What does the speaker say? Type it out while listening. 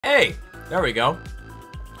There we go.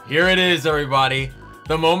 Here it is, everybody.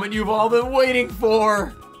 The moment you've all been waiting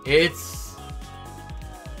for. It's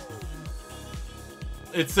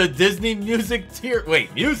a Disney music tier.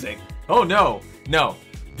 Wait, music? Oh no, no.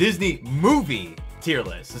 Disney movie tier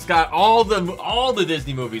list. It's got all the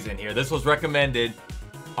Disney movies in here. This was recommended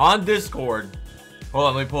on Discord. Hold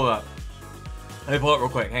on, let me pull it up. Let me pull it real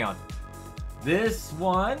quick. Hang on. This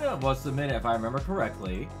one was submitted, if I remember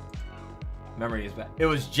correctly. Memory is bad. It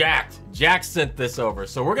was Jacked. Jack sent this over.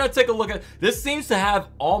 So we're going to take a look at... This seems to have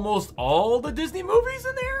almost all the Disney movies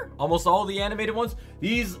in there. Almost all the animated ones.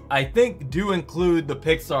 These, I think, do include the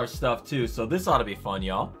Pixar stuff, too. So this ought to be fun,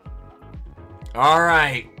 y'all. All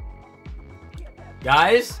right.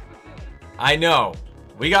 Guys, I know.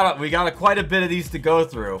 We got quite a bit of these to go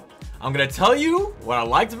through. I'm going to tell you what I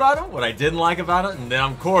liked about them, what I didn't like about it, and then,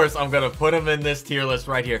 of course, I'm going to put them in this tier list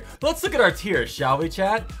right here. Let's look at our tiers, shall we,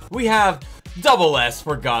 chat? We have double S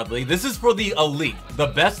for Godly. This is for the elite, the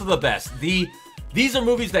best of the best. These are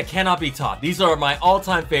movies that cannot be topped. These are my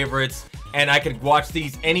all-time favorites, and I could watch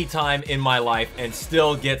these anytime in my life and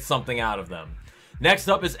still get something out of them. Next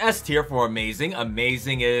up is S tier for Amazing.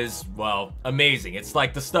 Amazing is, well, amazing. It's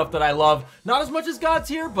like the stuff that I love. Not as much as God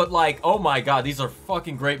tier, but like, oh my god, these are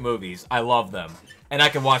fucking great movies. I love them. And I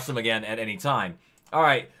can watch them again at any time.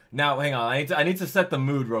 Alright, now hang on. I need to set the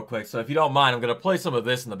mood real quick. So if you don't mind, I'm going to play some of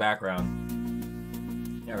this in the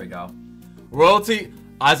background. There we go. Royalty,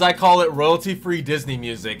 as I call it, royalty-free Disney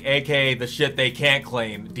music. AKA the shit they can't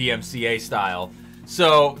claim, DMCA style.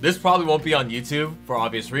 So this probably won't be on YouTube for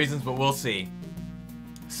obvious reasons, but we'll see.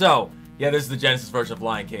 So, yeah, this is the Genesis version of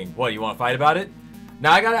Lion King. What, you want to fight about it?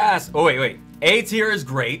 Now, I gotta ask... Oh, wait. A tier is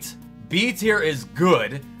great. B tier is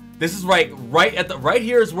good. This is right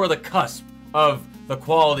here is where the cusp of the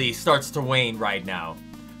quality starts to wane right now.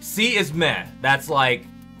 C is meh. That's like...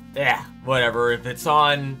 whatever. If it's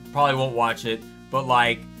on, probably won't watch it. But,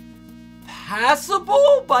 like...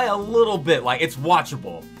 passable by a little bit. Like, it's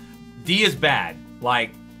watchable. D is bad.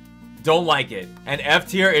 Like... don't like it. And F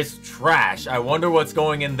tier is trash. I wonder what's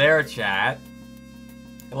going in there, chat.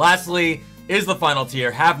 And lastly, is the final tier.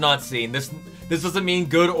 Have not seen. This doesn't mean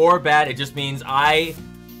good or bad. It just means I,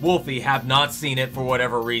 Wolfie, have not seen it for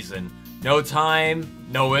whatever reason. No time,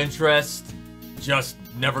 no interest, just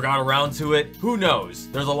never got around to it. Who knows?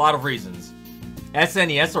 There's a lot of reasons.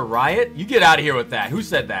 SNES or Riot? You get out of here with that. Who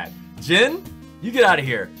said that? Jin? You get out of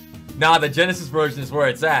here. Nah, the Genesis version is where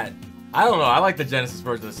it's at. I don't know. I like the Genesis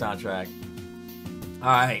version of the soundtrack.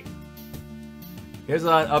 Alright. Here's an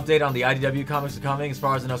update on the IDW comics are coming. As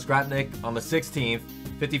far as I know, Scrapnik on the 16th.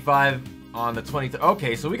 55 on the 23rd.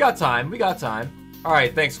 Okay, so we got time. We got time.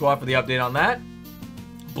 Alright, thanks, squad, for the update on that.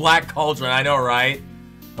 Black Cauldron. I know, right?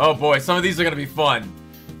 Oh, boy. Some of these are going to be fun.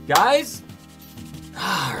 Guys?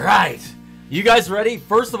 Alright. You guys ready?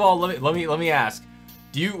 First of all, let me ask.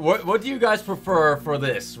 What do you guys prefer for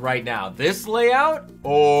this right now? This layout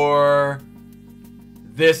or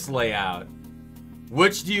this layout?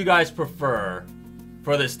 Which do you guys prefer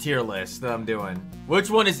for this tier list that I'm doing? Which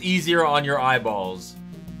one is easier on your eyeballs?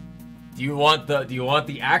 Do you want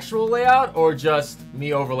the actual layout or just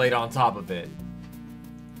me overlaid on top of it?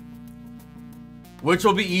 Which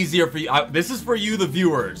will be easier for you? This is for you, the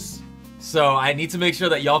viewers. So I need to make sure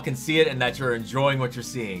that y'all can see it and that you're enjoying what you're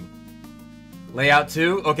seeing. Layout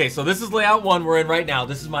 2? Okay, so this is layout 1 we're in right now.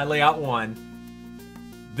 This is my layout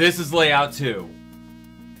 1. This is layout 2.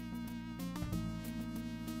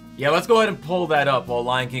 Yeah, let's go ahead and pull that up while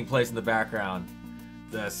Lion King plays in the background.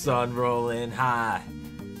 The sun rolling high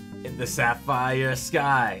in the sapphire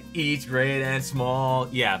sky, each great and small.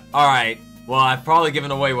 Yeah, alright. Well, I've probably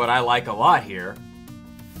given away what I like a lot here.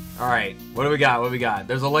 Alright, what do we got? What do we got?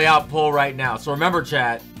 There's a layout pull right now. So remember,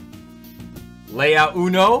 chat. Layout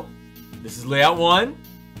uno. This is layout 1.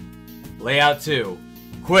 Layout 2.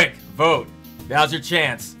 Quick, vote. Now's your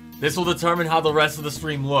chance. This will determine how the rest of the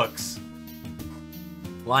stream looks.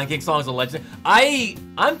 Lion King song is a legend.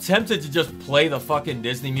 I'm tempted to just play the fucking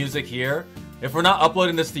Disney music here. If we're not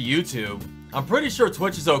uploading this to YouTube, I'm pretty sure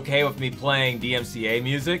Twitch is okay with me playing DMCA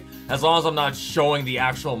music. As long as I'm not showing the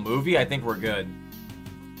actual movie, I think we're good.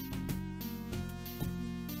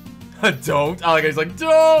 Don't. I like it. He's like,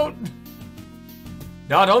 don't.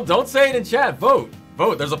 No, don't say it in chat. Vote.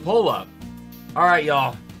 Vote. There's a poll up. Alright,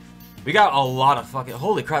 y'all. We got a lot of fucking...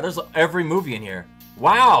 Holy crap, there's every movie in here.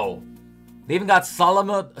 Wow. They even got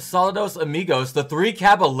Solidos Amigos, the Three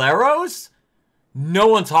Caballeros? No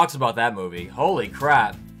one talks about that movie. Holy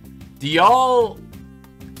crap. Do y'all...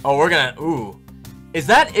 Oh, we're gonna... Ooh. Is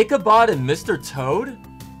that Ichabod and Mr. Toad?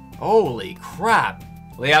 Holy crap.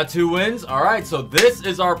 Layout 2 wins. Alright, so this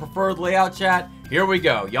is our preferred layout, chat. Here we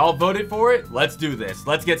go. Y'all voted for it? Let's do this.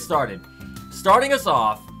 Let's get started. Starting us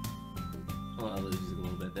off... Oh, I'll lose music a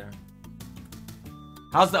little bit there.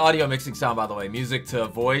 How's the audio mixing sound, by the way? Music to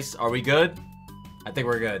voice. Are we good? I think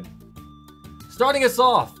we're good. Starting us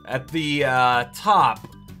off at the top,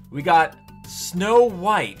 we got Snow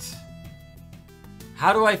White.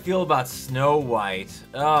 How do I feel about Snow White?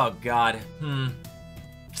 Oh, God.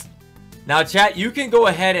 Now, chat, you can go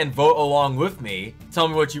ahead and vote along with me. Tell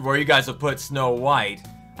me where you guys would put Snow White.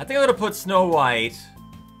 I think I'm gonna put Snow White.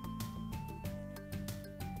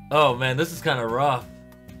 Oh, man, this is kind of rough.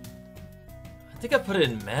 I think I put it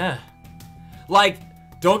in meh. Like,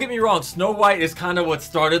 don't get me wrong, Snow White is kind of what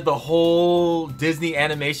started the whole Disney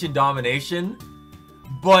animation domination.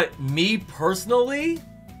 But me personally...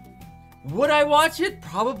 would I watch it?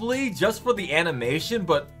 Probably, just for the animation,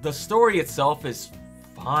 but the story itself is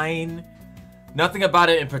fine. Nothing about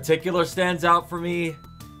it in particular stands out for me.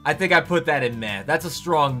 I think I put that in meh. That's a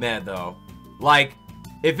strong meh, though. Like,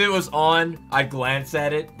 if it was on, I'd glance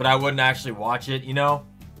at it, but I wouldn't actually watch it, you know?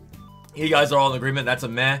 You guys are all in agreement, that's a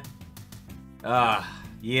meh?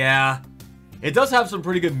 Yeah. It does have some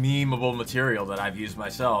pretty good memeable material that I've used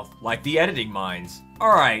myself, like the editing mines.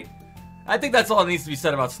 Alright. I think that's all that needs to be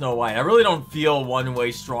said about Snow White. I really don't feel one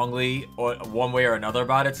way strongly or one way or another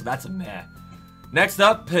about it, so that's a meh. Next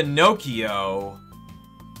up, Pinocchio.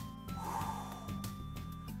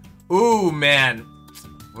 Ooh, man.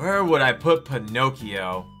 Where would I put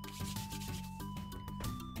Pinocchio?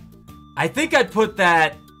 I think I'd put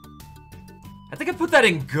that... I think I'd put that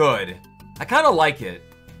in good. I kind of like it.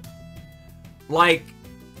 Like...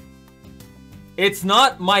 it's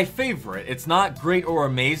not my favorite. It's not great or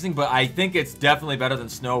amazing, but I think it's definitely better than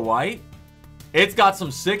Snow White. It's got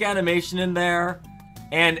some sick animation in there.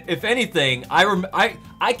 And if anything,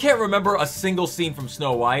 I can't remember a single scene from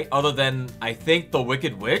Snow White other than, I think, The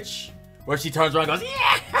Wicked Witch, where she turns around and goes,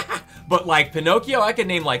 yeah! But like Pinocchio, I can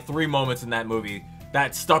name like 3 moments in that movie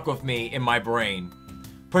that stuck with me in my brain.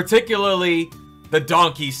 Particularly the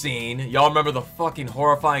donkey scene. Y'all remember the fucking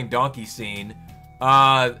horrifying donkey scene.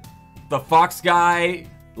 The fox guy,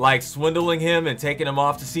 like, swindling him and taking him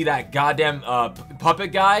off to see that goddamn,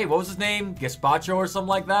 puppet guy. What was his name? Gazpacho or something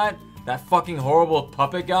like that? That fucking horrible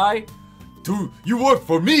puppet guy? Dude, you work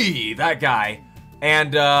for me! That guy.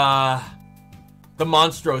 And, the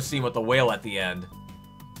Monstro scene with the whale at the end.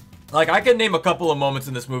 Like, I can name a couple of moments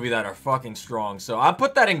in this movie that are fucking strong, so I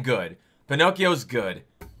put that in good. Pinocchio's good.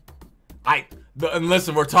 And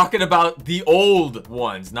listen, we're talking about the old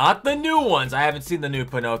ones, not the new ones. I haven't seen the new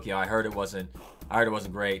Pinocchio. I heard it wasn't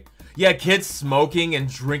great. Yeah, kids smoking and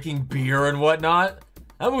drinking beer and whatnot.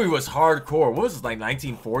 That movie was hardcore. What was it, like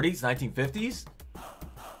 1940s, 1950s?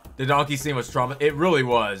 The donkey scene was trauma. It really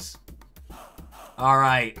was. All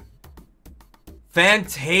right.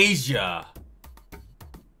 Fantasia.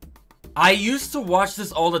 I used to watch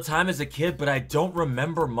this all the time as a kid, but I don't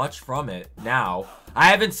remember much from it now. I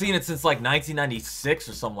haven't seen it since like 1996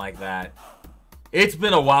 or something like that. It's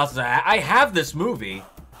been a while since I have this movie,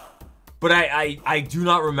 but I do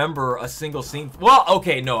not remember a single scene. Well,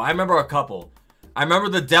 okay, no, I remember a couple. I remember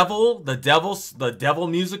the devil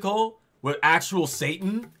musical with actual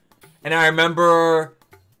Satan, and I remember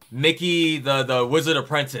Mickey the Wizard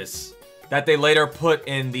Apprentice that they later put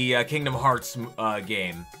in the Kingdom Hearts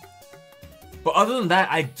game. But other than that,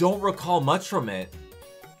 I don't recall much from it.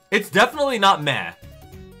 It's definitely not meh.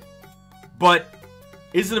 But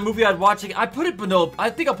is it a movie I'd watch? I put it below. I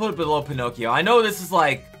think I'll put it below Pinocchio. I know this is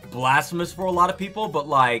like blasphemous for a lot of people, but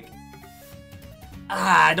like,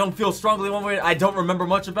 I don't feel strongly one way. I don't remember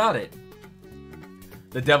much about it.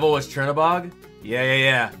 The devil was Chernobog?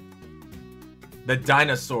 Yeah. The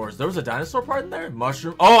dinosaurs. There was a dinosaur part in there?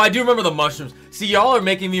 Mushroom. Oh, I do remember the mushrooms. See, y'all are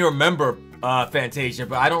making me remember Fantasia,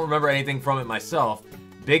 but I don't remember anything from it myself.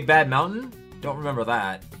 Big Bad Mountain? Don't remember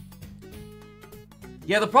that.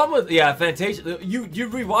 Yeah, the problem with, Fantasia, you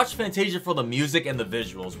rewatch Fantasia for the music and the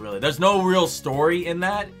visuals, really. There's no real story in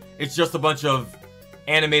that. It's just a bunch of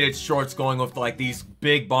animated shorts going with, like, these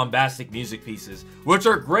big bombastic music pieces, which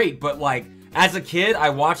are great, but, like, as a kid, I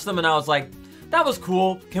watched them and I was like, that was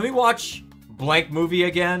cool. Can we watch blank movie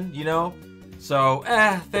again, you know? So,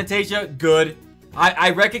 Fantasia, good. I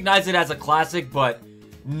recognize it as a classic, but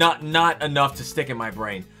not enough to stick in my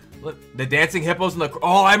brain. Look, the dancing hippos and the...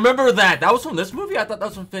 Oh, I remember that! That was from this movie? I thought that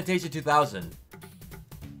was from Fantasia 2000.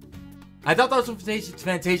 I thought that was from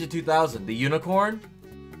Fantasia 2000. The unicorn?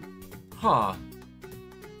 Huh.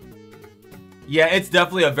 Yeah, it's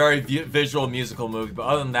definitely a very visual musical movie, but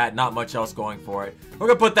other than that, not much else going for it. We're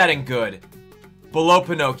gonna put that in good. Below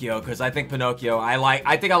Pinocchio, because I think Pinocchio...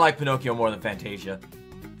 I think I like Pinocchio more than Fantasia.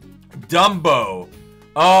 Dumbo.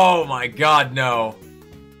 Oh my god, no.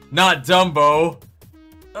 Not Dumbo.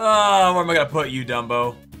 Where am I gonna put you,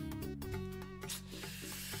 Dumbo?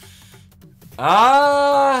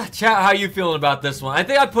 Chat, how you feeling about this one? I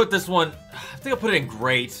think I put this one... I think I put it in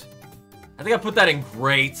great. I think I put that in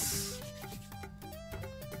great.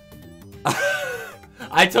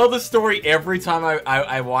 I tell the story every time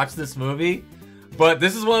I watch this movie. But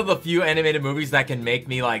this is one of the few animated movies that can make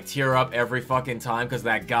me, like, tear up every fucking time. Because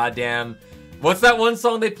that goddamn... What's that one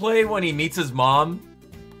song they play when he meets his mom?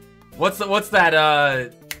 What's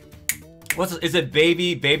that, is it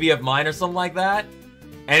Baby of Mine or something like that?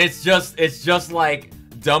 And it's just like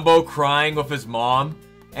Dumbo crying with his mom,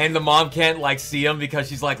 and the mom can't like see him because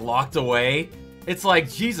she's like locked away. It's like,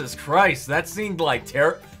 Jesus Christ, that scene like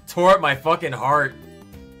tore at my fucking heart.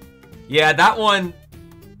 Yeah, that one,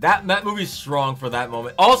 that movie's strong for that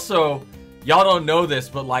moment. Also, y'all don't know this,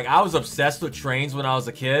 but like I was obsessed with trains when I was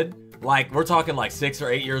a kid. Like, we're talking like 6 or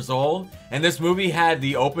 8 years old. And this movie had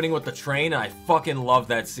the opening with the train, and I fucking loved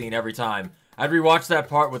that scene every time. I'd rewatch that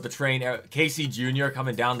part with the train, Casey Jr.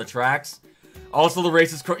 coming down the tracks. Also the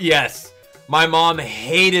racist crow. Yes! My mom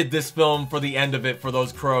hated this film for the end of it for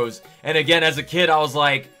those crows. And again, as a kid, I was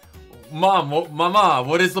like, Mama,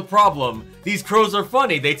 what is the problem? These crows are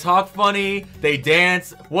funny. They talk funny. They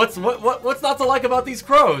dance. What's not to like about these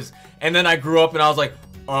crows? And then I grew up and I was like,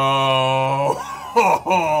 oh,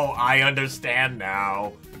 I understand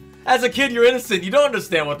now. As a kid, you're innocent. You don't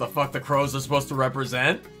understand what the fuck the crows are supposed to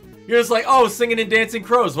represent. You're just like, oh, singing and dancing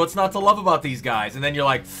crows. What's not to love about these guys? And then you're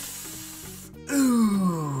like,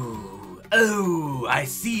 ooh, oh, I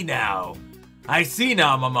see now. I see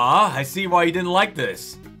now, Mama. I see why you didn't like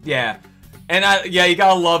this. Yeah. And yeah, you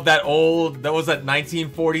gotta love that old, that was that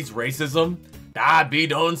 1940s racism. I be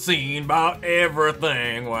done seen about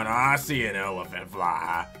everything when I see an elephant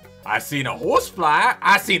fly. I seen a horse fly.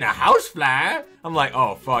 I seen a house fly. I'm like,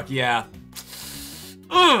 oh, fuck, yeah.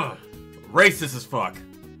 Ugh. Racist as fuck.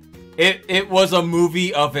 It was a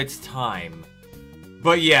movie of its time.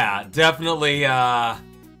 But yeah, definitely, not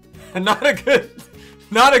a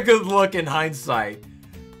good look in hindsight.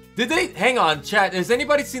 Did they, hang on, chat, has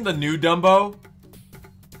anybody seen the new Dumbo?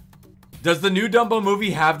 Does the new Dumbo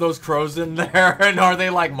movie have those crows in there? And are they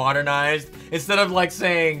like modernized? Instead of like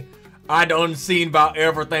saying, I done seen about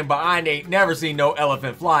everything, but I ain't never seen no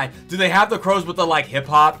elephant fly. Do they have the crows with the like hip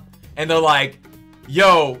hop? And they're like,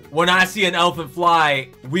 yo, when I see an elephant fly,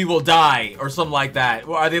 we will die, or something like that.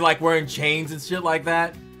 Are they like wearing chains and shit like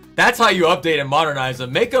that? That's how you update and modernize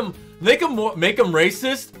them. Make them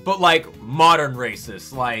racist, but like modern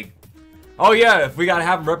racist. Like, oh yeah, if we gotta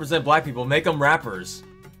have them represent black people, make them rappers.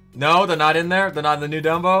 No, they're not in there? They're not in the new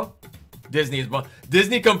Dumbo?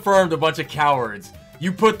 Disney confirmed a bunch of cowards.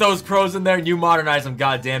 You put those crows in there and you modernize them,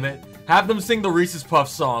 goddammit. Have them sing the Reese's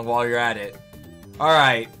Puffs song while you're at it.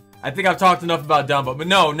 Alright. I think I've talked enough about Dumbo. But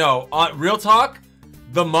no. Real talk,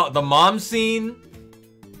 the mom scene,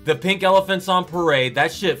 the pink elephants on parade,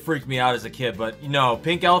 that shit freaked me out as a kid. But, you know,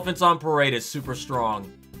 pink elephants on parade is super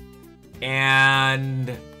strong.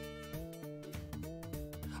 And...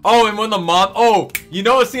 oh, and when the mom... oh, you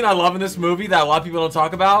know a scene I love in this movie that a lot of people don't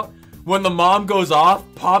talk about? When the mom goes off,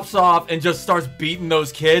 pops off, and just starts beating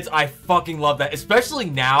those kids. I fucking love that. Especially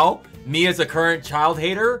now, me as a current child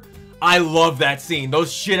hater, I love that scene.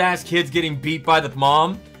 Those shit-ass kids getting beat by the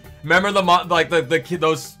mom. Remember the mom, like the kid,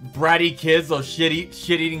 those bratty kids, those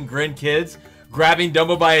shit-eating grin kids, grabbing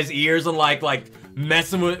Dumbo by his ears and like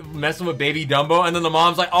messing with baby Dumbo, and then the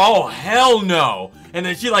mom's like, oh hell no, and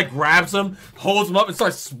then she like grabs him, holds him up, and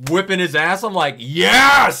starts whipping his ass. I'm like,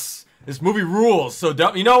 yes, this movie rules. So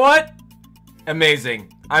dumb. You know what?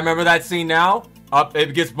 Amazing. I remember that scene now. Up,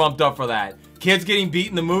 it gets bumped up for that. Kids getting beat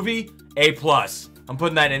in the movie, A+. I'm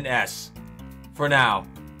putting that in S for now.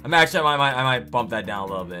 I might bump that down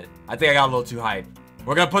a little bit. I think I got a little too hyped.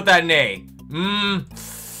 We're gonna put that in A.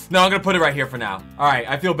 No, I'm gonna put it right here for now. All right,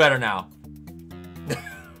 I feel better now.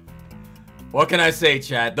 What can I say,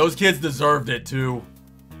 chat? Those kids deserved it too.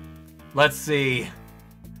 Let's see.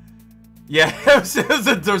 Yeah, it was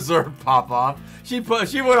a deserved pop-off. She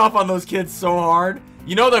went off on those kids so hard.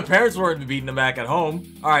 You know their parents weren't beating them back at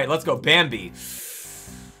home. All right, let's go. Bambi.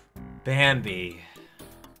 Bambi.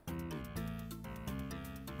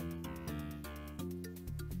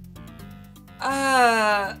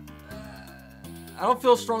 I don't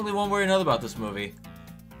feel strongly one way or another about this movie.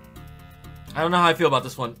 I don't know how I feel about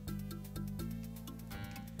this one.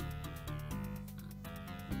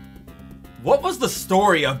 What was the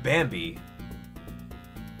story of Bambi?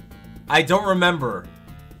 I don't remember.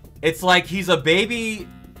 It's like he's a baby,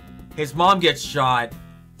 his mom gets shot,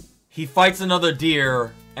 he fights another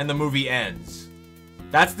deer, and the movie ends.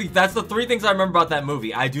 That's the three things I remember about that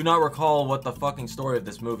movie. I do not recall what the fucking story of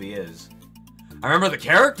this movie is. I remember the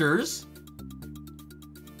characters.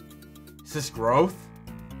 Is this growth?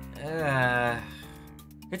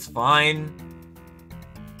 It's fine.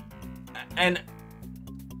 And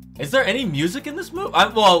is there any music in this movie?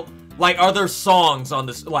 Well, like, are there songs on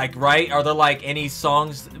this? Like, right? Are there like any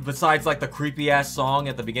songs besides like the creepy ass song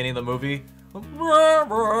at the beginning of the movie?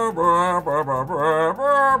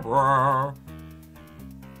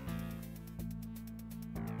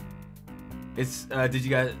 It's, did you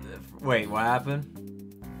guys, wait, what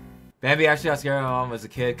happened? Bambi actually got scared when my mom was a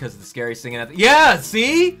kid because of the scary singing at the, yeah,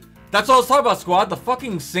 see? That's what I was talking about, squad. The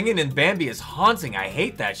fucking singing in Bambi is haunting. I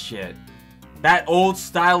hate that shit. That old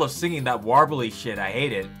style of singing, that warbly shit, I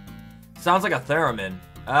hate it. Sounds like a theremin.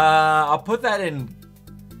 I'll put that in,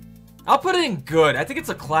 I'll put it in good. I think it's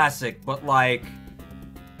a classic, but like,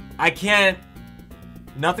 I can't,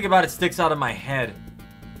 nothing about it sticks out of my head.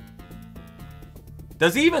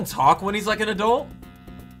 Does he even talk when he's like an adult?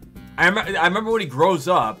 I remember when he grows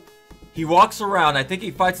up, he walks around, I think he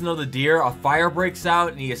fights another deer, a fire breaks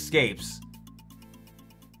out, and he escapes.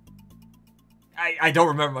 I don't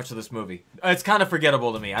remember much of this movie. It's kind of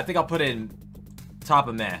forgettable to me. I think I'll put it in top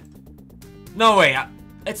of meh. No, wait,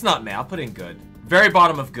 it's not meh. I'll put it in good. Very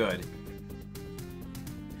bottom of good.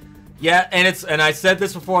 Yeah, and I said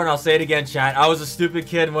this before, and I'll say it again, chat. I was a stupid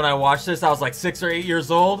kid when I watched this. I was like 6 or 8 years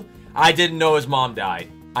old. I didn't know his mom died.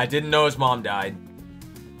 I didn't know his mom died.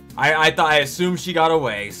 I assumed she got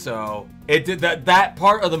away, so it did that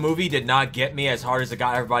part of the movie did not get me as hard as it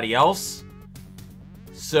got everybody else.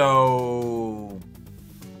 So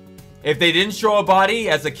if they didn't show a body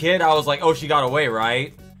as a kid, I was like, oh, she got away,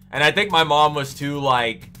 right? And I think my mom was too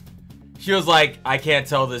like, she was like, I can't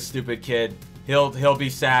tell this stupid kid. He'll be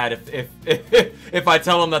sad if I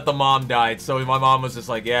tell him that the mom died. So my mom was just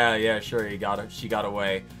like, yeah, sure, she got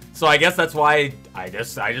away. So I guess that's why I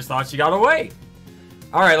just thought she got away.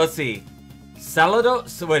 All right, let's see.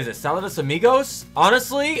 Saludos Amigos?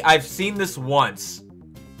 Honestly, I've seen this once.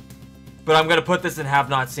 But I'm gonna put this in have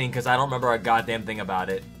not seen because I don't remember a goddamn thing about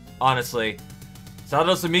it. Honestly.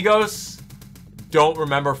 Saludos Amigos? Don't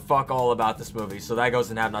remember fuck all about this movie. So that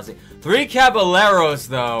goes in have not seen. Three Caballeros,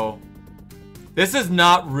 though. This is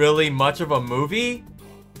not really much of a movie.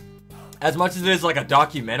 As much as it is like a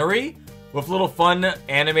documentary. With little fun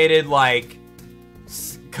animated like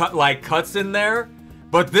cuts in there.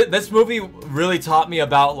 But this movie really taught me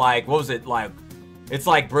about like, what was it like? It's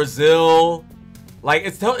like Brazil. Like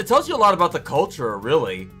it tells you a lot about the culture,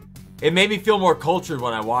 really. It made me feel more cultured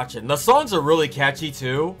when I watch it. And the songs are really catchy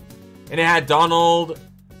too. And it had Donald,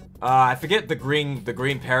 I forget the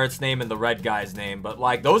green parrot's name and the red guy's name, but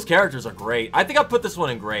like those characters are great. I think I'll put this one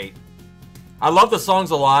in great. I love the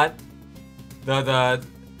songs a lot.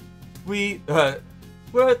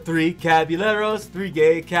 We're three caballeros, three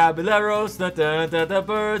gay caballeros, the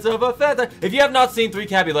birds of a feather. If you have not seen Three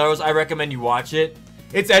Caballeros, I recommend you watch it.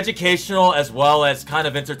 It's educational as well as kind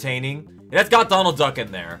of entertaining. And it's got Donald Duck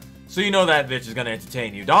in there. So you know that bitch is going to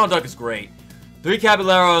entertain you. Donald Duck is great. Three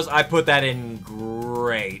Caballeros, I put that in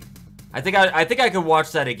great. I think I could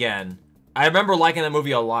watch that again. I remember liking that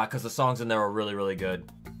movie a lot because the songs in there are really, really good.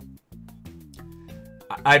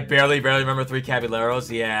 I barely remember Three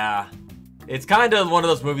Caballeros. Yeah. It's kind of one of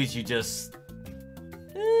those movies you just...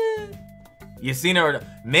 You seen it or...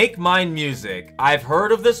 Make Mine Music. I've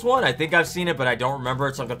heard of this one. I think I've seen it, but I don't remember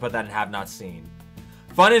it, so I'm going to put that in have not seen.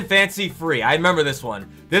 Fun and Fancy Free. I remember this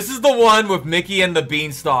one. This is the one with Mickey and the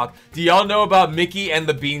Beanstalk. Do y'all know about Mickey and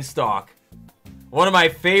the Beanstalk? One of my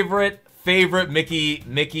favorite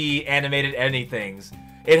Mickey animated anythings.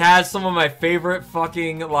 It has some of my favorite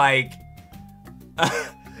fucking, like...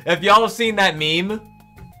 If y'all have seen that meme...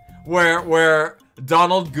 Where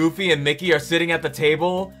Donald, Goofy, and Mickey are sitting at the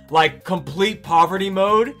table, like, complete poverty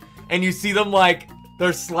mode, and you see them, like,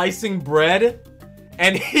 they're slicing bread,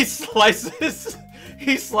 and he slices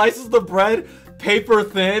the bread paper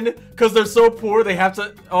thin, because they're so poor, they have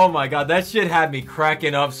to, oh my god, that shit had me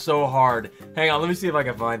cracking up so hard. Hang on, let me see if I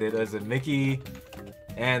can find it. Is it Mickey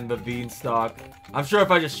and the Beanstalk? I'm sure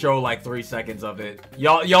if I just show, like, 3 seconds of it,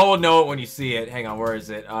 y'all will know it when you see it. Hang on, where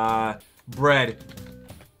is it? Bread.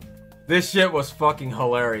 This shit was fucking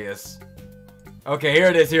hilarious. Okay, here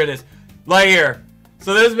it is. Right here.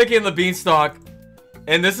 So there's Mickey and the Beanstalk.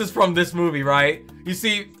 And this is from this movie, right? You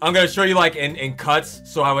see, I'm gonna show you, like, in cuts.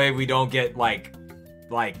 So that way we don't get, like,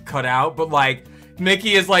 cut out. But, like,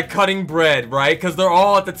 Mickey is, like, cutting bread, right? Because they're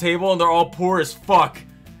all at the table and they're all poor as fuck.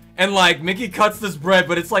 And, like, Mickey cuts this bread,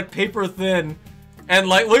 but it's, like, paper thin. And,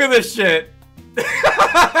 like, look at this shit.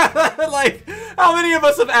 Like, How many of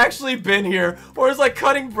us have actually been here? Or it's like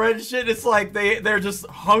cutting bread and shit. It's like they're just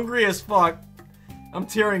hungry as fuck. I'm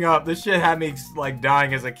tearing up. This shit had me like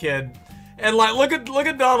dying as a kid. And like, look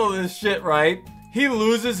at Donald in this shit, right? He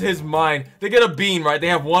loses his mind. They get a bean, right? They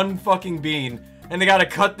have one fucking bean, and they gotta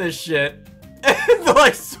cut this shit. And they're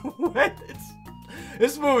like, sweat.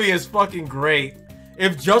 This movie is fucking great.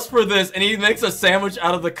 If just for this, and he makes a sandwich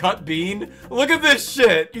out of the cut bean. Look at this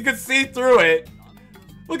shit. You can see through it.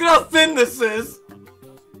 Look at how thin this is.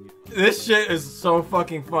 This shit is so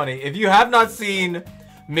fucking funny. If you have not seen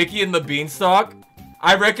Mickey and the Beanstalk,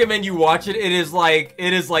 I recommend you watch it. It is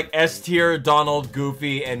like S tier Donald,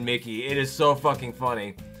 Goofy, and Mickey. It is so fucking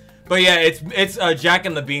funny. But yeah, it's Jack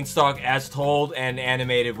and the Beanstalk as told and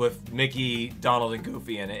animated with Mickey, Donald, and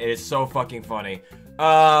Goofy in it. It is so fucking funny.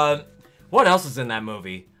 What else is in that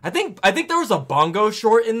movie? I think there was a Bongo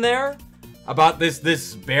short in there about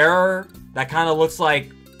this bear that kind of looks like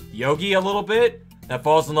Yogi a little bit that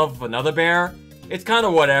falls in love with another bear. It's kind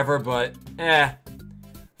of whatever, but eh.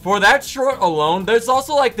 For that short alone, there's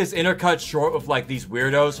also like this intercut short with like these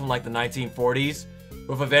weirdos from like the 1940s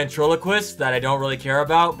with a ventriloquist that I don't really care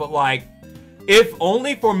about, but like, if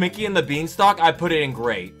only for Mickey and the Beanstalk, I put it in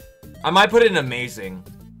great. I might put it in amazing.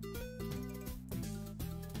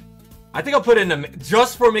 I think I'll put it in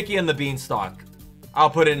just for Mickey and the Beanstalk. I'll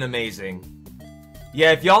put it in amazing.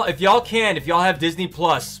 Yeah, if y'all have Disney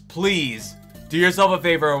Plus, please do yourself a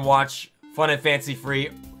favor and watch Fun and Fancy Free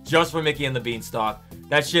just for Mickey and the Beanstalk.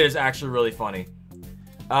 That shit is actually really funny.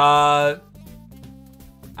 I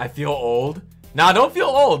feel old. Nah, don't feel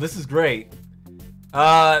old. This is great.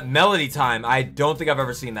 Melody Time. I don't think I've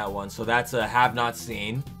ever seen that one, so that's a have not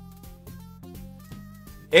seen.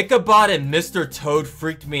 Ichabod and Mr. Toad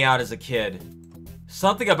freaked me out as a kid.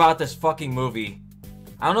 Something about this fucking movie.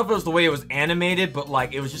 I don't know if it was the way it was animated, but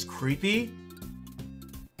like, it was just creepy.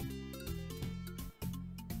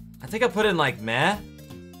 I think I put in like, meh.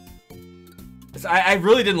 I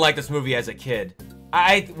really didn't like this movie as a kid.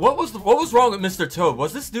 What was wrong with Mr. Toad?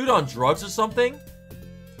 Was this dude on drugs or something?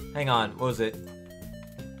 Hang on, what was it?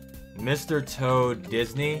 Mr. Toad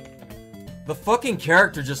Disney? The fucking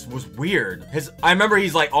character just was weird. I remember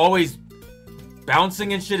he's like always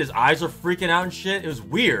bouncing and shit. His eyes are freaking out and shit. It was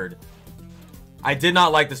weird. I did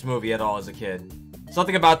not like this movie at all as a kid.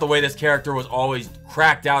 Something about the way this character was always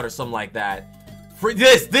cracked out or something like that.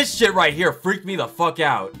 This shit right here freaked me the fuck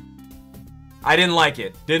out. I didn't like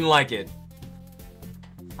it. Didn't like it.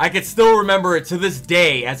 I could still remember it to this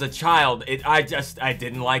day as a child. I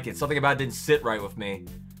didn't like it. Something about it didn't sit right with me.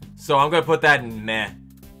 So I'm gonna put that in meh.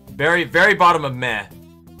 Very, very bottom of meh.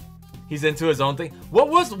 He's into his own thing. What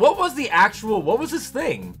was his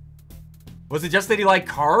thing? Was it just that he liked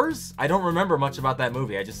cars? I don't remember much about that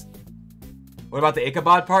movie. What about the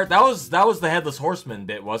Ichabod part? That was the Headless Horseman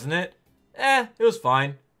bit, wasn't it? It was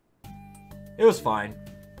fine. It was fine.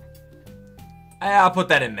 I'll put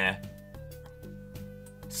that in meh.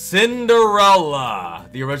 Cinderella,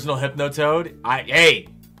 the original Hypnotoad. Hey,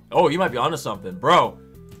 oh, you might be onto something, bro.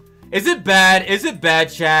 Is it bad,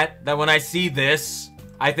 chat, that when I see this,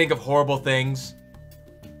 I think of horrible things?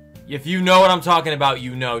 If you know what I'm talking about,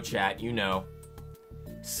 you know, chat, you know.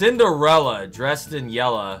 Cinderella, dressed in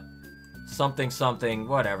yellow, something,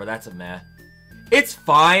 whatever, that's a meh. It's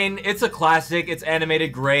fine, it's a classic, it's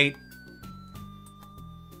animated great.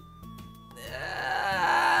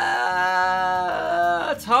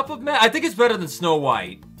 Top of meh. I think it's better than Snow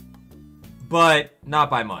White, but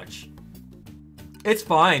not by much. It's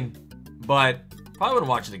fine, but probably wouldn't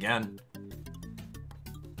watch it again.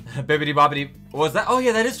 Bibbidi Bobbidi. What was that? Oh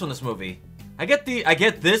yeah, that is from this movie. I get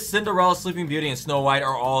this, Cinderella, Sleeping Beauty, and Snow White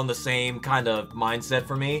are all in the same kind of mindset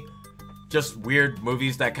for me. Just weird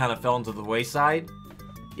movies that kind of fell into the wayside.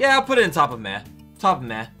 Yeah, I'll put it in top of meh. Top of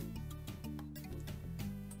meh.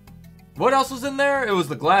 What else was in there? It was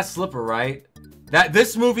The Glass Slipper, right?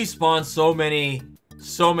 This movie spawned so many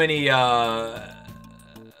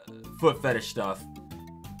foot fetish stuff.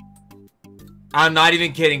 I'm not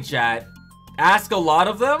even kidding, chat. Ask a lot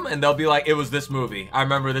of them and they'll be like, it was this movie. I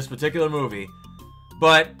remember this particular movie.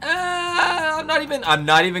 But I'm not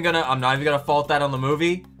even gonna fault that on the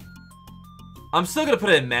movie. I'm still gonna put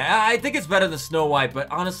it in meh. I think it's better than Snow White,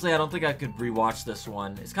 but honestly, I don't think I could rewatch this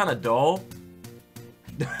one. It's kind of dull.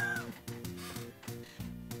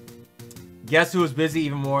 Guess who was busy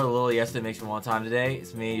even more? The little yesterday makes me want time today.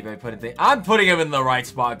 It's me. You better put it. I'm putting him in the right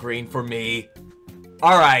spot, Green, for me.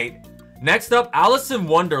 All right. Next up, Alice in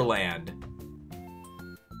Wonderland.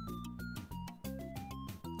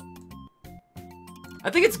 I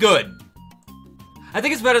think it's good. I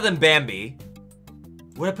think it's better than Bambi.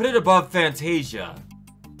 Would I put it above Fantasia?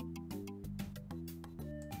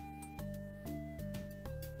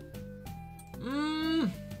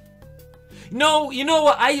 No, you know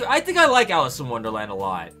what? I think I like Alice in Wonderland a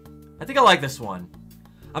lot. I think I like this one.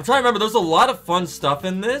 I'm trying to remember. There's a lot of fun stuff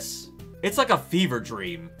in this. It's like a fever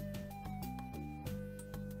dream.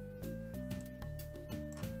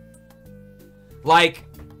 Like,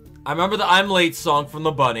 I remember the I'm Late song from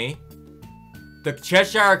the Bunny. The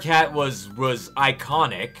Cheshire Cat was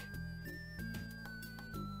iconic.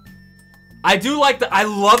 I do like I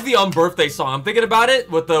love the Unbirthday song. I'm thinking about it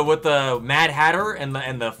with the Mad Hatter and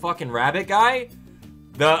the fucking rabbit guy.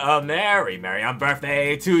 The Merry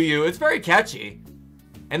Unbirthday to you. It's very catchy.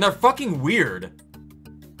 And they're fucking weird.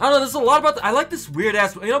 I don't know, there's a lot about I like this weird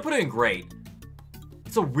ass, you know, put it in great.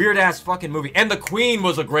 It's a weird ass fucking movie. And the Queen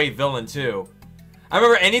was a great villain too. I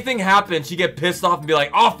remember anything happened, she'd get pissed off and be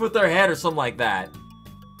like, off with their head or something like that.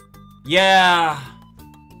 Yeah.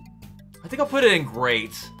 I think I'll put it in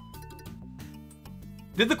great.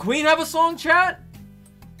 Did the Queen have a song, chat?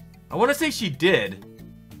 I want to say she did.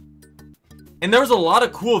 And there was a lot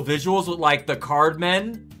of cool visuals with like the card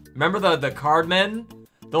men. Remember the card men?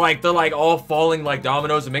 They're like all falling like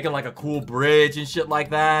dominoes and making like a cool bridge and shit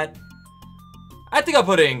like that. I think I'll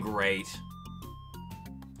put it in great.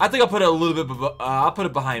 I think I'll put it a little bit, I'll put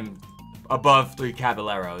it above Three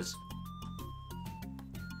Caballeros.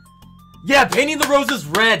 Yeah, Painting the Roses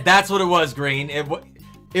Red, that's what it was, Green.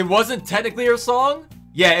 It wasn't technically her song?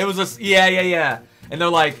 Yeah, it was a, yeah. And they're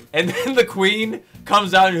like, and then the Queen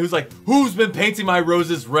comes out and who's like, who's been painting my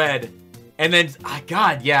roses red? And then,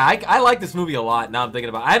 God, yeah, I like this movie a lot now I'm thinking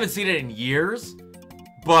about it. I haven't seen it in years,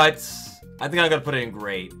 but I think I'm gonna put it in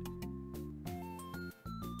great.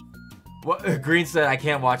 What Green said, I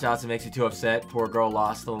can't watch Alice, it makes you too upset. Poor girl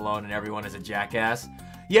lost all alone and everyone is a jackass.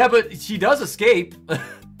 Yeah, but she does escape.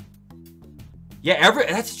 Yeah,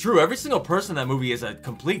 that's true. Every single person in that movie is a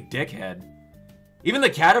complete dickhead. Even the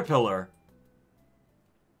caterpillar.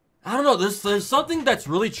 I don't know, there's something that's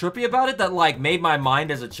really trippy about it that like made my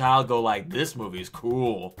mind as a child go like, this movie's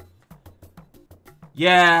cool.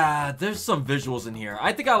 Yeah, there's some visuals in here.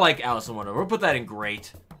 I think I like Alice in Wonderland. We'll put that in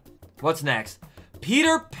great. What's next?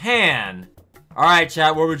 Peter Pan. Alright,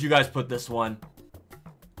 chat, where would you guys put this one?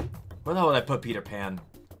 Where the hell would I put Peter Pan?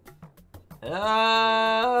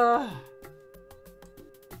 I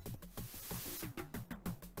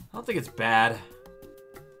don't think it's bad.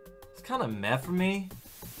 It's kind of meh for me.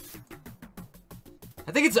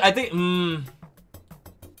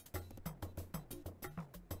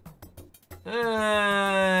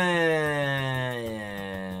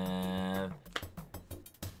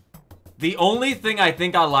 The only thing I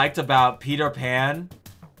think I liked about Peter Pan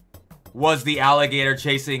was the alligator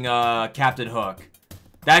chasing Captain Hook.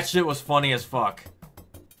 That shit was funny as fuck.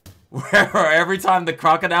 Where every time the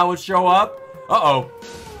crocodile would show up,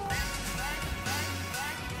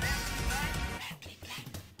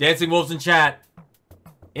 Dancing Wolves in chat.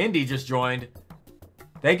 Indy just joined.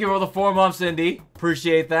 Thank you for the 4 months, Indy.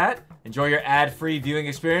 Appreciate that. Enjoy your ad-free viewing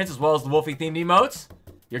experience as well as the Wolfie themed emotes.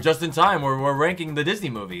 You're just in time. We're ranking the Disney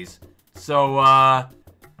movies. So,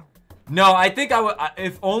 no, I think I would,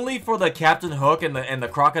 if only for the Captain Hook and the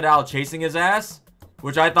crocodile chasing his ass,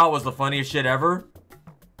 which I thought was the funniest shit ever.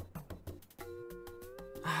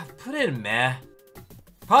 Put it in meh.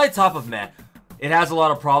 Probably top of meh. It has a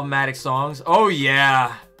lot of problematic songs. Oh,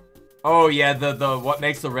 yeah. Oh, yeah, the What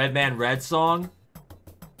Makes the Red Man Red song.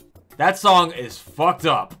 That song is fucked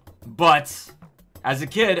up. But, as a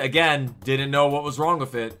kid, again, didn't know what was wrong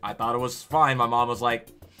with it. I thought it was fine. My mom was like,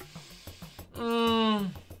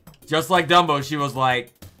 just like Dumbo, she was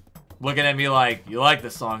like, looking at me like, you like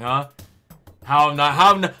this song, huh?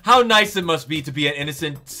 How nice it must be to be an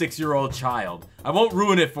innocent 6-year-old child. I won't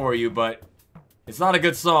ruin it for you, but it's not a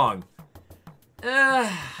good song.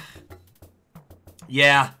 Yeah.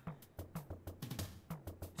 I'm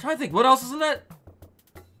trying to think, what else is in that?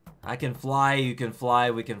 I can fly, you can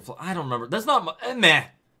fly, we can fly. I don't remember. That's not meh.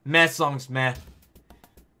 Meh songs, meh.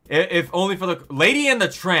 If only for the Lady and the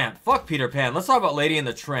Tramp. Fuck Peter Pan. Let's talk about Lady and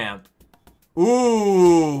the Tramp.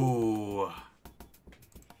 Ooh.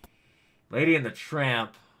 Lady and the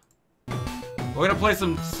Tramp. We're gonna play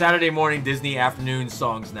some Saturday morning Disney afternoon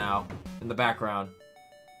songs now in the background.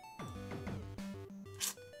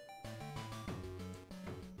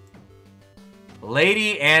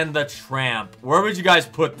 Lady and the Tramp. Where would you guys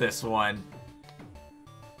put this one?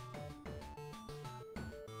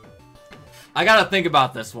 I gotta think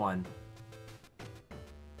about this one.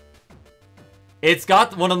 It's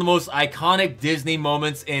got one of the most iconic Disney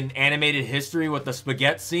moments in animated history with the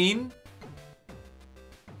spaghetti scene.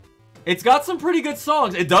 It's got some pretty good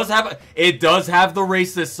songs. It does have the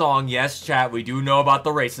racist song. Yes, chat, we do know about the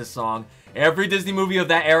racist song. Every Disney movie of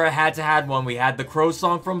that era had to have one. We had the Crow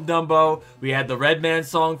song from Dumbo. We had the Red Man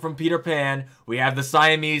song from Peter Pan. We have the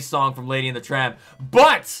Siamese song from Lady and the Tramp.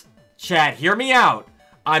 But, chat, hear me out.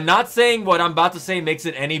 I'm not saying what I'm about to say makes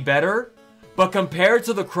it any better, but compared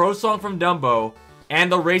to the Crow song from Dumbo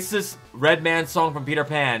and the racist Red Man song from Peter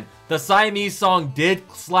Pan, the Siamese song did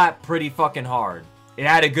slap pretty fucking hard. It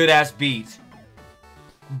had a good-ass beat.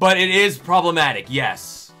 But it is problematic,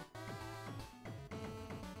 yes.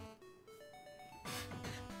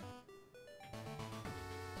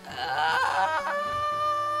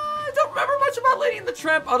 I don't remember much about Lady and the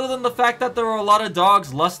Tramp other than the fact that there were a lot of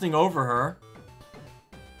dogs lusting over her.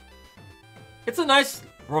 It's a nice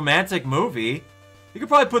romantic movie. You could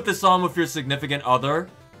probably put this on with your significant other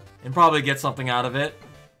and probably get something out of it.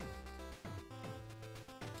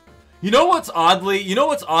 You know what's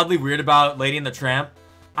oddly weird about Lady and the Tramp?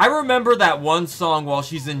 I remember that one song while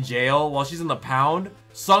she's in jail, while she's in the pound,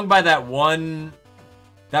 sung by that one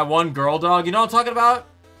girl dog. You know what I'm talking about?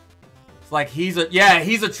 It's like he's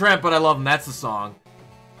a tramp, but I love him. That's the song.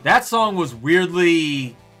 That song was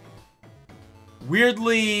weirdly,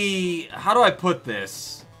 how do I put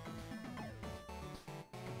this?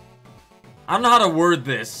 I don't know how to word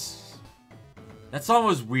this. That song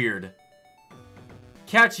was weird.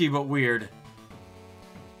 Catchy, but weird.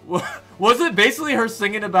 Was it basically her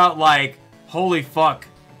singing about, like, holy fuck,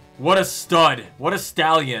 what a stud, what a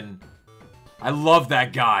stallion. I love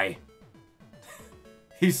that guy.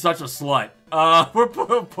 He's such a slut. I'm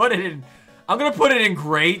gonna put it in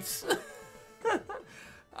great.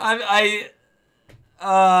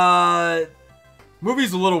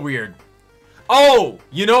 Movie's a little weird. Oh,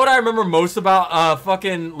 you know what I remember most about,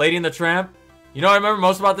 fucking Lady and the Tramp? You know what I remember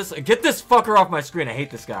most about this? Get this fucker off my screen. I hate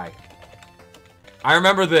this guy. I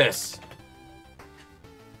remember this.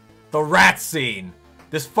 The rat scene.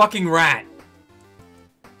 This fucking rat.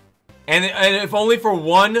 And if only for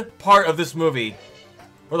one part of this movie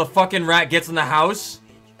where the fucking rat gets in the house.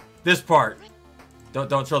 This part.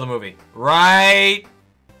 Don't show the movie. Right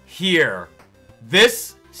here.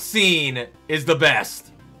 This scene is the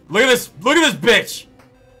best. Look at this. Look at this bitch.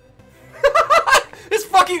 His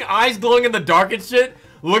fucking eyes glowing in the dark and shit.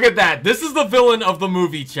 Look at that. This is the villain of the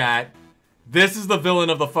movie, chat. This is the villain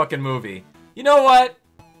of the fucking movie. You know what?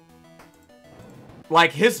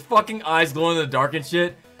 Like, his fucking eyes glowing in the dark and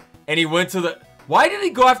shit. And he went to the... Why did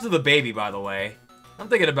he go after the baby, by the way? I'm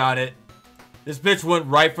thinking about it. This bitch went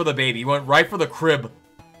right for the baby. He went right for the crib.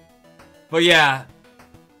 But yeah.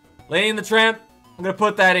 Lady and the Tramp, I'm gonna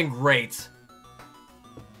put that in great.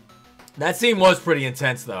 That scene was pretty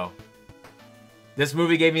intense, though. This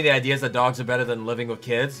movie gave me the ideas that dogs are better than living with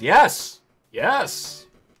kids. Yes! Yes!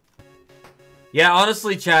 Yeah,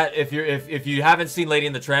 honestly, chat, if you haven't seen Lady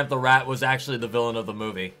and the Tramp, the rat was actually the villain of the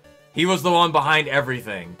movie. He was the one behind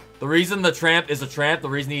everything. The reason the tramp is a tramp, the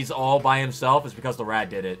reason he's all by himself is because the rat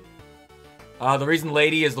did it. The reason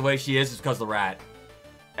Lady is the way she is because of the rat.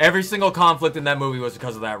 Every single conflict in that movie was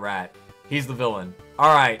because of that rat. He's the villain.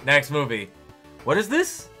 Alright, next movie. What is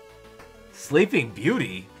this? Sleeping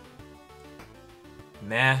Beauty?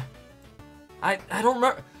 Meh. I don't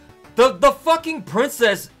remember. The fucking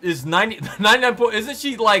princess is 99 point. Isn't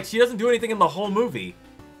she like, she doesn't do anything in the whole movie.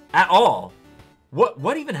 At all.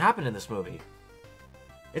 What even happened in this movie?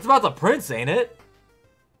 It's about the prince, ain't it?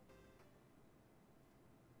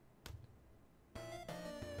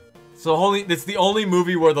 So it's the only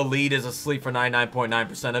movie where the lead is asleep for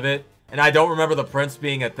 99.9% of it. And I don't remember the prince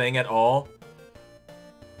being a thing at all.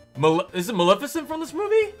 Is it Maleficent from this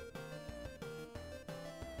movie?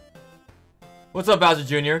 What's up, Bowser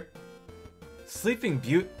Jr.? Sleeping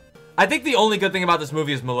Beauty. I think the only good thing about this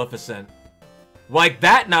movie is Maleficent. Like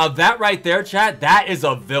that, now that right there, chat, that is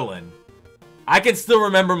a villain. I can still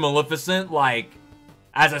remember Maleficent, like,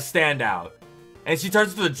 as a standout. And she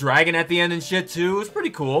turns into the dragon at the end and shit, too. It's pretty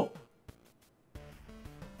cool.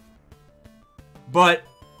 But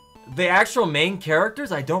the actual main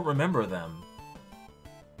characters, I don't remember them.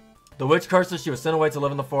 The witch cursed her. She was sent away to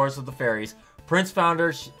live in the forest of the fairies. Prince found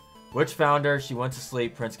her. Witch found her. She went to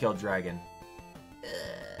sleep. Prince killed dragon.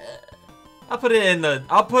 I'll put it in the...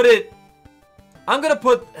 I'm gonna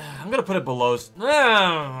put it below...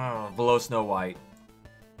 below Snow White.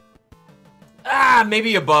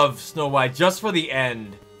 Maybe above Snow White. Just for the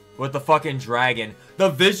end. With the fucking dragon.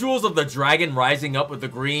 The visuals of the dragon rising up with the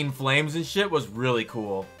green flames and shit was really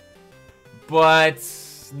cool. But...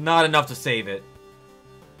 not enough to save it.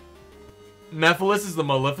 Mephiles is the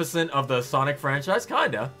Maleficent of the Sonic franchise?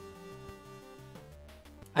 Kinda.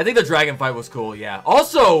 I think the dragon fight was cool, yeah.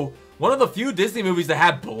 Also, one of the few Disney movies that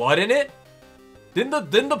had blood in it.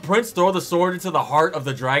 Didn't the prince throw the sword into the heart of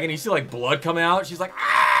the dragon? You see, like, blood coming out? She's like,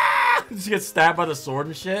 ah! Just get stabbed by the sword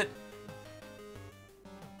and shit.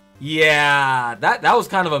 Yeah, that was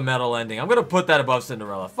kind of a metal ending. I'm gonna put that above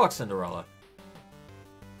Cinderella. Fuck Cinderella.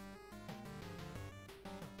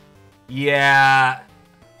 Yeah,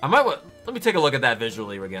 I might. Let me take a look at that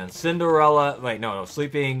visually again. Cinderella. Wait, no,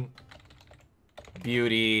 Sleeping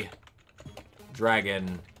Beauty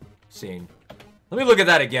dragon scene. Let me look at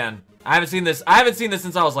that again. I haven't seen this. I haven't seen this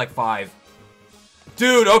since I was like 5.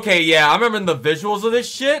 Dude, okay, yeah, I remember the visuals of this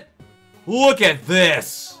shit. Look at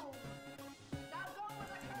this.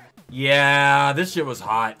 Yeah, this shit was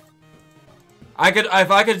hot.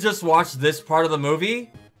 If I could just watch this part of the movie,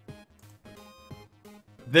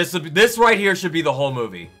 this right here should be the whole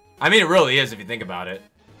movie. I mean, it really is if you think about it.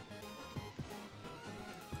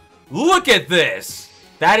 Look at this.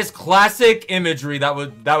 That is classic imagery that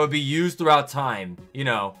would be used throughout time, you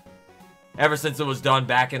know, ever since it was done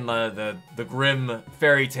back in the grim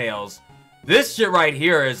fairy tales. This shit right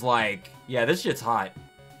here is like, yeah, this shit's hot.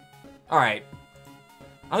 All right.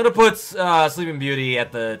 I'm gonna put Sleeping Beauty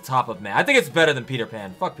at the top of man. I think it's better than Peter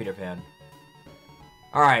Pan. Fuck Peter Pan.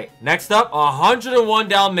 Alright, next up, 101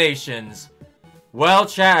 Dalmatians. Well,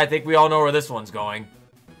 chat, I think we all know where this one's going.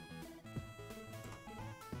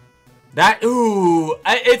 That, ooh,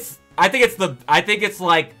 I think it's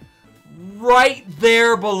like right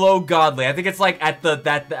there below Godly. I think it's like at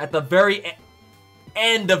the very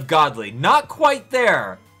end of Godly. Not quite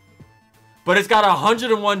there. But it's got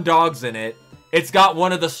 101 dogs in it. It's got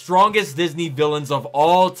one of the strongest Disney villains of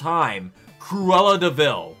all time, Cruella de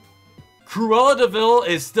Vil. Cruella de Vil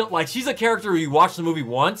is still, like, she's a character who you watch the movie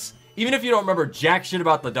once, even if you don't remember jack shit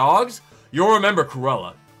about the dogs, you'll remember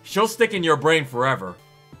Cruella. She'll stick in your brain forever.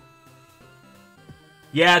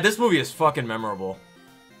 Yeah, this movie is fucking memorable.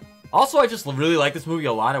 Also, I just really like this movie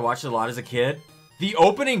a lot. I watched it a lot as a kid. The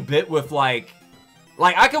opening bit with, like,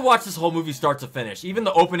 I could watch this whole movie start to finish. Even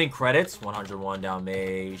the opening credits, 101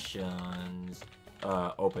 Dalmatians,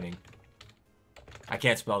 opening. I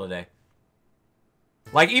can't spell today.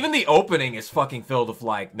 Like, even the opening is fucking filled with,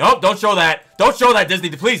 like, nope, don't show that. Don't show that, Disney.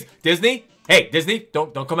 Please, Disney. Hey, Disney,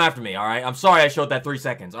 don't come after me, all right? I'm sorry I showed that 3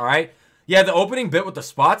 seconds, all right? Yeah, the opening bit with the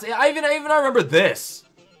spots. I even remember this.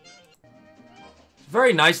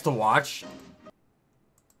 Very nice to watch.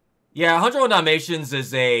 Yeah, 101 Dalmatians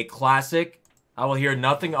is a classic. I will hear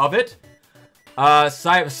nothing of it.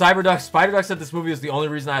 Spiderduck said this movie is the only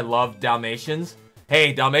reason I love Dalmatians.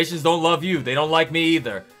 Hey, Dalmatians don't love you. They don't like me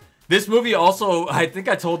either. This movie also, I think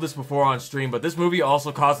I told this before on stream, but this movie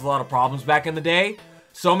also caused a lot of problems back in the day.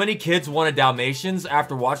 So many kids wanted Dalmatians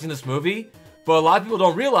after watching this movie, but a lot of people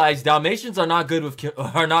don't realize Dalmatians are not good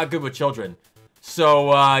with children.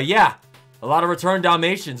 So yeah, a lot of returned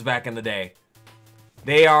Dalmatians back in the day.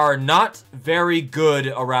 They are not very good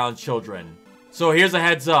around children. So here's a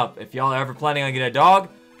heads up. If y'all are ever planning on getting a dog,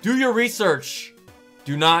 do your research.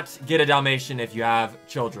 Do not get a Dalmatian if you have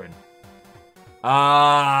children.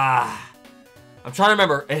 I'm trying to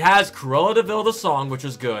remember. It has Cruella de Vil, the song, which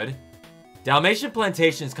was good. Dalmatian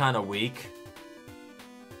Plantation is kind of weak.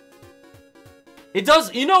 It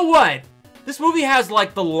does, you know what? This movie has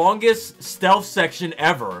like the longest stealth section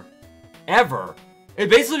ever. Ever. It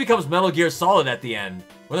basically becomes Metal Gear Solid at the end.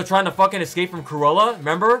 When they're trying to fucking escape from Cruella,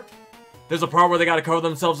 remember? There's a part where they gotta cover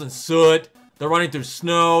themselves in soot. They're running through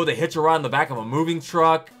snow. They hitch a ride in the back of a moving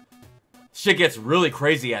truck. Shit gets really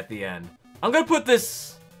crazy at the end. I'm gonna put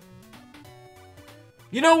this...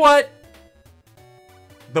 You know what?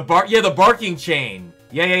 The barking chain.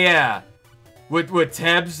 Yeah. With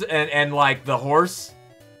Tebs and like the horse.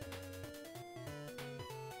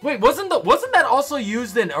 Wait, wasn't that also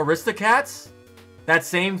used in Aristocats? That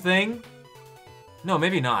same thing? No,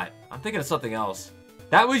 maybe not. I'm thinking of something else.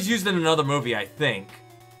 That was used in another movie, I think.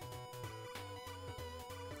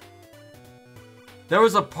 There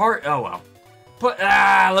was a part... Oh, well.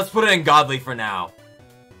 Let's put it in Godly for now.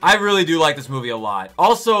 I really do like this movie a lot.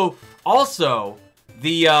 Also,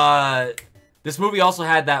 this movie also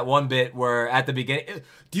had that one bit where at the beginning...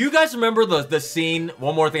 Do you guys remember the scene...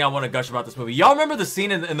 One more thing I want to gush about this movie. Y'all remember the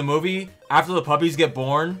scene in the movie after the puppies get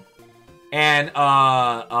born? And,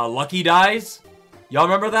 Lucky dies? Y'all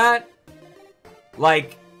remember that?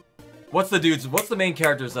 Like, what's the main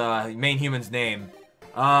character's, main human's name?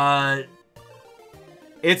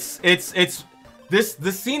 This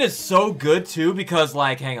scene is so good, too, because,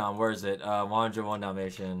 like, hang on, where is it? 101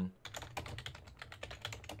 Dalmatian.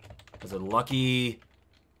 Is it Lucky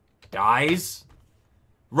dies?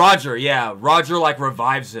 Roger, yeah. Roger, like,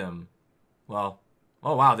 revives him. Well,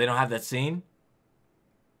 oh, wow, they don't have that scene?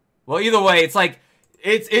 Well, either way, it's like,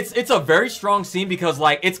 it's a very strong scene because,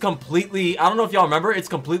 like, it's completely, I don't know if y'all remember, it's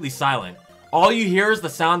completely silent. All you hear is the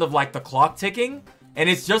sound of, like, the clock ticking, And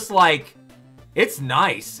it's just like, it's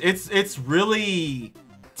nice. It's really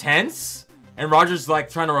tense. And Roger's like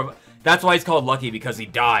trying to, that's why he's called Lucky, because he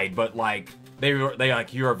died, but like, they like,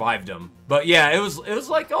 he revived him. But yeah, it was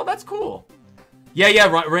like, oh, that's cool. Yeah,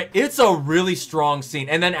 right. It's a really strong scene.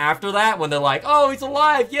 And then after that, when they're like, oh, he's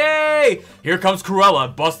alive, yay! Here comes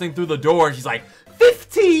Cruella busting through the door, and she's like,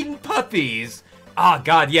 15 puppies! Ah,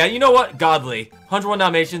 God, yeah, you know what? Godly. 101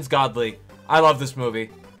 Dalmatians, godly. I love this movie.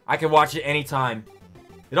 I can watch it anytime.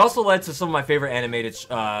 It also led to some of my favorite animated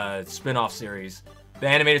spin-off series. The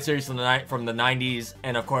animated series from the 90s,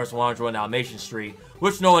 and of course, 101 Dalmatian Street,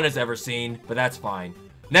 which no one has ever seen, but that's fine.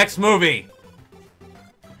 Next movie.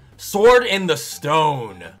 Sword in the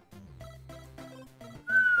Stone.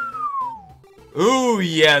 Ooh,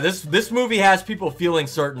 yeah, this movie has people feeling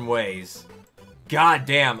certain ways. God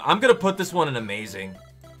damn, I'm gonna put this one in amazing.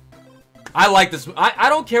 I like this. I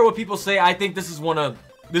don't care what people say. I think this is one of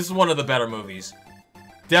the better movies.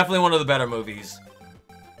 Definitely one of the better movies.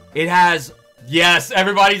 It has, yes,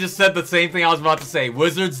 everybody just said the same thing I was about to say.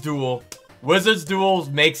 Wizard's Duel. Wizard's Duel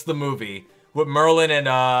makes the movie with Merlin and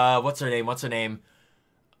what's her name?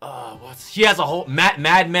 She has a whole Mad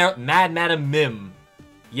Madam Mim.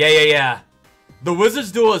 Yeah. The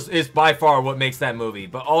Wizard's Duel is by far what makes that movie,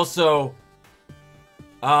 but also,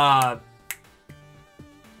 God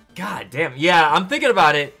damn, yeah, I'm thinking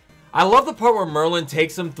about it. I love the part where Merlin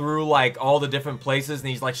takes him through like all the different places, and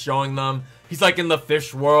he's like showing them. He's like in the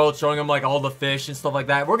fish world, showing him like all the fish and stuff like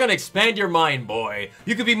that. We're gonna expand your mind, boy.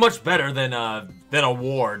 You could be much better than a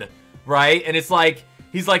ward, right? And it's like,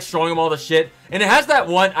 he's like showing him all the shit, and it has that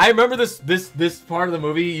one. I remember this part of the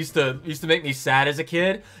movie used to make me sad as a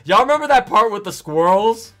kid. Y'all remember that part with the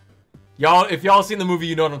squirrels? Y'all, if y'all seen the movie,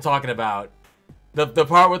 you know what I'm talking about. The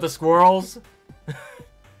part with the squirrels.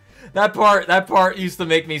 that part used to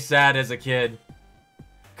make me sad as a kid,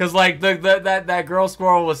 cause like that girl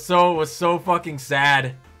squirrel was so fucking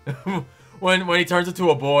sad. when he turns into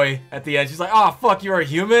a boy at the end, she's like, "Oh fuck, you're a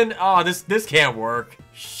human? Oh, this can't work.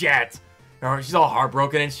 Shit." She's all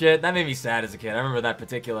heartbroken and shit. That made me sad as a kid. I remember that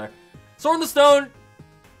particular. Sword in the Stone.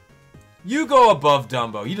 You go above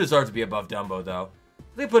Dumbo. You deserve to be above Dumbo, though.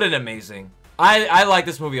 They put it amazing. I like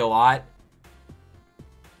this movie a lot.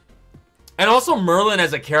 And also, Merlin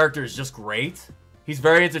as a character is just great. He's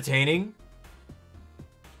very entertaining.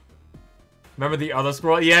 Remember the other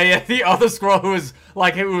squirrel? Yeah, the other squirrel who was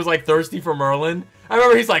like thirsty for Merlin. I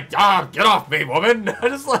remember he's like, "Ah, get off me, woman." I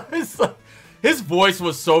just like, it's like, his voice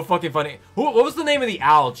was so fucking funny. What was the name of the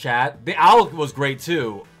owl, chat? The owl was great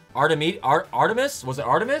too. Artemis? Was it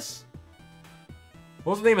Artemis?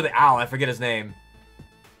 What was the name of the owl? I forget his name.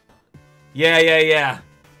 Yeah.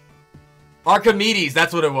 Archimedes,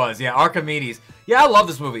 that's what it was. Yeah, Archimedes. Yeah, I love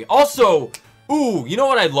this movie. Also, ooh, you know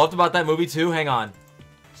what I loved about that movie too? Hang on.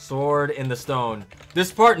 Sword in the Stone.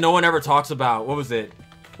 This part no one ever talks about. What was it?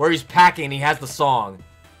 Where he's packing, he has the song.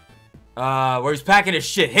 Where he's packing his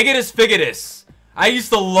shit. Higgitus Figgitus. I used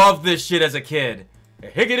to love this shit as a kid.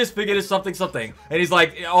 Higgitus Figgitus something. And he's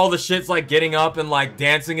like, all the shit's like getting up and like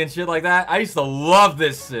dancing and shit like that. I used to love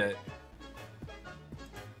this shit.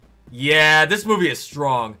 Yeah, this movie is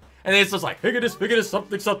strong. And then it's just like, Higgitus Figgitus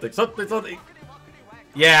something.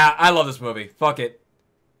 Yeah, I love this movie. Fuck it.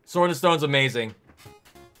 Sword and Stone's amazing.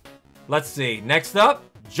 Let's see. Next up,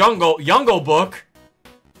 Jungle Book.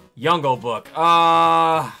 Jungle Book.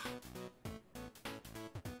 I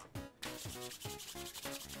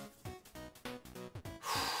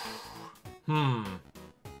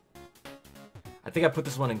think I put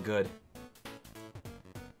this one in good.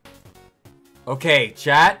 Okay,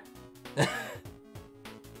 chat.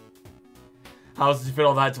 How does you fit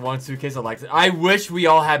all that to one suitcase? I liked it. I wish we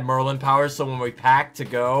all had Merlin powers so when we pack to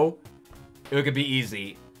go, it could be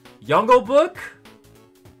easy. Jungle Book?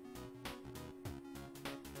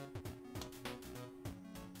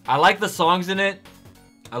 I like the songs in it.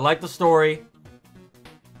 I like the story.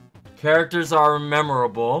 Characters are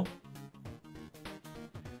memorable.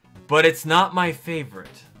 But it's not my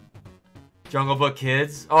favorite. Jungle Book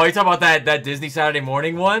Kids. Oh, you talking about that Disney Saturday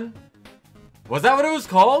Morning one? Was that what it was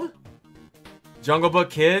called? Jungle Book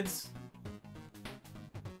Kids?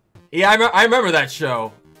 Yeah, I remember that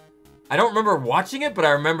show. I don't remember watching it, but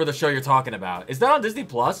I remember the show you're talking about. Is that on Disney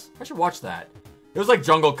Plus? I should watch that. It was like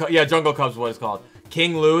Jungle Cubs. Yeah, Jungle Cubs is what it's called.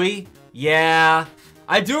 King Louie? Yeah.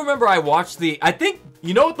 I do remember I watched I think,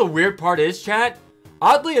 you know what the weird part is, chat?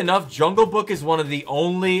 Oddly enough, Jungle Book is one of the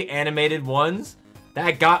only animated ones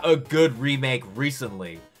that got a good remake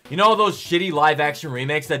recently. You know all those shitty live-action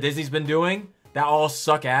remakes that Disney's been doing? That all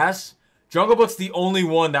suck ass? Jungle Book's the only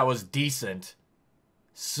one that was decent.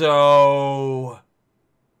 So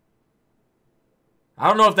I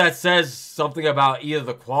don't know if that says something about either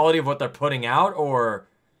the quality of what they're putting out or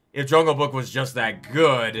if Jungle Book was just that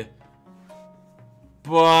good.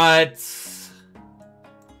 But...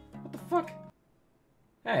 what the fuck?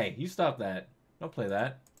 Hey, you stop that. Don't play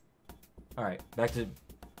that. Alright, back to...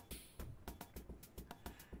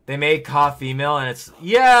 They made Ka female and it's...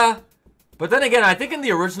 yeah! But then again, I think in the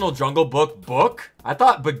original Jungle Book, I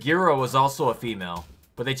thought Bagheera was also a female.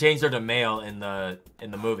 But they changed her to male in the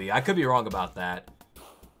movie. I could be wrong about that.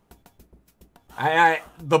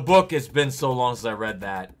 The book has been so long since I read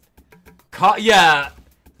that. Ka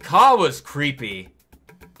was creepy.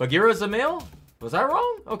 Bagheera's a male? Was I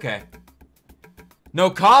wrong? Okay. No,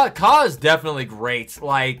 Ka is definitely great.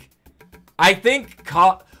 Like, I think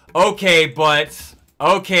Ka... okay, but...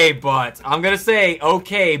 I'm gonna say,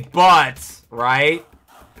 okay, but... right?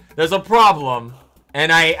 There's a problem.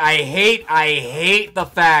 And I hate the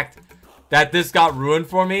fact that this got ruined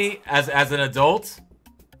for me as an adult.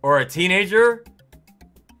 Or a teenager.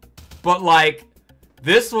 But, like...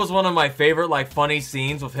 this was one of my favorite, like, funny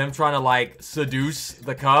scenes with him trying to, like, seduce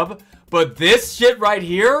the cub. But this shit right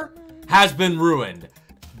here has been ruined.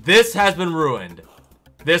 This has been ruined.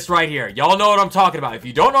 This right here. Y'all know what I'm talking about. If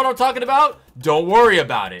you don't know what I'm talking about, don't worry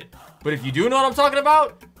about it. But if you do know what I'm talking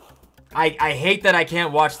about, I hate that I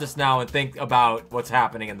can't watch this now and think about what's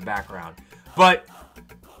happening in the background. But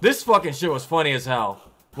this fucking shit was funny as hell.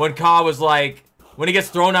 When Ka was like, when he gets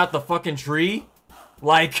thrown out the fucking tree,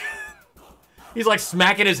 like... he's like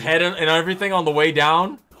smacking his head and everything on the way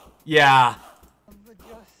down. Yeah.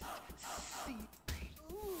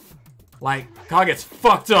 Like, Ka gets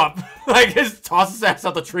fucked up. Like, his tosses his ass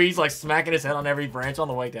out the trees, like smacking his head on every branch on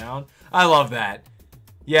the way down. I love that.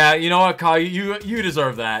 Yeah, you know what, Ka, you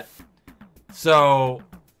deserve that. So,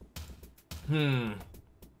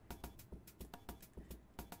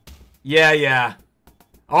 Yeah.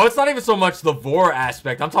 Oh, it's not even so much the vor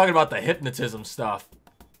aspect. I'm talking about the hypnotism stuff.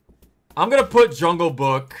 I'm gonna put Jungle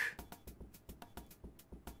Book.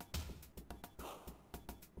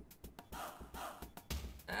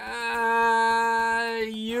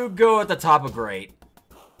 You go at the top of great.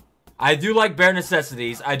 I do like Bare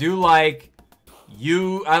Necessities. I do like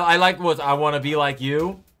you. I like what I want to be like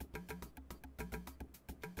you.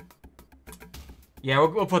 Yeah,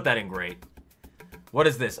 we'll put that in great. What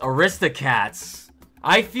is this? Aristocats.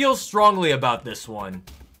 I feel strongly about this one.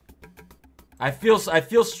 I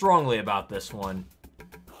feel strongly about this one.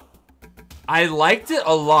 I liked it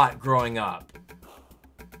a lot growing up.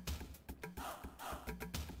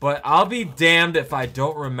 But I'll be damned if I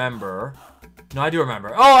don't remember. No, I do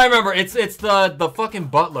remember. Oh, I remember. It's the fucking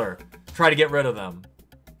butler. Try to get rid of them.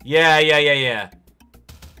 Yeah.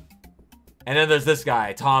 And then there's this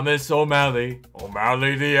guy, Thomas O'Malley.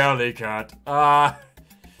 O'Malley the alley cat.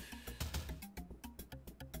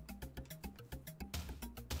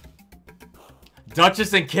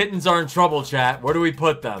 Duchess and Kittens are in trouble, chat. Where do we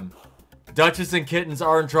put them? Duchess and Kittens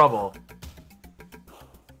are in trouble.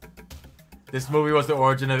 This movie was the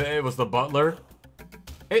origin of it. It was the butler.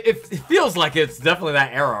 It feels like it's definitely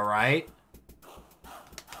that era, right?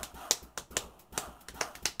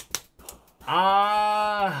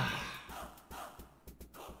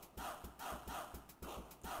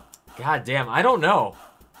 God damn, I don't know.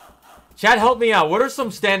 Chat, help me out. What are some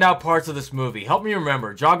standout parts of this movie? Help me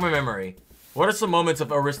remember. Jog my memory. What are some moments of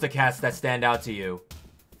Aristocats that stand out to you?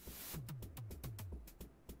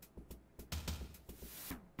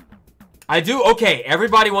 I do. Okay,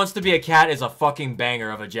 Everybody Wants to Be a Cat is a fucking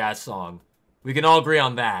banger of a jazz song. We can all agree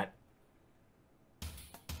on that.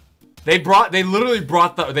 They literally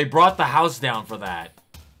brought the house down for that.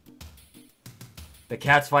 The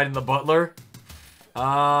cat's fighting the butler.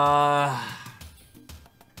 I'm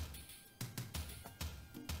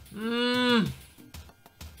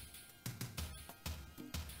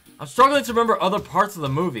struggling to remember other parts of the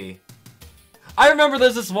movie. I remember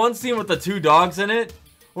there's this one scene with the two dogs in it.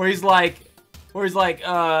 Where he's like, you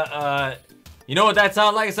know what that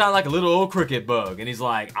sounds like? It sounds like a little old cricket bug. And he's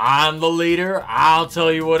like, I'm the leader. I'll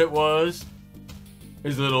tell you what it was.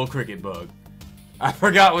 He's a little old cricket bug. I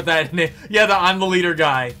forgot what that name. Yeah, I'm the leader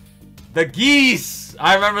guy. The geese.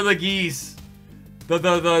 I remember the geese.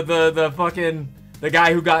 The fucking, the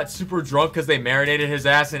guy who got super drunk because they marinated his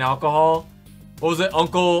ass in alcohol. What was it?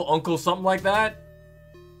 Uncle something like that?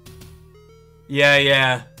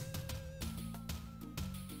 Yeah.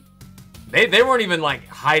 They weren't even, like,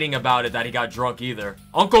 hiding about it that he got drunk either.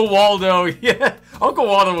 Uncle Waldo, yeah. Uncle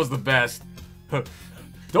Waldo was the best.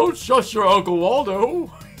 Don't shush your Uncle Waldo.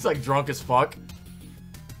 He's, like, drunk as fuck.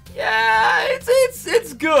 Yeah,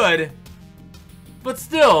 it's good. But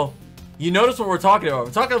still, you notice what we're talking about.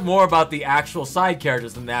 We're talking more about the actual side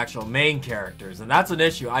characters than the actual main characters. And that's an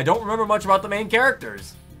issue. I don't remember much about the main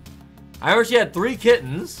characters. I remember she had 3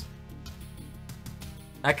 kittens.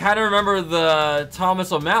 I kind of remember the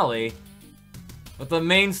Thomas O'Malley. But the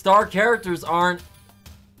main star characters aren't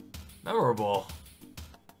memorable.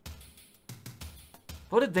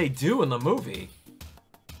 What did they do in the movie?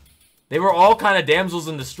 They were all kind of damsels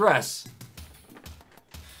in distress.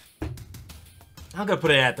 I'm gonna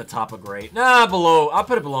put it at the top of great. Nah, below. I'll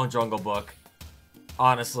put it below Jungle Book.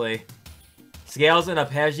 Honestly. Scales and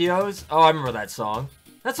Arpeggios. Oh, I remember that song.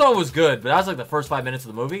 That song was good, but that was like the first 5 minutes of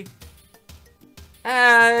the movie.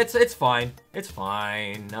 It's fine. It's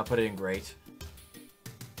fine. I'll put it in great.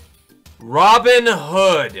 Robin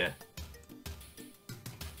Hood.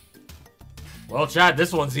 Well, Chad,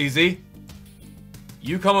 this one's easy.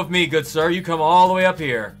 You come with me, good sir. You come all the way up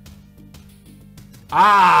here.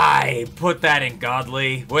 I put that in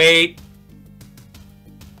godly. Wait.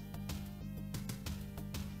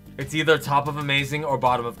 It's either top of amazing or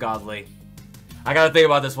bottom of godly. I gotta think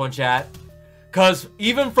about this one, chat. Cause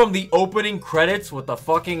even from the opening credits with the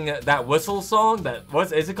fucking that whistle song,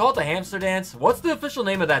 is it called the hamster dance? What's the official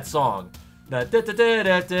name of that song? That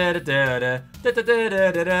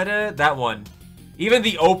one. Even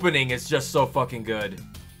the opening is just so fucking good.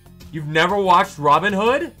 You've never watched Robin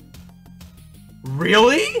Hood?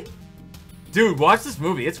 Really? Dude, watch this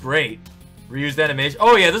movie. It's great. Reused animation.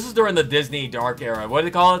 Oh yeah, this is during the Disney Dark era. What do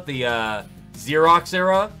they call it? The Xerox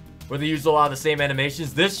era? Where they used a lot of the same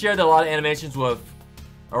animations. This shared a lot of animations with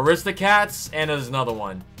Aristocats, and there's another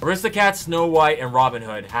one. Aristocats, Snow White, and Robin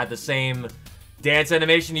Hood had the same dance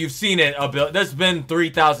animation. You've seen it a bit. There's been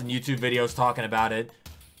 3,000 YouTube videos talking about it.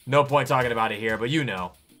 No point talking about it here, but you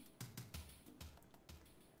know.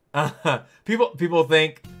 People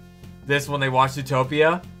think this when they watch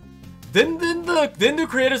Zootopia. Didn't the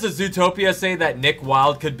creators of Zootopia say that Nick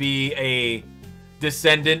Wilde could be a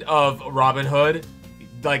descendant of Robin Hood?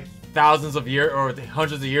 Like thousands of years or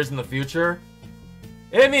hundreds of years in the future?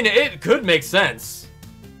 I mean, it could make sense.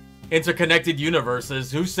 Interconnected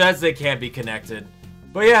universes. Who says they can't be connected?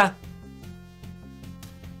 But yeah.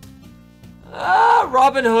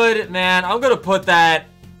 Robin Hood, man, I'm gonna put that.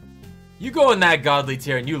 You go in that godly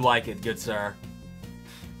tier and you like it, good sir.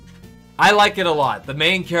 I like it a lot. The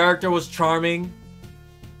main character was charming.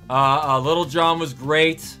 Little John was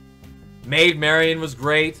great. Maid Marian was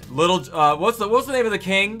great. What's the name of the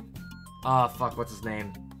king? Fuck, what's his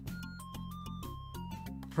name?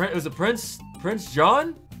 Was it Prince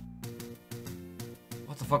John?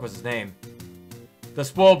 What the fuck was his name? The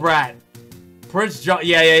spoiled brat. Prince John.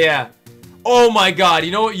 Yeah. Oh my god, you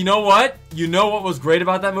know what? You know what was great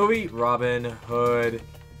about that movie? Robin Hood.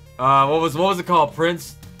 What was it called?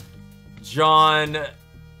 Prince John.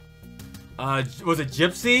 Was it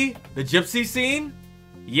Gypsy? The Gypsy scene?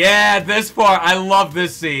 Yeah, this part. I love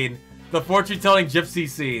this scene. The fortune-telling Gypsy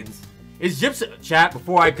scenes. Is Gypsy... Chat,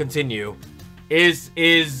 before I continue. Is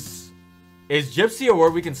Gypsy a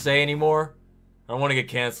word we can say anymore? I don't want to get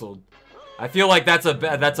canceled. I feel like that's a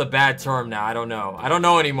bad term now. I don't know. I don't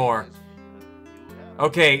know anymore.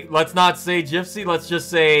 Okay, let's not say Gypsy. Let's just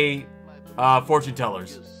say fortune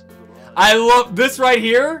tellers. I love this right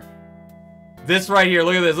here. This right here.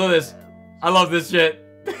 Look at this. Look at this. I love this shit.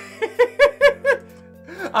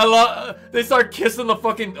 They start kissing the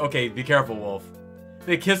fucking... Okay, be careful, Wolf.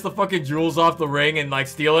 They kiss the fucking jewels off the ring and, like,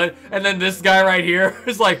 steal it. And then this guy right here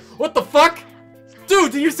is like, what the fuck?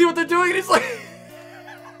 Dude, do you see what they're doing? And he's like...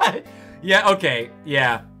 Yeah, okay.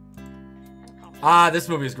 Yeah. This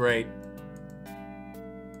movie is great.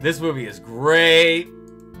 This movie is great.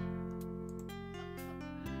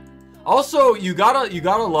 Also, you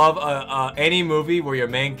gotta love any movie where your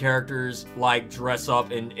main characters, like, dress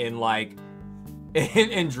up in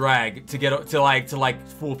drag to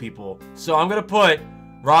fool people. So I'm gonna put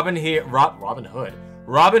Robin Hood.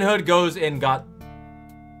 Robin Hood goes and got.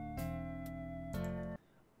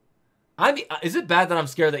 Is it bad that I'm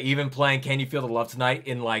scared that even playing Can You Feel the Love Tonight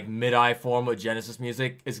in like mid-eye form with Genesis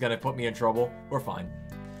music is gonna put me in trouble? We're fine.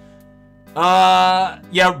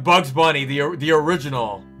 Yeah, Bugs Bunny, the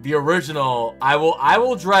original. I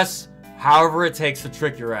will dress however it takes to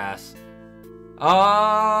trick your ass.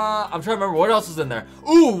 I'm trying to remember what else is in there.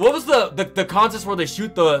 Ooh, what was the contest where they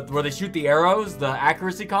shoot the arrows? The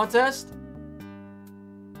accuracy contest?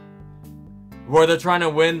 Where they're trying to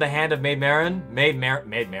win the hand of Maid Marian? Maid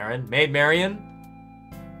Marian?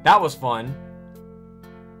 That was fun.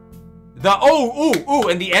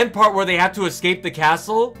 And the end part where they have to escape the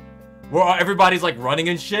castle, where everybody's like running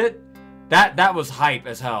and shit. That was hype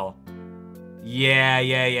as hell.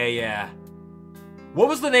 Yeah. What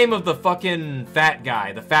was the name of the fucking fat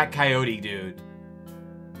guy? The fat coyote dude.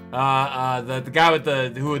 The guy with the,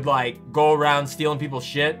 who would like go around stealing people's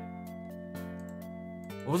shit.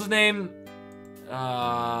 What was his name?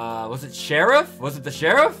 Was it Sheriff? Was it the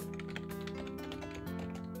Sheriff?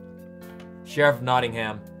 Sheriff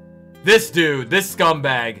Nottingham. This dude, this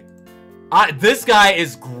scumbag. This guy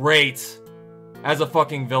is great as a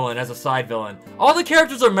fucking villain, as a side villain. All the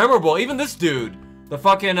characters are memorable, even this dude. The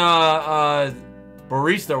fucking,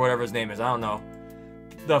 barista or whatever his name is, I don't know.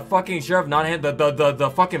 The fucking Sheriff Nottingham,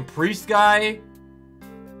 the fucking priest guy.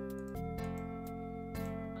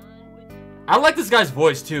 I like this guy's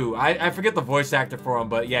voice too. I forget the voice actor for him,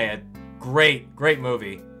 but yeah, great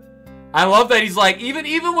movie. I love that he's like,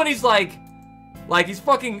 even when he's like he's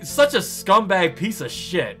fucking such a scumbag piece of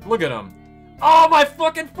shit. Look at him. Oh, my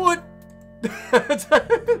fucking foot!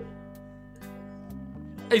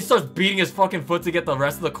 He starts beating his fucking foot to get the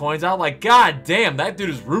rest of the coins out. Like, god damn, that dude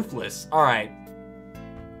is ruthless. All right,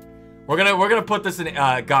 we're gonna put this in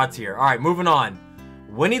God tier. All right, moving on.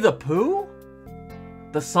 Winnie the Pooh,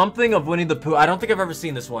 the something of Winnie the Pooh. I don't think I've ever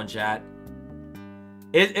seen this one, chat.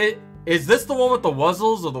 Is this the one with the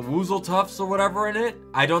Wuzzles or the Woozle Tufts or whatever in it?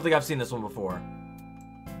 I don't think I've seen this one before,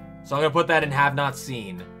 so I'm gonna put that in have not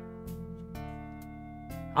seen.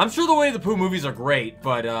 I'm sure the Winnie the Pooh movies are great,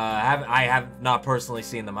 but I have not personally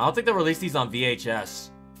seen them. I don't think they released these on VHS.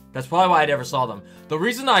 That's probably why I never saw them. The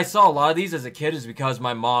reason I saw a lot of these as a kid is because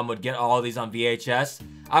my mom would get all of these on VHS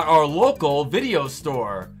at our local video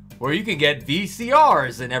store, where you can get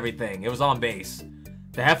VCRs and everything. It was on base.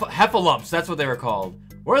 The Heffalumps, that's what they were called.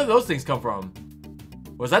 Where did those things come from?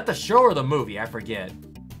 Was that the show or the movie? I forget.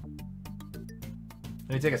 Let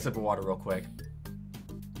me take a sip of water real quick.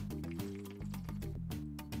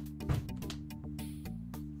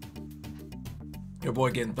 Your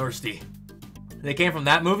boy getting thirsty. They came from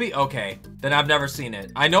that movie? Okay. Then I've never seen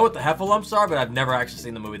it. I know what the Heffalumps are, but I've never actually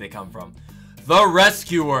seen the movie they come from. The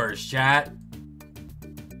Rescuers, chat.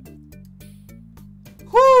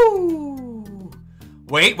 Whoo!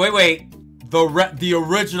 Wait. The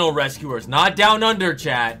original Rescuers. Not Down Under,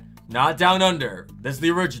 chat. Not Down Under. This is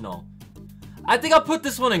the original. I think I'll put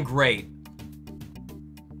this one in great.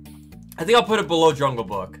 I think I'll put it below Jungle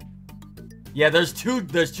Book. Yeah, there's two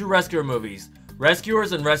Rescuer movies.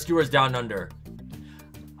 Rescuers and Rescuers Down Under.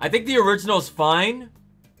 I think the original is fine,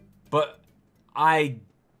 but I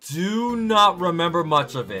do not remember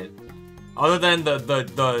much of it. Other than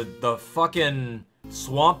the fucking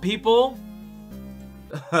swamp people.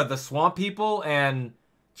 The swamp people and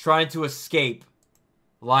trying to escape.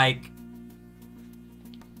 Like,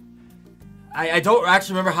 I don't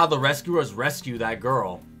actually remember how the Rescuers rescue that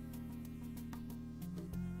girl.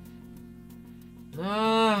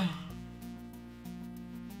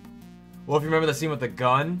 Well, if you remember the scene with the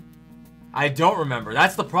gun, I don't remember.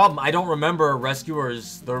 That's the problem. I don't remember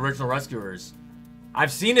Rescuers, the original Rescuers.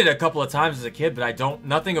 I've seen it a couple of times as a kid, but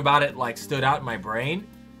nothing about it like stood out in my brain.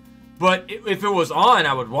 But if it was on,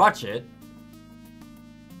 I would watch it.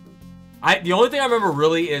 The only thing I remember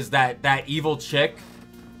really is that evil chick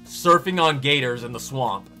surfing on gators in the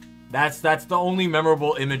swamp. That's the only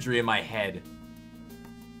memorable imagery in my head.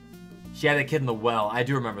 She had a kid in the well. I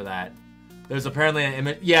do remember that. There's apparently an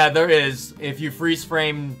image. Yeah, there is. If you freeze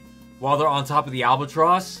frame while they're on top of the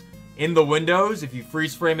albatross, in the windows, if you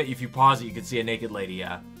freeze frame it, if you pause it, you can see a naked lady,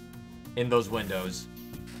 yeah. In those windows.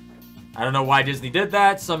 I don't know why Disney did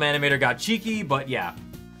that. Some animator got cheeky, but yeah.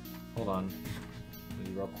 Hold on. Let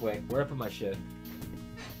me real quick. Where did I put my shit?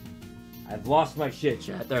 I've lost my shit,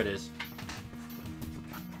 chat. There it is.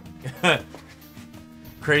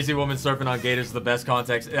 Crazy woman surfing on gators is the best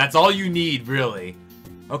context. That's all you need, really.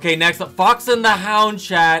 Okay, next up, Fox and the Hound,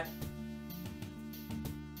 chat.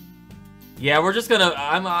 Yeah, we're just gonna,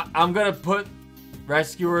 I'm gonna put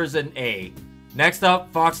Rescuers in A. Next up,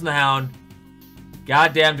 Fox and the Hound.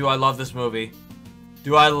 Goddamn, do I love this movie.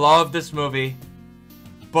 Do I love this movie.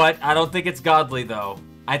 But I don't think it's godly, though.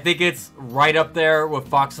 I think it's right up there with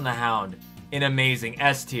Fox and the Hound in amazing,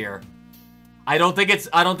 S tier. I don't think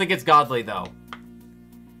it's godly, though.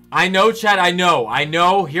 I know, chat, I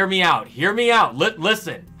know, hear me out,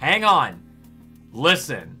 listen, hang on,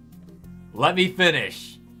 listen, let me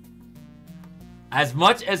finish. As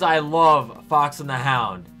much as I love Fox and the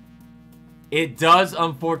Hound, it does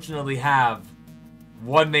unfortunately have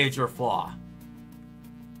one major flaw.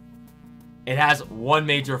 It has one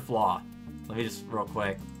major flaw. Let me just, real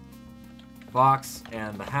quick. Fox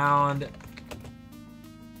and the Hound.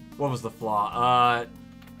 What was the flaw?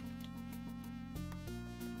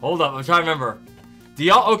 Hold up, I'm trying to remember. Do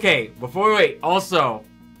y'all, okay, before we wait, also,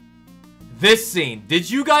 this scene, did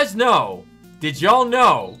you guys know, did y'all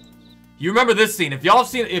know, You remember this scene. If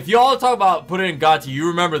y'all talk about put it in God you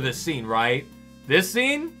remember this scene, right? This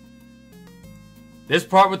scene? This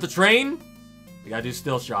part with the train? We gotta do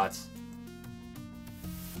still shots.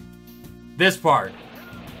 This part.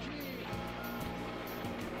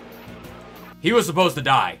 He was supposed to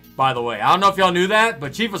die, by the way. I don't know if y'all knew that,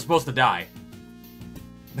 but Chief was supposed to die.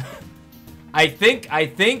 I think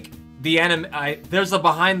there's a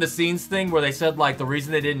behind the scenes thing where they said like the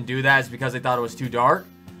reason they didn't do that is because they thought it was too dark.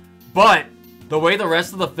 But the way the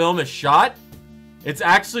rest of the film is shot, it's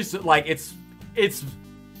actually like it's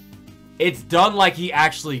done like he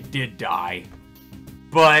actually did die.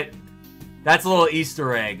 But that's a little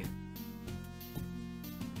Easter egg.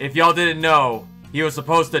 If y'all didn't know, he was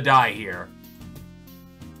supposed to die here.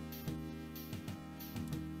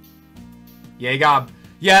 Yeah,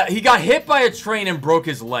 he got hit by a train and broke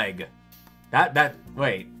his leg.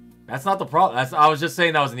 Wait, that's not the problem. I was just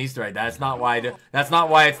saying that was an Easter egg. That's not why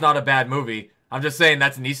it's not a bad movie. I'm just saying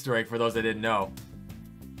that's an Easter egg for those that didn't know.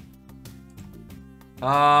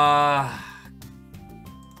 Trying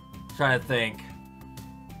to think.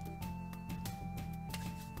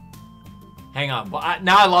 Hang on. Well,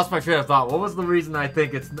 now I lost my train of thought. What was the reason I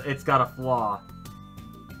think it's got a flaw?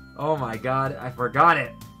 Oh my god, I forgot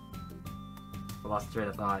it. I lost the train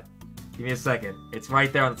of thought. Give me a second. It's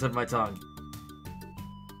right there on the tip of my tongue.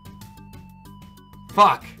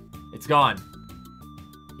 Fuck! It's gone.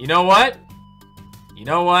 You know what? You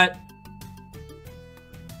know what?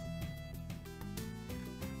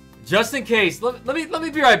 Just in case, let me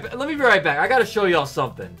be right back. I gotta show y'all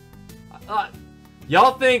something.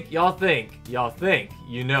 Y'all think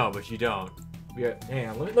you know, but you don't. Hang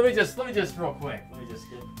on, let me just real quick. Let me just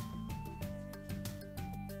get.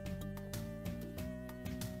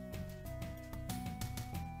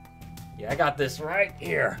 Yeah, I got this right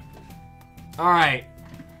here. All right,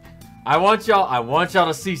 I want y'all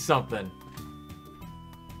to see something.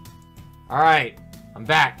 All right, I'm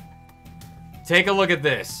back. Take a look at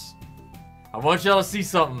this. I want y'all to see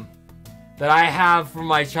something that I have from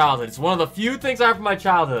my childhood. It's one of the few things I have from my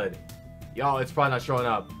childhood. Y'all, it's probably not showing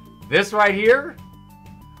up. This right here,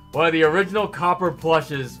 one of the original copper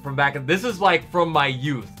plushes from back in. This is like from my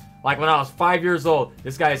youth, like when I was 5 years old.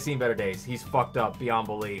 This guy has seen better days. He's fucked up beyond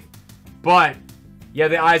belief. But yeah,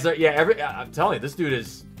 the eyes are. Yeah, I'm telling you, this dude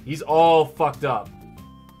he's all fucked up.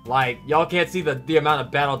 Like y'all can't see the amount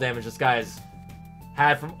of battle damage this guy has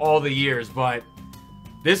had from all the years, but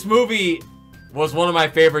this movie was one of my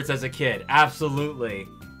favorites as a kid. Absolutely.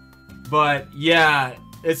 But yeah,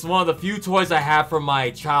 it's one of the few toys I have from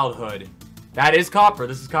my childhood. That is copper.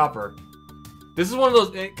 This is copper. This is one of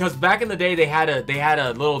those, because back in the day they had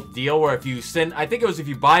a little deal where if you send, I think it was if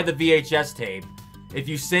you buy the VHS tape, if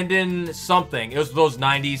you send in something, it was those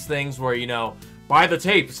 90s things where, you know, buy the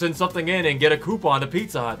tape, send something in and get a coupon to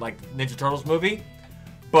Pizza Hut, like Ninja Turtles movie.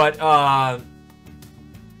 But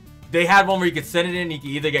they had one where you could send it in, you could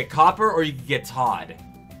either get copper or you could get Todd.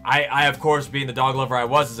 I of course, being the dog lover I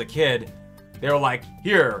was as a kid, they were like,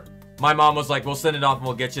 here. My mom was like, we'll send it off and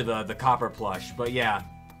we'll get you the copper plush. But yeah.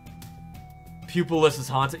 Pupilless is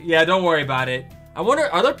haunted. Yeah, don't worry about it. I wonder,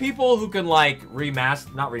 are there people who can like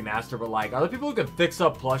not remaster, but like, are there people who can fix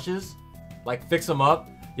up plushes? Like fix them up?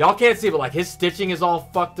 Y'all can't see, but like his stitching is all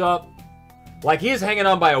fucked up. Like he is hanging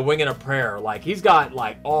on by a wing and a prayer. Like he's got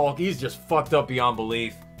like he's just fucked up beyond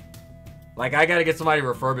belief. Like I gotta get somebody to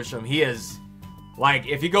refurbish him. He is, like,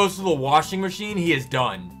 if he goes to the washing machine, he is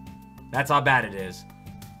done. That's how bad it is.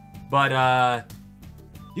 But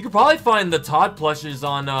you could probably find the Todd plushes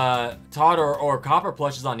on Todd or copper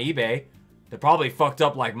plushes on eBay. They're probably fucked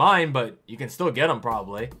up like mine, but you can still get them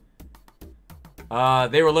probably.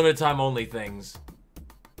 They were limited time only things.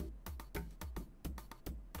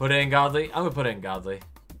 Put it in Godly? I'm gonna put it in Godly.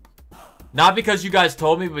 Not because you guys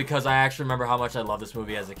told me, but because I actually remember how much I loved this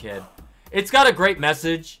movie as a kid. It's got a great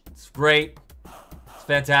message. It's great. It's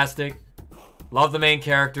fantastic. Love the main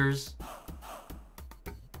characters.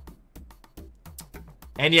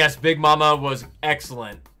 And yes, Big Mama was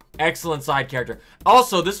excellent. Excellent side character.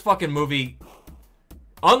 Also, this fucking movie,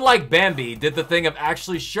 unlike Bambi, did the thing of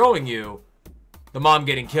actually showing you the mom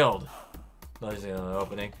getting killed. There's the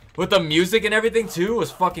opening. With the music and everything, too,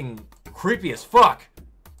 was fucking creepy as fuck.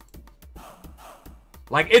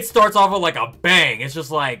 Like, it starts off with, like, a bang. It's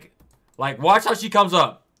just like, watch how she comes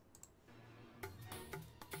up.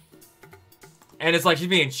 And it's like she's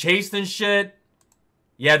being chased and shit.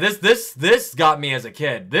 Yeah, this got me as a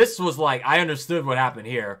kid. This was like, I understood what happened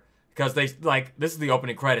here. Because they, like, this is the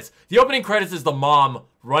opening credits. The opening credits is the mom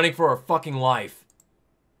running for her fucking life.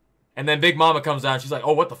 And then Big Mama comes out and she's like,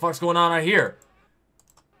 oh, what the fuck's going on out here?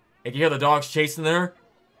 And you hear the dogs chasing her.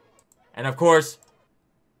 And of course,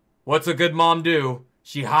 What's a good mom do?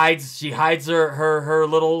 She hides her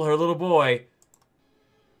little boy.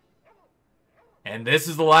 And this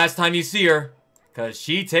is the last time you see her. Because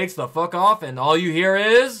she takes the fuck off and all you hear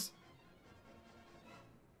is...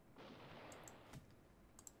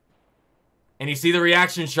 And you see the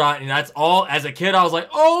reaction shot, and that's all. As a kid, I was like,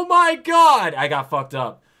 oh my god! I got fucked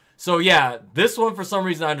up. So yeah, this one, for some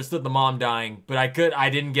reason, I understood the mom dying, but I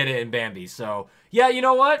didn't get it in Bambi. So, yeah, you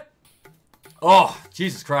know what? Oh,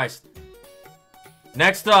 Jesus Christ.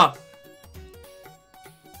 Next up.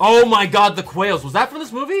 Oh my god, the quails. Was that from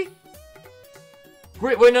this movie?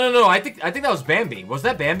 Wait, no. I think that was Bambi. Was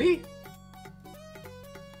that Bambi?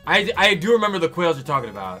 I do remember the quails you're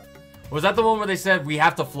talking about. Was that the one where they said, we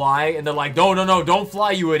have to fly? And they're like, no, don't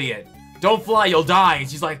fly, you idiot. Don't fly, you'll die. And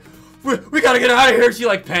she's like, we gotta get out of here. She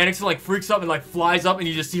like panics and like freaks up and like flies up and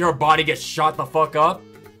you just see her body get shot the fuck up.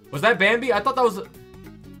 Was that Bambi? I thought that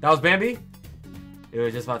was Bambi? It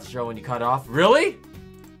was just about to show when you cut off. Really?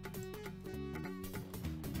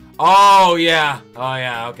 Oh, yeah. Oh,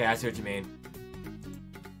 yeah. Okay, I see what you mean.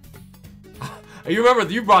 You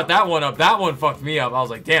remember, you brought that one up. That one fucked me up. I was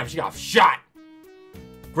like, damn, she got shot.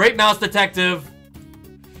 Great Mouse Detective.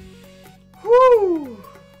 Whoo.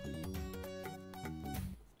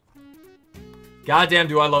 Goddamn,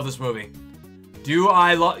 do I love this movie. Do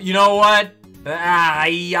I love... You know what?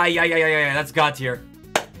 That's God tier.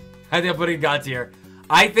 I think I'm putting God tier.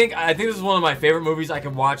 I think this is one of my favorite movies I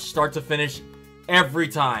can watch start to finish every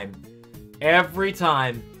time. Every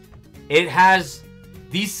time. It has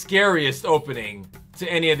the scariest opening to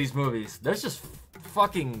any of these movies. There's just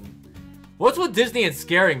fucking... What's with Disney and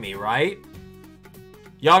scaring me, right?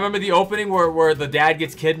 Y'all remember the opening where the dad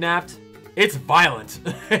gets kidnapped? It's violent.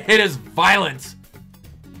 It is violent.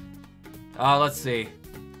 Let's see.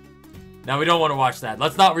 Now, we don't want to watch that.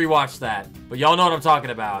 Let's not rewatch that. But y'all know what I'm talking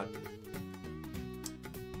about.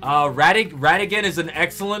 Ratigan is an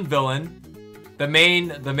excellent villain. The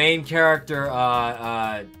main character,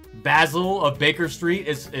 Basil of Baker Street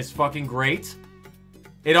is fucking great.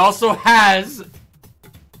 It also has...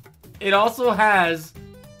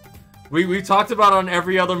 We've talked about it on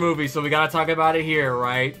every other movie, so we gotta talk about it here,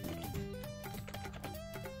 right?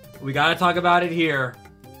 We gotta talk about it here.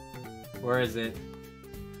 Where is it?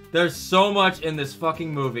 There's so much in this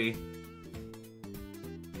fucking movie.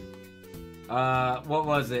 What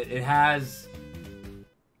was it? It has...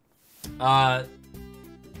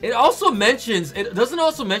 It also mentions... It doesn't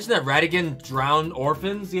also mention that Ratigan drowned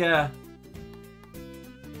orphans? Yeah.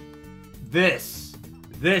 This,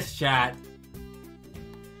 chat.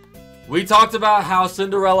 We talked about how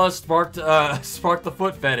Cinderella sparked the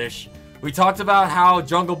foot fetish. We talked about how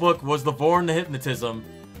Jungle Book was the Vorn to hypnotism.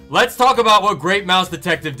 Let's talk about what Great Mouse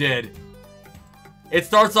Detective did. It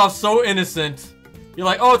starts off so innocent. You're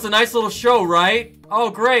like, oh, it's a nice little show, right?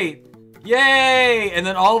 Oh, great. Yay! And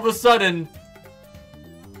then all of a sudden,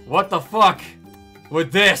 what the fuck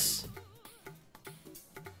with this?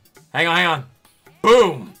 Hang on.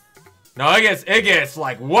 Boom. No, it gets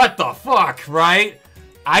like, what the fuck, right?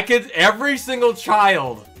 Every single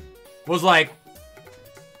child was like,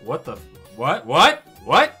 what?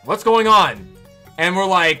 What's going on? And we're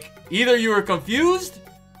like, either you were confused,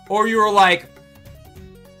 or you were like,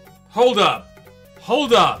 hold up.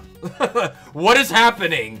 What is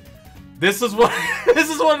happening? This is one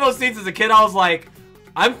of those scenes as a kid, I was like,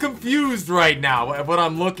 I'm confused right now at what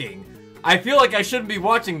I'm looking. I feel like I shouldn't be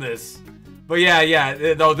watching this. But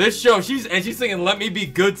yeah, no, this show, she's singing Let Me Be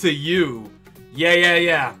Good to You.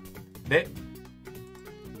 Yeah.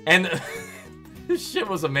 And this shit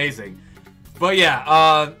was amazing. But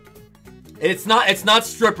yeah, it's not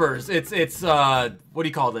strippers. It's what do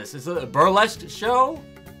you call this? It's a burlesque show?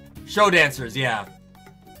 Show dancers, yeah.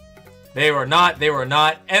 They were not.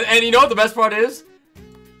 And you know what the best part is?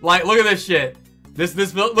 Like, look at this shit.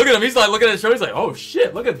 Look at him. He's like looking at the show. He's like, oh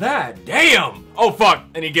shit, look at that. Damn. Oh fuck.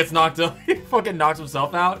 And he gets knocked up. He fucking knocks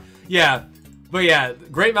himself out. Yeah. But yeah,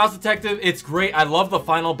 Great Mouse Detective. It's great. I love the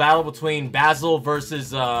final battle between Basil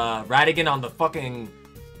versus Ratigan on the fucking...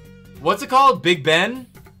 What's it called? Big Ben?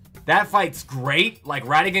 That fight's great. Like,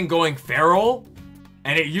 Ratigan going feral.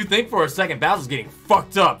 And you think for a second Basil's getting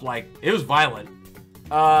fucked up. Like, it was violent.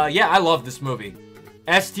 Yeah, I love this movie.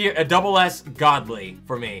 S tier, a double S, godly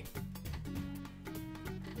for me.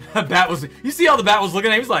 Bat was... You see how the Bat was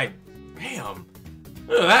looking at him? He was like, damn.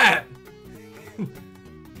 Look at that.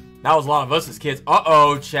 That was a lot of us as kids.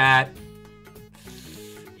 Uh-oh, chat.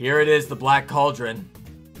 Here it is, the Black Cauldron.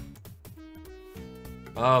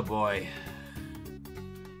 Oh, boy.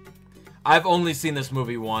 I've only seen this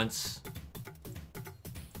movie once.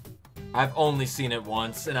 I've only seen it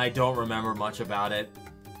once, and I don't remember much about it.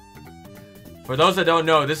 For those that don't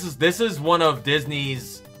know, this is one of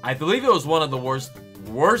Disney's, I believe it was one of the worst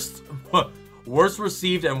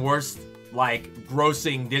received and worst, like,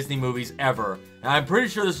 grossing Disney movies ever. And I'm pretty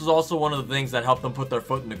sure this was also one of the things that helped them put their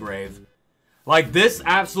foot in the grave. Like, this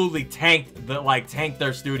absolutely tanked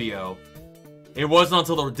their studio. It wasn't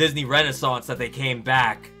until the Disney Renaissance that they came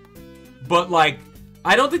back. But, like,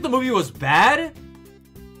 I don't think the movie was bad.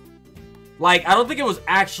 Like, I don't think it was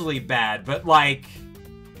actually bad, but, like,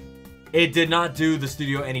 it did not do the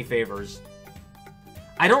studio any favors.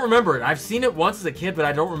 I don't remember it. I've seen it once as a kid, but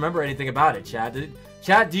I don't remember anything about it, Chad.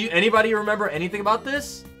 Chad, anybody remember anything about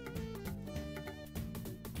this?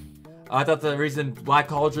 I thought the reason Black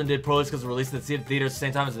Cauldron did poorly is because it released in the theater at the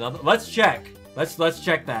same time as another. Let's check. Let's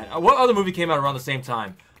check that. What other movie came out around the same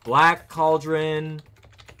time? Black Cauldron,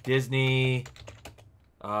 Disney,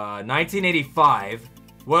 1985.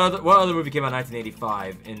 What other movie came out in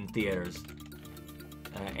 1985 in theaters?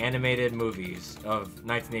 Animated movies of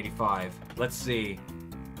 1985. Let's see.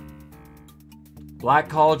 Black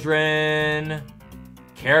Cauldron,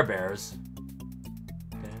 Care Bears.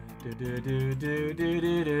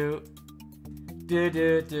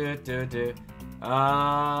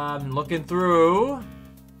 I'm looking through.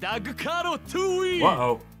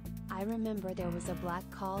 Whoa. I remember there was a Black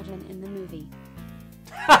Cauldron in the movie.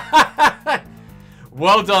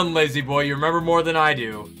 Well done, lazy boy. You remember more than I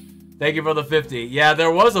do. Thank you for the 50. Yeah, there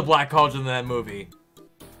was a Black Cauldron in that movie.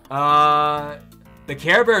 The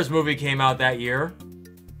Care Bears movie came out that year.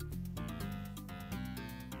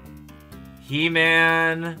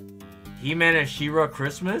 He-Man and She-Ra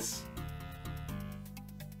Christmas?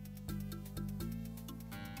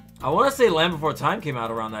 I want to say Land Before Time came out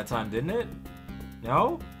around that time, didn't it?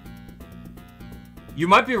 No? You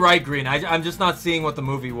might be right, Green. I'm just not seeing what the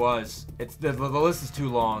movie was. It's the list is too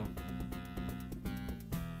long.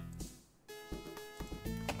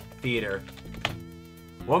 Theater.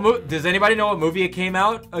 Does anybody know what movie it came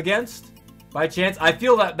out against? By chance? I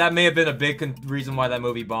feel that may have been a big reason why that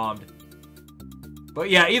movie bombed.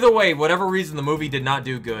 But yeah, either way, whatever reason, the movie did not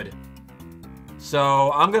do good.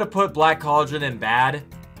 So, I'm gonna put Black Cauldron in bad.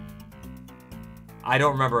 I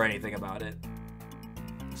don't remember anything about it.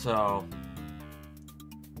 So...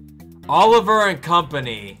 Oliver and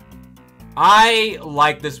Company. I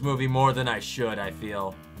like this movie more than I should, I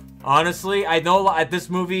feel. Honestly, I know at this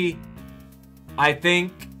movie, I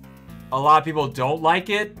think a lot of people don't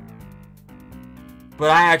like it.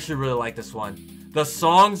 But I actually really like this one. The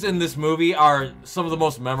songs in this movie are some of the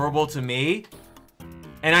most memorable to me.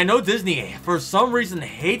 And I know Disney, for some reason,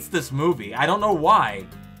 hates this movie. I don't know why.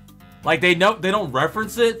 Like, they don't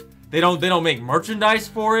reference it. They don't make merchandise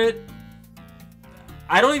for it.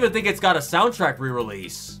 I don't even think it's got a soundtrack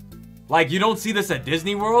re-release. Like, you don't see this at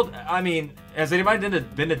Disney World? I mean, has anybody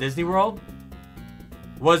been to Disney World?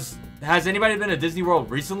 Has anybody been to Disney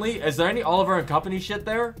World recently? Is there any Oliver and Company shit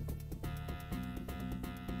there?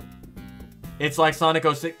 It's like Sonic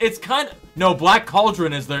 06. It's kind of... No, Black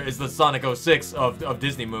Cauldron is the Sonic 06 of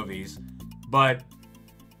Disney movies. But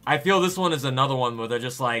I feel this one is another one where they're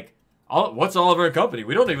just like, what's Oliver and Company?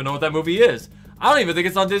 We don't even know what that movie is. I don't even think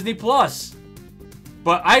it's on Disney Plus.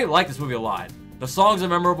 But I like this movie a lot. The songs are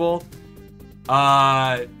memorable.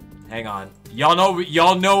 Hang on. Y'all know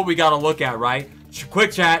what we gotta look at, right?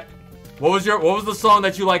 Quick chat. What was the song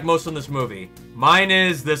that you like most in this movie? Mine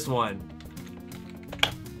is this one.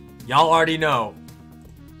 Y'all already know.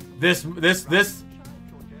 This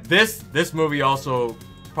movie also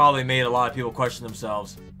probably made a lot of people question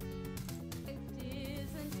themselves.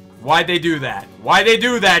 Why'd they do that? Why'd they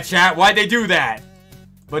do that, chat? Why'd they do that?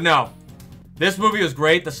 But no. This movie was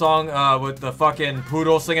great. The song with the fucking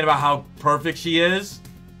poodle singing about how perfect she is.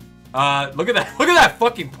 Look at that. Look at that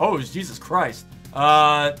fucking pose. Jesus Christ.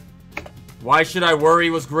 Why Should I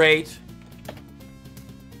Worry was great.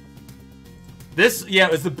 This, yeah,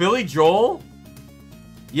 is the Billy Joel?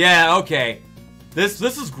 Yeah, okay. This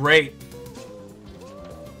is great.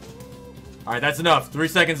 Alright, that's enough. 3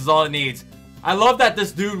 seconds is all it needs. I love that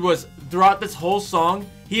this dude was, throughout this whole song,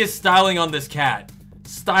 he is styling on this cat.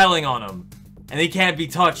 Styling on him. And he can't be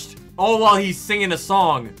touched. All while he's singing a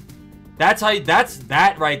song. That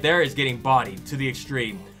right there is getting bodied to the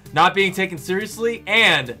extreme. Not being taken seriously,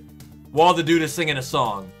 and while the dude is singing a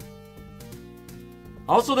song.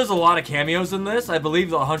 Also, there's a lot of cameos in this. I believe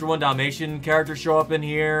the 101 Dalmatian characters show up in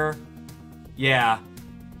here. Yeah.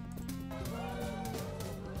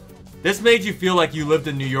 This made you feel like you lived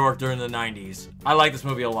in New York during the 90s. I like this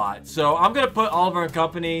movie a lot. So, I'm gonna put Oliver and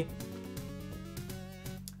Company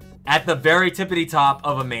at the very tippity top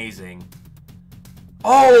of amazing.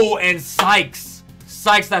 Oh, and Sykes.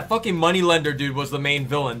 Sykes, that fucking moneylender dude was the main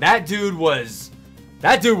villain. That dude was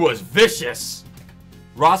That dude was vicious.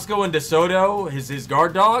 Roscoe and DeSoto, his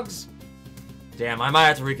guard dogs. Damn, I might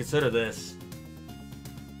have to reconsider this.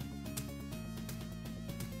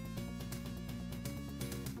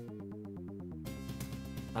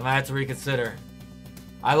 I might have to reconsider.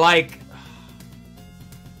 I like...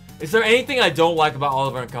 Is there anything I don't like about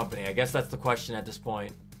Oliver and Company? I guess that's the question at this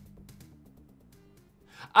point.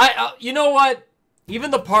 You know what? Even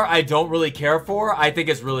the part I don't really care for, I think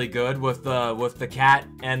is really good with the cat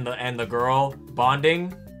and the girl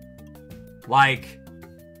bonding. Like,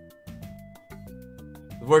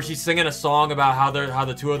 where she's singing a song about how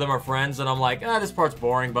the two of them are friends, and I'm like, this part's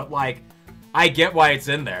boring, but like, I get why it's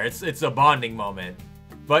in there. It's a bonding moment.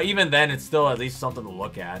 But even then, it's still at least something to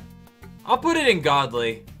look at. I'll put it in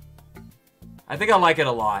godly. I think I like it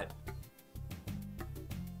a lot.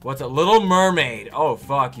 What's a Little Mermaid? Oh,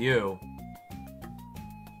 fuck you.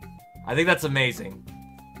 I think that's amazing.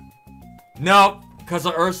 Nope. Because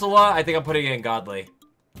of Ursula, I think I'm putting it in godly.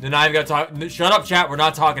 They're not even gonna talk. Shut up, chat. We're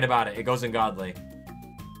not talking about it. It goes in godly.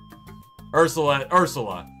 Ursula.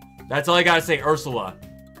 That's all I gotta say, Ursula.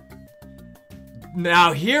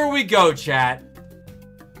 Now, here we go, chat.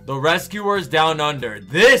 The Rescuers Down Under.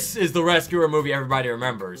 This is the Rescuer movie everybody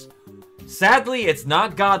remembers. Sadly, it's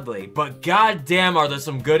not godly, but goddamn are there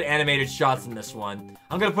some good animated shots in this one.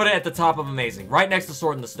 I'm gonna put it at the top of amazing, right next to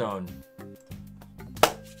Sword in the Stone.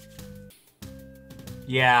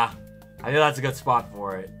 Yeah, I think that's a good spot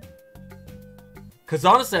for it. Cause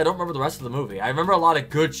honestly, I don't remember the rest of the movie. I remember a lot of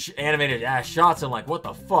good animated ass shots. I'm like, what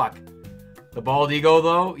the fuck? The bald ego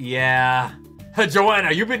though? Yeah.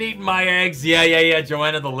 Joanna, you been eating my eggs? Yeah.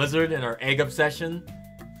 Joanna the lizard and her egg obsession.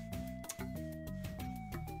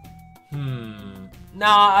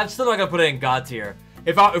 Nah, I'm still not gonna put it in God tier.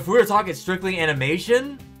 If we were talking strictly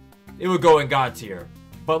animation, it would go in God tier.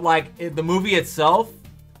 But like the movie itself,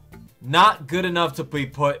 not good enough to be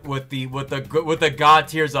put with the God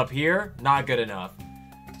tiers up here. Not good enough.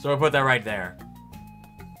 So we'll put that right there.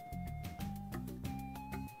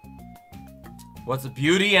 What's the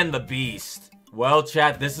Beauty and the Beast? Well,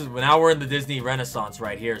 chat, this is now we're in the Disney Renaissance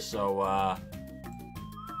right here. So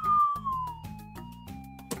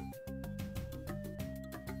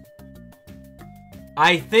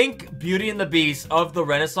I think Beauty and the Beast, of the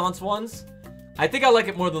Renaissance ones, I think I like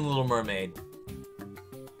it more than Little Mermaid.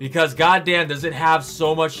 Because goddamn, does it have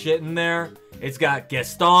so much shit in there. It's got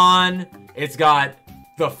Gaston. It's got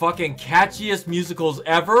the fucking catchiest musicals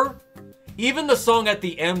ever. Even the song at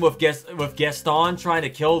the end with Gaston trying to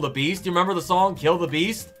kill the beast. You remember the song, Kill the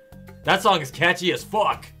Beast? That song is catchy as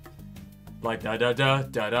fuck. Like da da da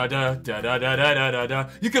da da da da da da da da da.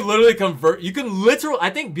 You can literally convert. You can literally. I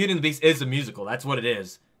think Beauty and the Beast is a musical. That's what it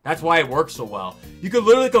is. That's why it works so well. You could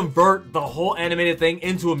literally convert the whole animated thing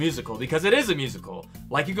into a musical because it is a musical.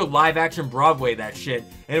 Like you could live action Broadway that shit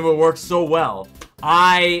and it would work so well.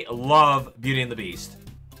 I love Beauty and the Beast.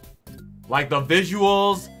 Like the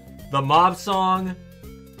visuals, the mob song.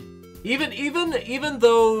 Even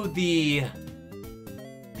though the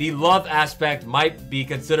love aspect might be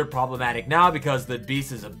considered problematic now because the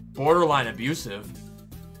Beast is a borderline abusive.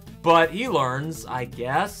 But he learns, I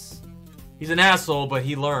guess. He's an asshole, but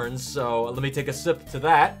he learns. So let me take a sip to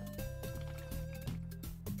that.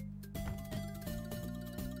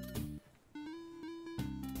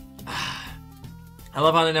 I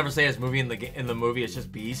love how they never say his movie in the movie. It's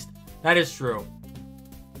just Beast. That is true.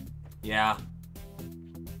 Yeah.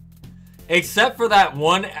 Except for that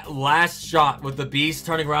one last shot with the Beast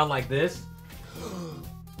turning around like this.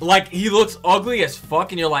 Like, he looks ugly as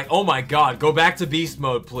fuck, and you're like, oh my god, go back to Beast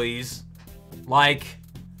mode, please. Like,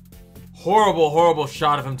 horrible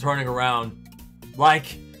shot of him turning around.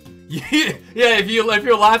 Like, yeah, if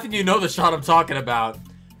you're laughing, you know the shot I'm talking about.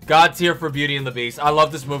 God tier for Beauty and the Beast. I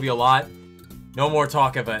love this movie a lot. No more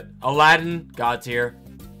talk of it. Aladdin, God tier.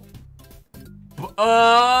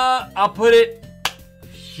 I'll put it...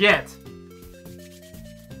 Shit.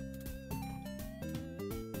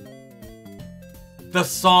 The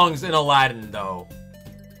songs in Aladdin, though.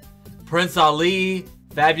 Prince Ali,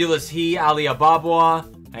 Fabulous He, Ali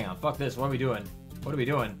Ababwa. Hang on, fuck this. What are we doing? What are we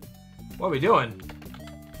doing? What are we doing?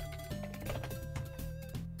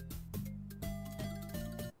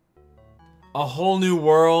 A Whole New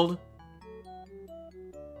World.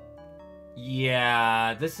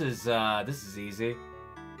 Yeah, this is easy.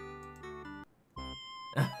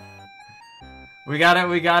 we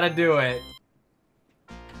gotta do it.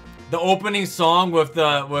 The opening song with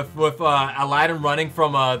Aladdin running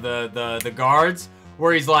from the guards,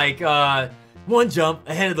 where he's like one jump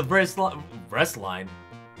ahead of the breast line.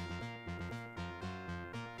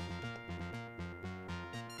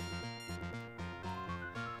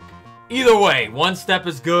 Either way, One Step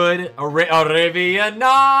is good. Arabian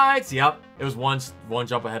Nights. Yep, it was one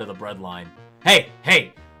jump ahead of the bread line. Hey,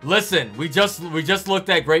 listen. We just looked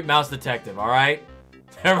at Great Mouse Detective. All right,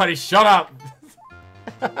 everybody, shut up.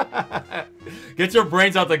 Get your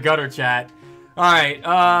brains out the gutter, chat. All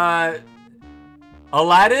right,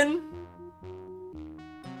 Aladdin.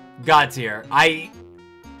 God tier. I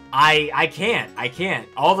can't.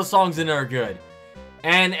 All the songs in there are good.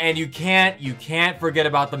 And you can't forget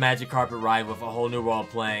about the Magic Carpet Ride with A Whole New World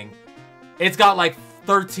playing. It's got like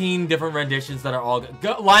 13 different renditions that are all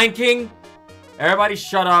good. Lion King, everybody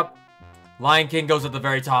shut up. Lion King goes at the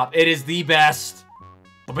very top. It is the best.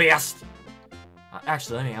 The best.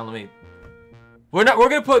 Actually, let me. We're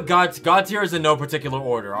gonna put God tiers in no particular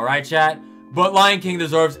order, alright, chat? But Lion King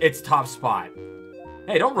deserves its top spot.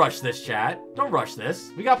 Hey, don't rush this, chat. Don't rush this.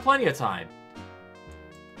 We got plenty of time.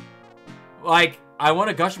 Like, I want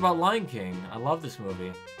to gush about Lion King. I love this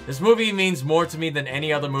movie. This movie means more to me than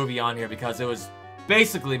any other movie on here because it was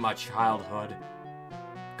basically my childhood.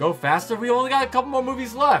 Go faster? We only got a couple more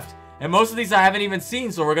movies left. And most of these I haven't even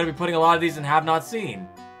seen, so we're going to be putting a lot of these in have not seen.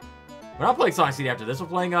 We're not playing Sonic CD after this. We're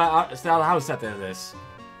playing Style of House after this.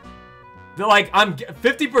 They're like,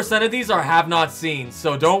 50% of these are have not seen,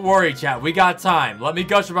 so don't worry, chat. We got time. Let me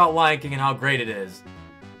gush about Lion King and how great it is.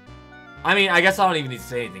 I mean, I guess I don't even need to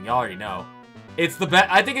say anything. Y'all already know. It's the best.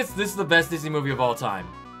 I think this is the best Disney movie of all time.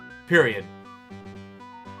 Period.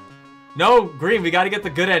 No, Green, we gotta get the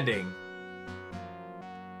good ending.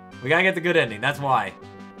 We gotta get the good ending. That's why.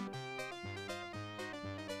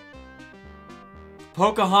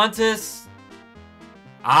 Pocahontas.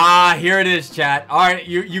 Ah, here it is, chat. Alright,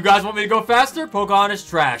 you guys want me to go faster? Pocahontas,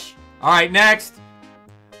 trash. Alright, next.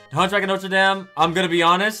 Hunchback of Notre Dame. I'm gonna be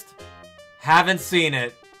honest. Haven't seen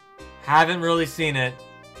it. Haven't really seen it.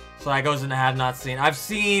 So that goes into have not seen. I've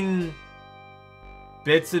seen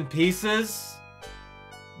bits and pieces,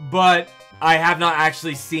 but I have not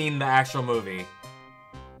actually seen the actual movie.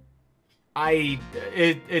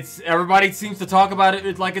 It's everybody seems to talk about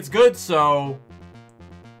it like it's good, so,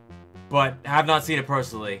 but have not seen it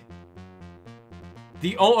personally.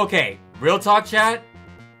 Okay, real talk, chat.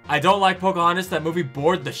 I don't like Pocahontas. That movie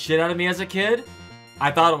bored the shit out of me as a kid.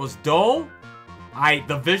 I thought it was dull.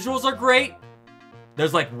 The visuals are great.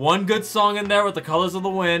 There's like one good song in there with The Colors of the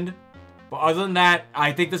Wind. But other than that,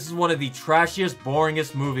 I think this is one of the trashiest,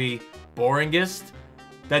 boringest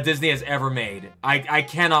that Disney has ever made. I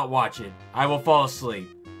cannot watch it. I will fall asleep.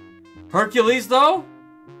 Hercules, though?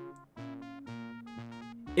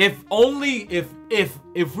 If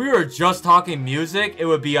we were just talking music, it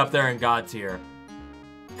would be up there in God tier.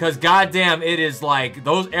 Cause goddamn, it is like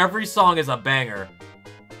every song is a banger.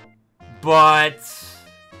 But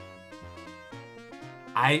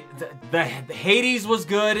the Hades was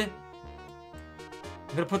good.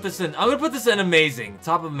 I'm gonna put this in amazing.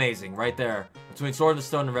 Top of amazing, right there. Between Sword in the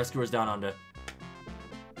Stone and Rescuers Down Under.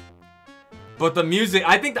 But the music,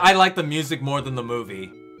 I think I like the music more than the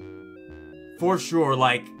movie. For sure,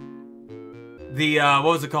 like the what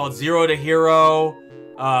was it called? Zero to Hero.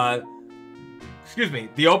 Excuse me.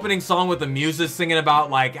 The opening song with the muses singing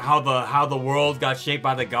about like how the world got shaped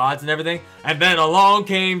by the gods and everything. And then along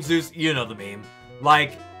came Zeus. You know the meme.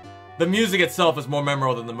 Like the music itself is more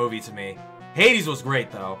memorable than the movie to me. Hades was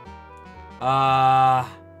great though.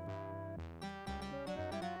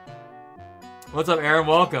 What's up, Aaron?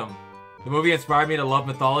 Welcome. The movie inspired me to love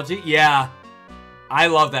mythology. Yeah, I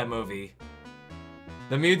love that movie.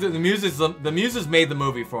 The muses made the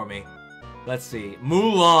movie for me. Let's see,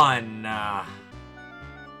 Mulan.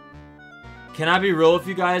 Can I be real with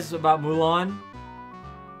you guys about Mulan?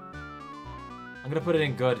 I'm gonna put it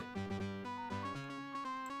in good.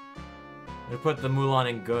 I'm gonna put the Mulan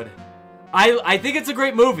in good. I think it's a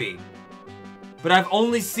great movie, but I've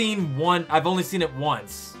only seen it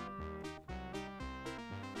once.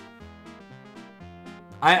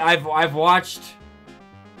 I've watched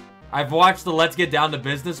the Let's Get Down to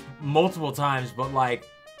Business multiple times, but like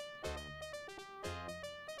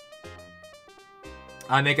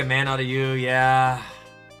I Make a Man Out of You, yeah.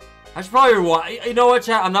 I should probably rewatch. You know what,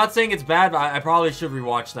 chat? I'm not saying it's bad, but I probably should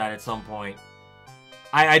rewatch that at some point.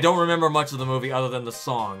 I don't remember much of the movie other than the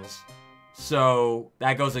songs. So,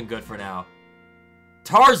 that goes in good for now.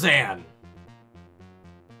 Tarzan!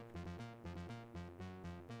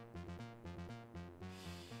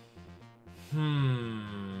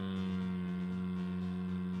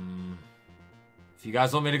 If you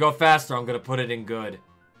guys want me to go faster, I'm gonna put it in good.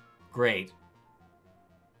 Great.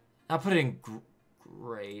 I'll put it in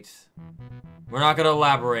great. We're not gonna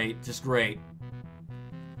elaborate, just great.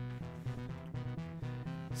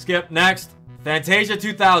 Skip, next. Fantasia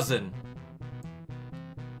 2000.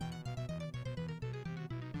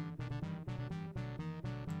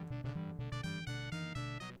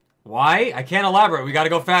 Why? I can't elaborate. We gotta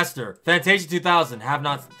go faster. Fantasia 2000. Have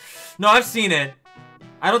not... No, I've seen it.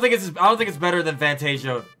 I don't think it's better than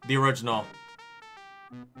Fantasia, the original.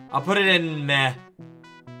 I'll put it in meh.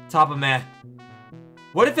 Top of meh.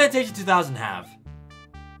 What did Fantasia 2000 have?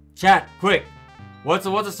 Chat, quick. What's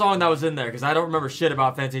a song that was in there? Because I don't remember shit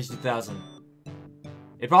about Fantasia 2000.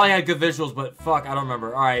 It probably had good visuals, but fuck, I don't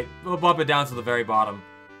remember. Alright, we'll bump it down to the very bottom.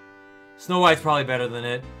 Snow White's probably better than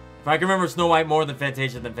it. If I can remember Snow White more than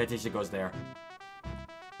Fantasia, then Fantasia goes there.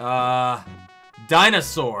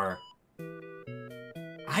 Dinosaur.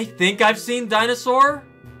 I think I've seen Dinosaur.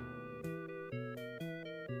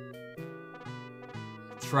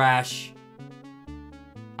 Trash.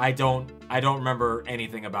 I don't remember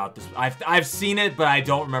anything about this. I've seen it, but I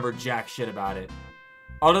don't remember jack shit about it.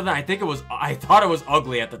 Other than I thought it was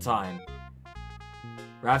ugly at the time.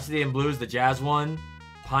 Rhapsody in Blues, the jazz one.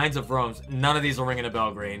 Pines of Rome. None of these are ringing a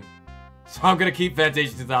bell, Green. So I'm gonna keep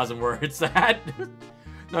Fantasia 2000 where it's at.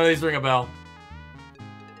 None of these ring a bell.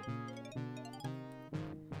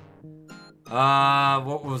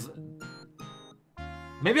 What was...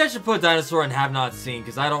 Maybe I should put Dinosaur and Have Not Seen,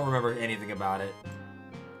 because I don't remember anything about it.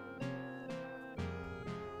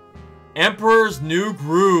 Emperor's New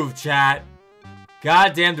Groove, chat.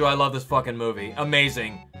 God damn, do I love this fucking movie.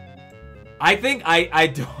 Amazing. I think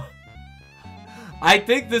I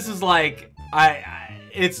think this is like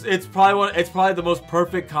it's probably the most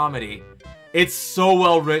perfect comedy. It's so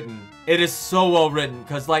well written. It is so well written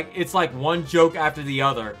cuz like it's like one joke after the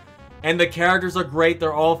other and the characters are great.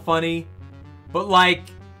 They're all funny. But like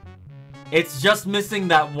it's just missing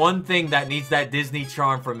that one thing that needs that Disney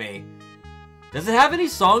charm for me. Does it have any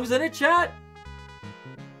songs in it, chat?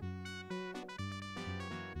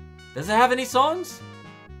 Does it have any songs?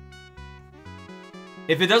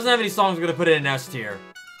 If it doesn't have any songs, I'm gonna put it in S tier.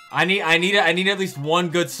 I need at least one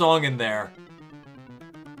good song in there.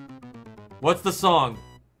 What's the song?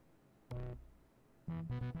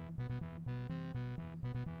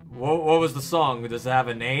 What was the song? Does it have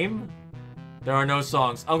a name? There are no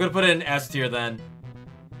songs. I'm gonna put it in S tier then.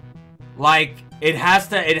 Like, it has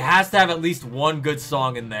to have at least one good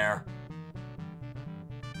song in there.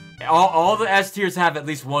 All the S tiers have at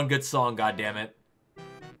least one good song, goddammit.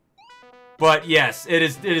 But yes, it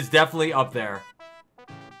is definitely up there.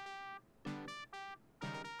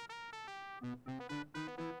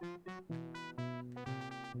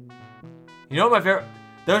 You know what my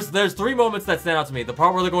favorite... There's three moments that stand out to me. The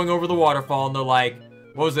part where they're going over the waterfall and they're like,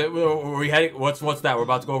 what was it? Were we heading? What's that? We're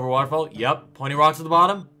about to go over a waterfall? Yep. Pointy rocks at the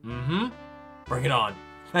bottom? Mm-hmm. Bring it on.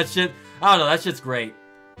 That shit... I don't know. That shit's great.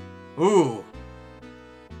 Ooh.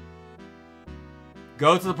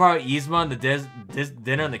 Go to the part of Yzma and the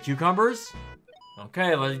dinner and the cucumbers?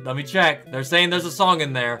 Okay, let me check. They're saying there's a song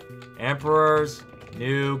in there. Emperor's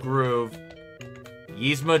New Groove.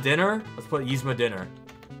 Yzma dinner? Let's put Yzma dinner.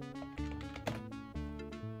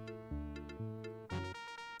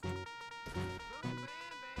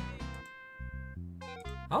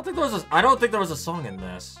 I don't think there was a song in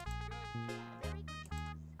this.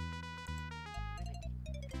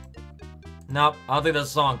 Nope, I don't think there's a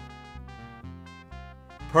song.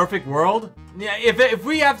 Perfect World? Yeah, if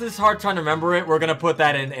we have this hard time to remember it, we're gonna put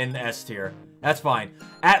that in S tier. That's fine.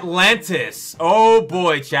 Atlantis. Oh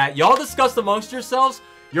boy, chat. Y'all discuss amongst yourselves.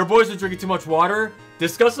 Your boys are drinking too much water.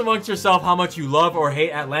 Discuss amongst yourself how much you love or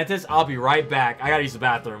hate Atlantis. I'll be right back. I gotta use the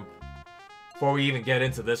bathroom before we even get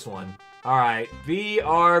into this one. Alright,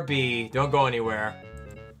 BRB. Don't go anywhere.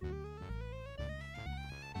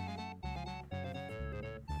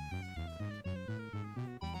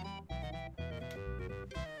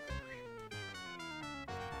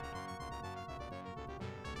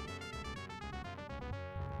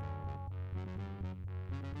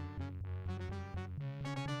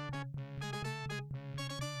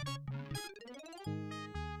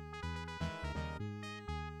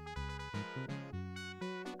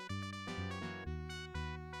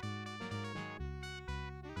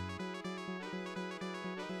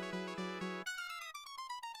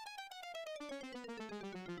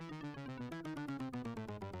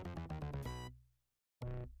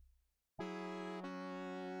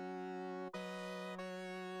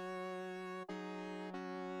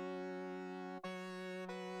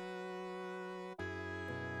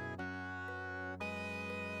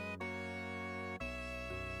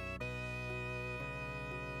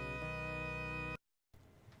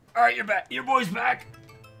 Alright, you're back. Your boy's back.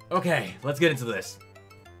 Okay, let's get into this.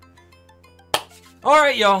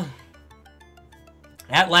 Alright, yo.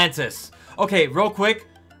 Atlantis. Okay, real quick.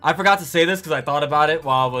 I forgot to say this because I thought about it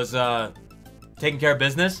while I was taking care of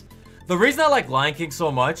business. The reason I like Lion King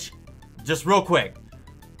so much, just real quick.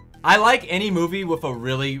 I like any movie with a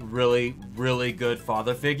really, really, really good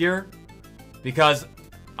father figure. Because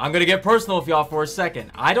I'm gonna get personal with y'all for a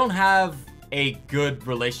second. I don't have a good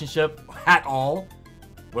relationship at all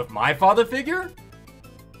with my father figure.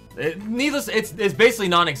 It's basically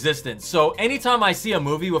non-existent. So anytime I see a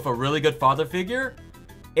movie with a really good father figure,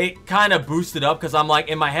 it kind of boosted up because I'm like,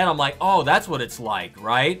 in my head, I'm like, oh, that's what it's like,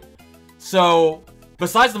 right? So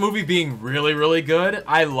besides the movie being really, really good,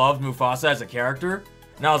 I loved Mufasa as a character.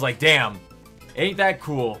 And I was like, damn, ain't that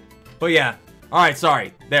cool? But yeah, all right,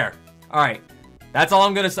 sorry, there. All right, that's all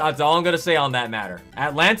I'm gonna say on that matter.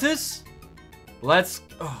 Atlantis, let's.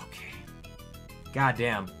 Oh, okay. God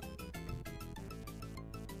damn.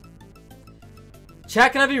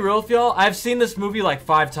 Chat, can I be real with y'all? I've seen this movie like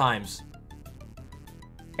 5 times,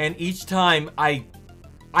 and each time I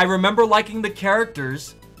remember liking the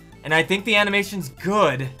characters, and I think the animation's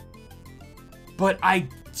good, but I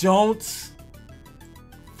don't.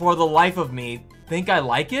 For the life of me, think I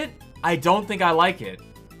like it? I don't think I like it.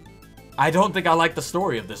 I don't think I like the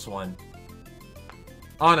story of this one.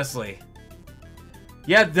 Honestly.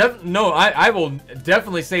 Yeah, no, I will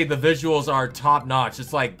definitely say the visuals are top notch.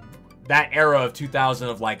 It's like that era of 2000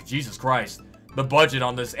 of like, Jesus Christ. The budget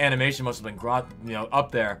on this animation must have been, you know,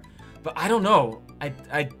 up there. But I don't know.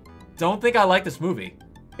 I don't think I like this movie.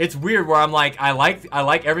 It's weird where I'm like, I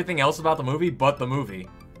like everything else about the movie, but the movie.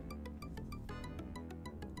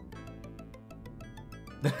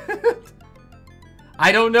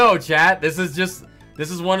 I don't know, chat. This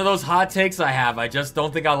is one of those hot takes I have. I just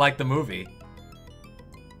don't think I like the movie.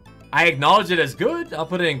 I acknowledge it as good. I'll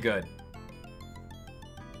put it in good.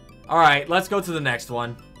 Alright, let's go to the next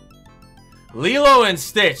one. Lilo and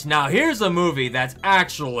Stitch. Now, here's a movie that's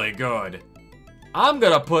actually good. I'm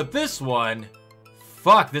gonna put this one...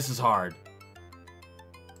 Fuck, this is hard.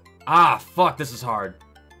 Ah, fuck, this is hard.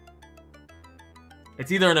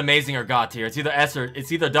 It's either an amazing or God tier. It's either S or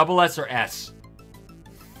it's either double S or S.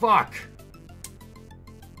 Fuck.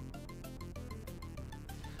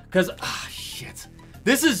 Cause shit.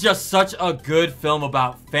 This is just such a good film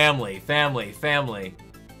about family.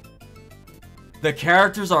 The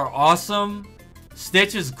characters are awesome.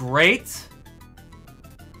 Stitch is great.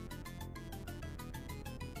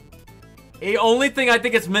 The only thing I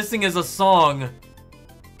think it's missing is a song.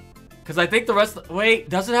 Cause I think the rest. Wait,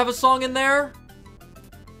 does it have a song in there?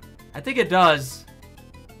 I think it does.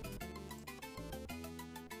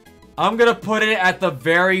 I'm gonna put it at the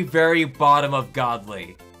very, very bottom of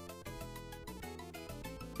Godly.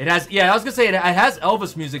 It has, yeah, I was gonna say it has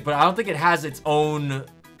Elvis music, but I don't think it has its own,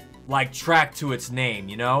 like, track to its name,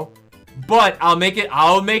 you know? But I'll make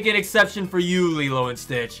an exception for you, Lilo and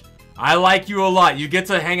Stitch. I like you a lot. You get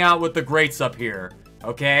to hang out with the greats up here,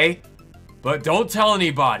 okay? But don't tell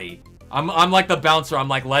anybody. I'm like the bouncer. I'm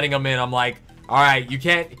like letting them in. I'm like, all right, you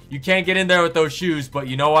can't get in there with those shoes, but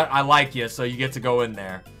you know what? I like you, so you get to go in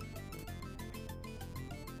there.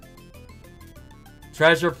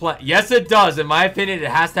 Treasure Planet. Yes, it does. In my opinion, it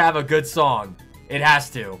has to have a good song. It has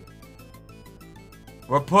to.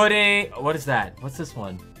 We're putting... What is that? What's this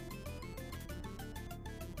one?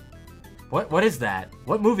 What is that?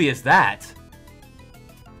 What movie is that?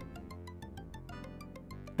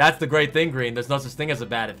 That's the great thing, Green. There's no such thing as a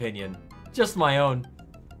bad opinion. Just my own.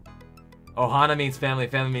 Ohana means family.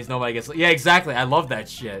 Family means nobody gets... Yeah, exactly. I love that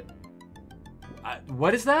shit.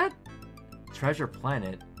 What is that? Treasure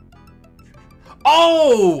Planet.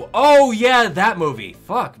 Oh! Oh, yeah, that movie.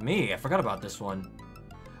 Fuck me. I forgot about this one.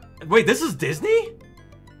 Wait, this is Disney?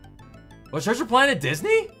 Was Treasure Planet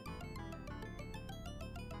Disney?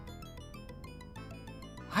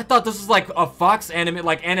 I thought this was like a Fox anime,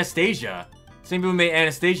 like Anastasia. Same people who made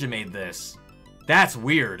Anastasia made this. That's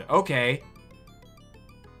weird. Okay.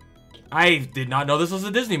 I did not know this was a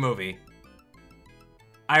Disney movie.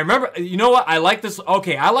 I remember, you know what? I like this.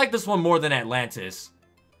 Okay, I like this one more than Atlantis.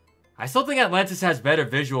 I still think Atlantis has better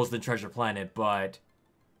visuals than Treasure Planet, but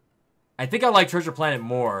I think I like Treasure Planet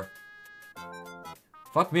more.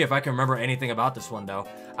 Fuck me if I can remember anything about this one, though.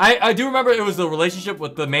 I do remember it was the relationship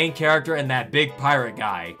with the main character and that big pirate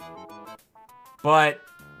guy. But...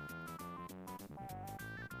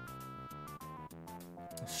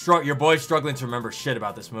 your boy's struggling to remember shit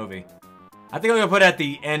about this movie. I think I'm gonna put it at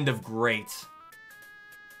the end of great.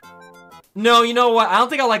 No, you know what? I don't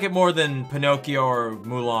think I like it more than Pinocchio or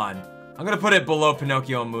Mulan. I'm gonna put it below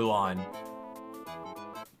Pinocchio and Mulan.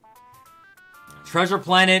 Treasure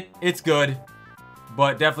Planet, it's good.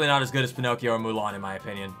 But definitely not as good as Pinocchio or Mulan, in my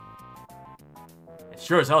opinion. It's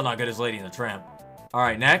sure as hell not good as Lady and the Tramp.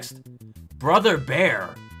 Alright, next. Brother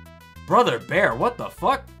Bear. Brother Bear, what the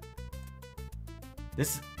fuck? I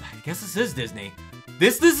guess this is Disney.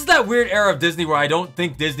 This is that weird era of Disney where I don't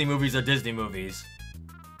think Disney movies are Disney movies.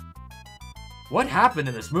 What happened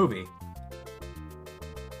in this movie?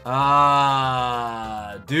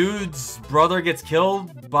 Dude's brother gets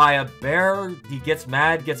killed by a bear. He gets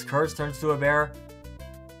mad, gets cursed, turns to a bear.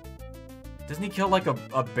 Doesn't he kill like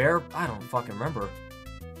a bear? I don't fucking remember.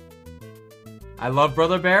 I love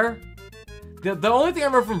Brother Bear. The only thing I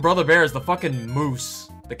remember from Brother Bear is the fucking moose.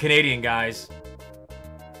 The Canadian guys.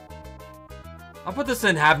 I'll put this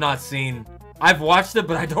in have not seen. I've watched it,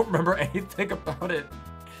 but I don't remember anything about it.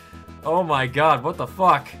 Oh my god, what the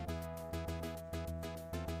fuck?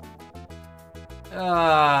 Here's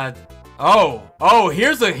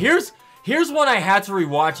one I had to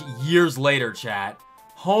rewatch years later, chat.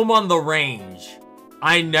 Home on the Range.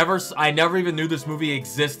 I never even knew this movie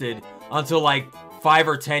existed until like 5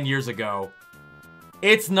 or 10 years ago.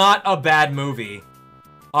 It's not a bad movie.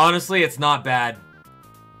 Honestly, it's not bad.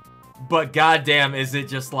 But goddamn, is it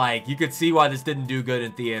just like, you could see why this didn't do good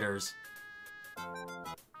in theaters.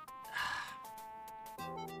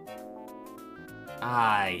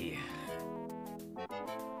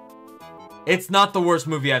 It's not the worst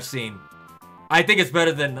movie I've seen. I think it's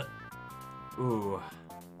better than... Ooh.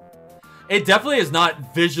 It definitely is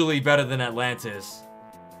not visually better than Atlantis.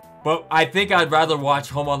 But I think I'd rather watch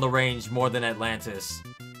Home on the Range more than Atlantis.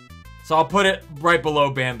 So I'll put it right below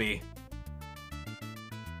Bambi.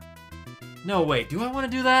 No, wait. Do I want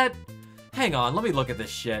to do that? Hang on. Let me look at this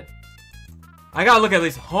shit. I gotta look at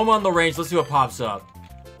least Home on the Range. Let's see what pops up.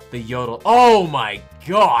 The yodel. Oh my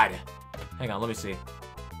god. Hang on. Let me see.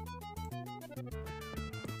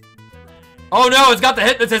 Oh no. It's got the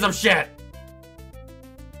hypnotism shit.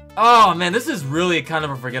 Oh man. This is really kind of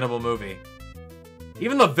a forgettable movie.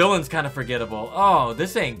 Even the villain's kind of forgettable. Oh,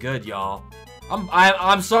 this ain't good, y'all.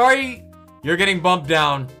 I'm sorry. You're getting bumped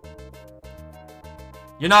down.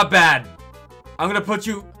 You're not bad. I'm gonna put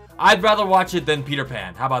you... I'd rather watch it than Peter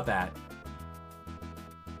Pan. How about that?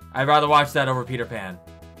 I'd rather watch that over Peter Pan.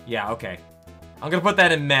 Yeah, okay. I'm gonna put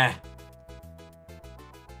that in meh.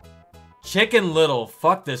 Chicken Little.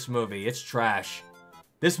 Fuck this movie. It's trash.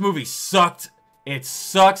 This movie sucked. It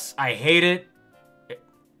sucks. I hate it.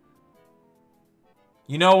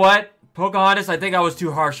 You know what? Pocahontas, I think I was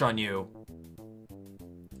too harsh on you.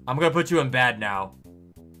 I'm gonna put you in bad now.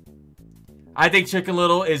 I think Chicken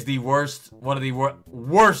Little is the worst, one of the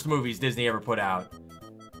worst movies Disney ever put out.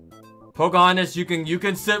 Pocahontas, you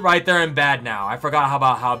can sit right there in bad now. I forgot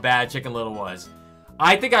how bad Chicken Little was.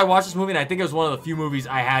 I think I watched this movie and I think it was one of the few movies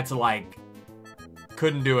I had to like,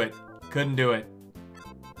 couldn't do it. Couldn't do it.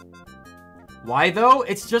 Why though?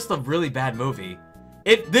 It's just a really bad movie.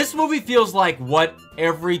 This movie feels like what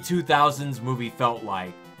every 2000s movie felt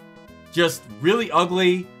like. Just really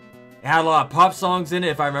ugly. It had a lot of pop songs in it,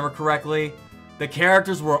 if I remember correctly. The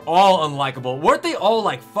characters were all unlikable. Weren't they all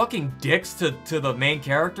like fucking dicks to the main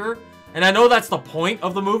character? And I know that's the point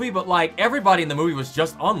of the movie, but like everybody in the movie was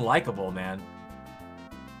just unlikable, man.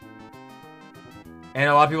 And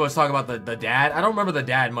a lot of people was talking about the dad. I don't remember the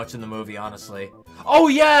dad much in the movie, honestly. Oh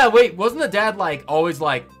yeah, wait, wasn't the dad like always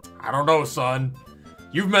like, I don't know, son.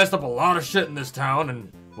 You've messed up a lot of shit in this town,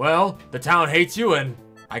 and, well, the town hates you, and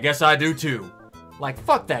I guess I do too. Like,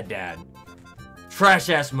 fuck that dad.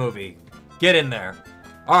 Trash-ass movie. Get in there.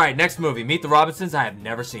 Alright, next movie. Meet the Robinsons. I have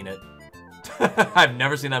never seen it. I've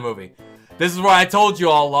never seen that movie. This is where I told you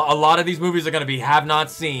all, a lot of these movies are going to be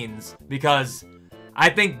have-not-seens, because I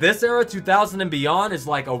think this era, 2000 and beyond, is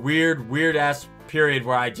like a weird-ass period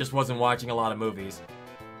where I just wasn't watching a lot of movies.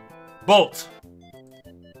 Bolt.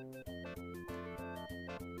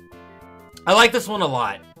 I like this one a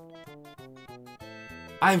lot.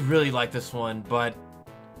 I really like this one, but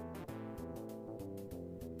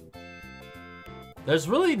there's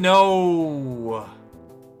really no...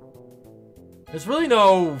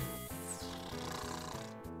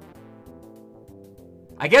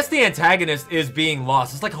 I guess the antagonist is being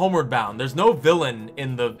lost. It's like Homeward Bound. There's no villain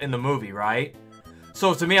in the movie, right?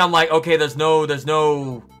 So to me, I'm like, okay, there's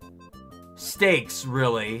no stakes,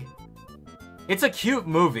 really. It's a cute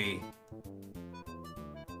movie.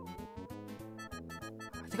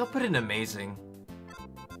 I think I'll put it in amazing.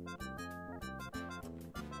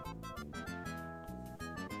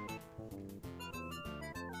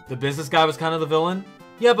 The business guy was kind of the villain?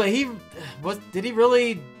 Yeah, but did he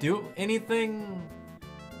really do anything?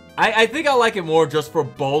 I think I like it more just for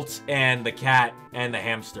Bolt and the cat and the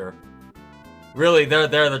hamster. Really, they're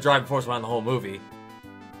the driving force behind the whole movie.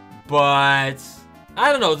 But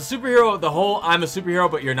I don't know, the superhero, the whole I'm a superhero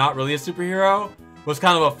but you're not really a superhero was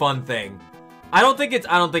kind of a fun thing. I don't think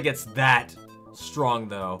it's that strong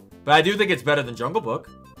though. But I do think it's better than Jungle Book.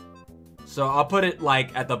 So I'll put it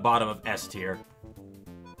like at the bottom of S tier.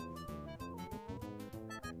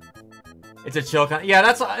 It's a chill kind.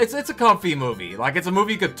 Yeah, it's a comfy movie. Like, it's a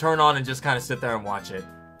movie you could turn on and just kind of sit there and watch it.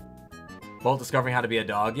 Bolt discovering how to be a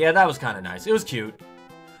dog. Yeah, that was kind of nice. It was cute.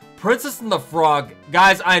 Princess and the Frog.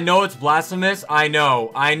 Guys, I know it's blasphemous. I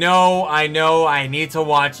know. I need to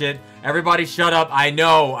watch it. Everybody shut up. I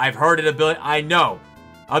know. I've heard it a billion. I know.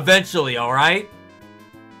 Eventually, alright?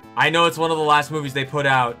 I know it's one of the last movies they put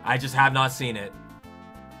out. I just have not seen it.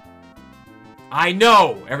 I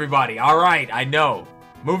know, everybody. Alright, I know.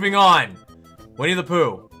 Moving on. Winnie the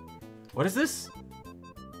Pooh. What is this?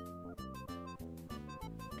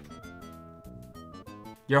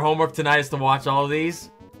 Your homework tonight is to watch all of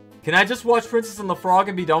these? Can I just watch Princess and the Frog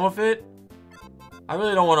and be done with it? I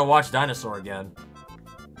really don't want to watch Dinosaur again.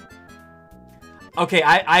 Okay,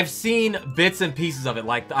 I've seen bits and pieces of it.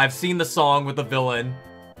 Like, I've seen the song with the villain.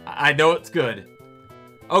 I know it's good.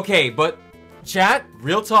 Okay, but... Chat,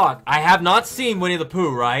 real talk. I have not seen Winnie the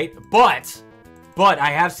Pooh, right? But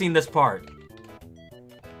I have seen this part.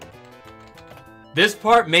 This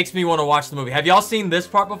part makes me want to watch the movie. Have y'all seen this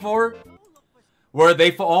part before? Where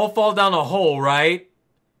they all fall down a hole, right?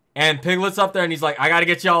 And Piglet's up there and he's like, I gotta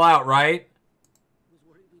get y'all out, right?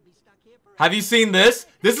 Have you seen this?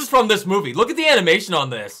 This is from this movie. Look at the animation on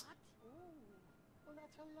this.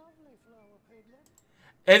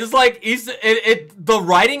 It's like, the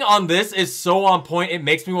writing on this is so on point, it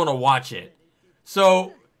makes me want to watch it.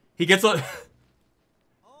 So, he gets a...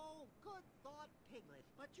 Oh, good thought, Piglet.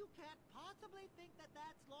 But you can't possibly think that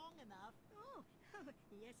that's long enough. Oh,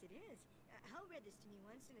 yes it is. Hal read this to me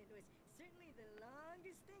once and it was certainly the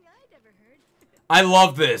longest thing I'd ever heard. I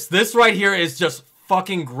love this. This right here is just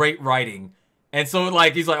fucking great writing. And so,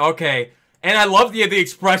 like, he's like, okay. And I love the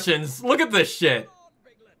expressions. Look at this shit.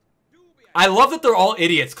 I love that they're all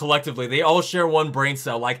idiots collectively. They all share one brain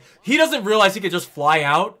cell. Like, he doesn't realize he could just fly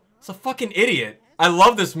out. It's a fucking idiot. I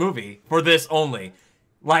love this movie for this only.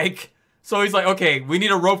 Like, so he's like, okay, we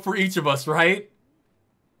need a rope for each of us, right?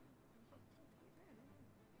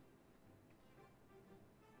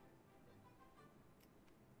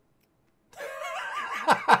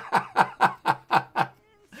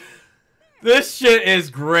 This shit is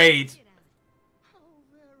great.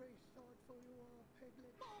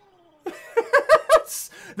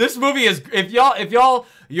 This movie is, if y'all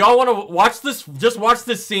want to watch this, just watch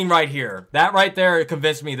this scene right here. That right there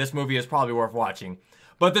convinced me this movie is probably worth watching.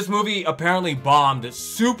 But this movie apparently bombed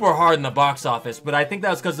super hard in the box office, but I think that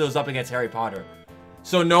was because it was up against Harry Potter.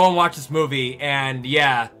 So no one watched this movie, and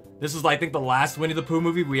yeah, this is, I think, the last Winnie the Pooh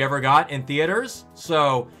movie we ever got in theaters.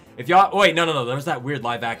 So if y'all, oh wait, no, there was that weird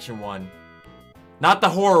live action one. Not the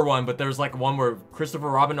horror one, but there was like one where Christopher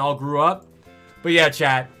Robin all grew up. But yeah,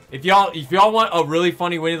 chat. If y'all want a really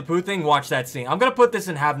funny Winnie the Pooh thing, watch that scene. I'm gonna put this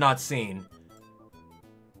in Have Not Seen.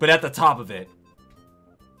 But at the top of it.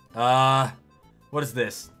 What is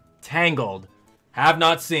this? Tangled. Have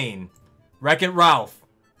Not Seen. Wreck-It Ralph.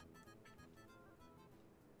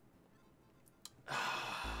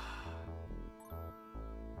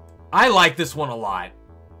 I like this one a lot.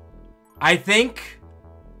 I think...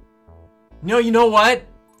 No, you know what?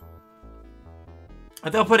 I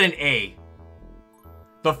think I'll put an A.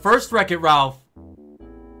 The first Wreck-It Ralph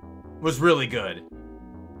was really good.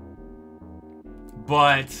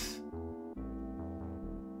 But...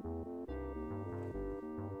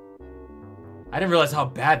 I didn't realize how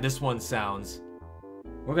bad this one sounds.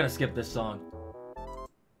 We're gonna skip this song.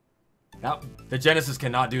 Now, the Genesis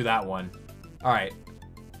cannot do that one. Alright.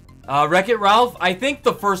 Wreck-It Ralph, I think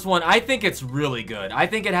the first one, I think it's really good. I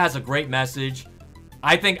think it has a great message.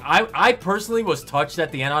 I think, I personally was touched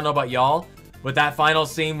at the end, I don't know about y'all, with that final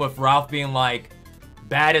scene with Ralph being like,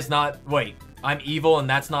 bad is not, wait, I'm evil and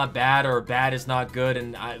that's not bad, or bad is not good,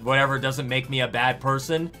 and whatever doesn't make me a bad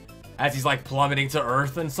person, as he's like plummeting to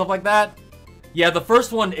earth and stuff like that. Yeah, the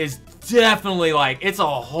first one is definitely like, it's a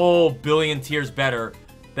whole billion tiers better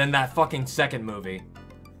than that fucking second movie.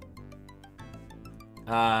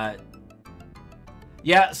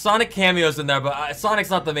 Yeah, Sonic cameos in there, but Sonic's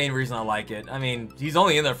not the main reason I like it. I mean, he's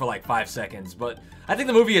only in there for like 5 seconds, but I think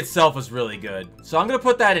the movie itself was really good. So I'm gonna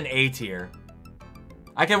put that in A tier.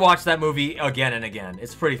 I can watch that movie again and again.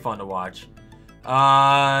 It's pretty fun to watch.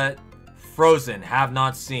 Frozen, Have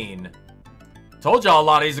Not Seen. Told y'all a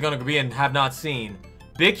lot of these are gonna be in Have Not Seen.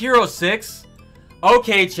 Big Hero 6?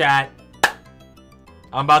 Okay, chat.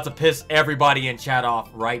 I'm about to piss everybody in chat off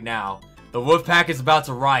right now. The Wolfpack is about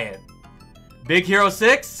to riot. Big Hero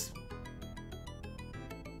 6?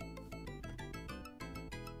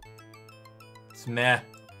 It's meh.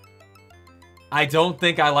 I don't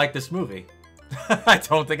think I like this movie. I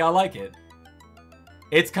don't think I like it.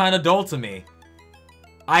 It's kind of dull to me.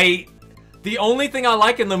 The only thing I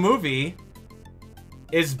like in the movie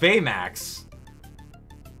is Baymax.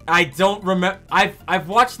 I don't remember. I've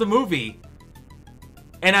watched the movie,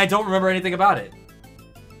 and I don't remember anything about it.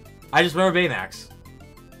 I just remember Baymax.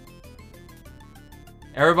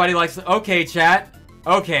 Everybody likes. Okay, chat.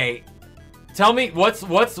 Okay, tell me what's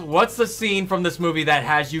the scene from this movie that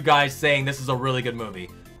has you guys saying this is a really good movie?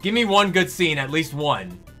 Give me one good scene, at least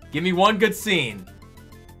one. Give me one good scene.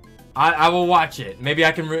 I will watch it. Maybe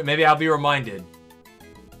I can. Maybe I'll be reminded.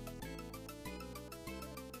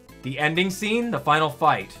 The ending scene, the final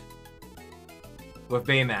fight with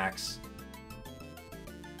Baymax.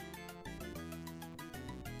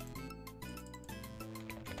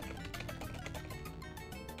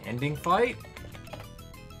 Ending fight?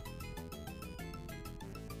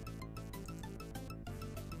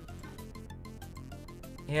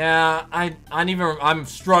 Yeah, I'm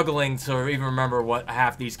struggling to even remember what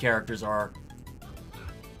half these characters are.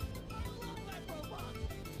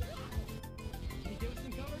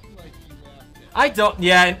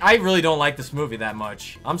 Yeah, I really don't like this movie that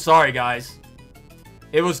much. I'm sorry, guys.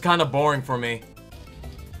 It was kind of boring for me.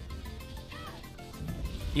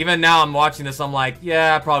 Even now I'm watching this, I'm like,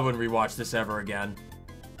 yeah, I probably wouldn't rewatch this ever again.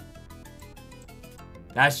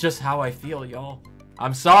 That's just how I feel, y'all.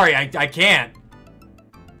 I'm sorry, I can't.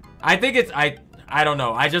 I think it's, I don't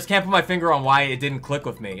know. I just can't put my finger on why it didn't click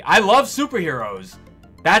with me. I love superheroes.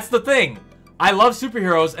 That's the thing. I love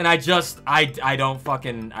superheroes, and I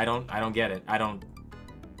don't get it. I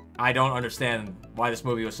don't understand why this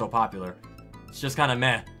movie was so popular. It's just kind of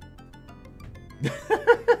meh.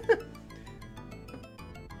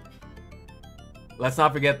 Let's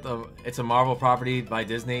not forget it's a Marvel property by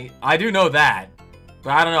Disney. I do know that,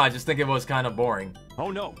 but I don't know. I just think it was kind of boring.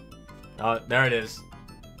 Oh no. There it is.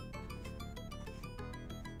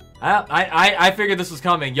 I figured this was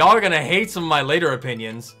coming. Y'all are gonna hate some of my later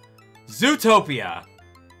opinions. Zootopia.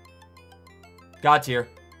 God tier.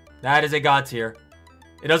 That is a God tier.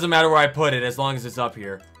 It doesn't matter where I put it as long as it's up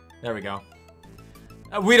here. There we go.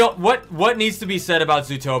 What needs to be said about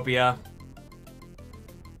Zootopia?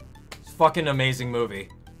 It's a fucking amazing movie.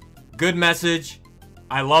 Good message.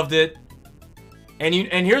 I loved it. And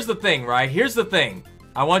here's the thing, right? Here's the thing.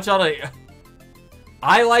 I want y'all to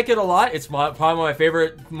I like it a lot. It's probably one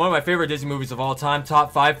of my favorite Disney movies of all time.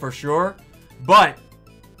 Top 5 for sure. But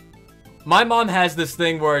my mom has this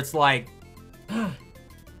thing where it's like,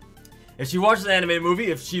 if she watches an animated movie,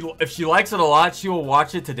 if she likes it a lot, she will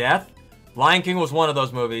watch it to death. Lion King was one of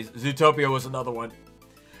those movies. Zootopia was another one.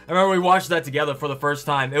 I remember we watched that together for the first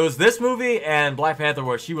time. It was this movie and Black Panther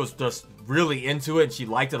where she was just really into it and she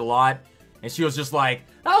liked it a lot. And she was just like,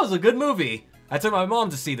 that was a good movie. I took my mom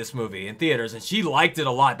to see this movie in theaters and she liked it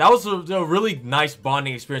a lot. That was a really nice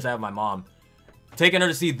bonding experience I have with my mom. Taking her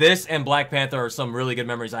to see this and Black Panther are some really good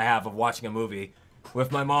memories I have of watching a movie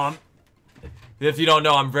with my mom. If you don't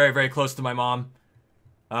know, I'm very, very close to my mom.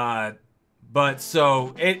 But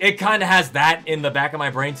so, it kind of has that in the back of my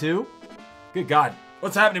brain too. Good God.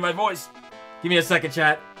 What's happening to my voice? Give me a second,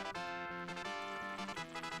 chat.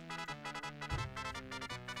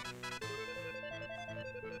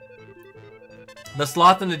 The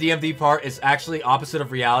sloth in the DMV part is actually opposite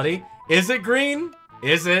of reality. Is it, Green?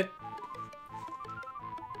 Is it?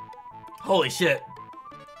 Holy shit.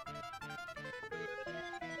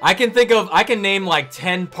 I can name like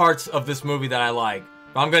 10 parts of this movie that I like.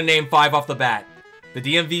 I'm gonna name 5 off the bat. The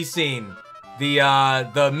DMV scene. The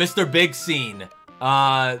Mr. Big scene.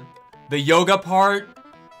 The yoga part.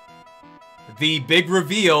 The big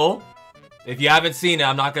reveal. If you haven't seen it,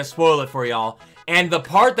 I'm not gonna spoil it for y'all. And the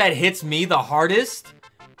part that hits me the hardest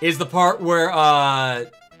is the part where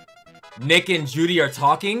Nick and Judy are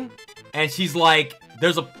talking, and she's like,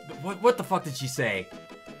 "There's a what the fuck did she say?"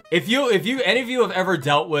 If any of you have ever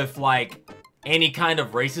dealt with like any kind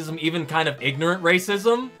of racism, even kind of ignorant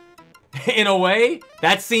racism, in a way,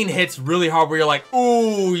 that scene hits really hard. Where you're like,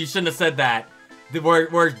 "Ooh, you shouldn't have said that."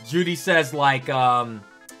 Where Judy says like, "The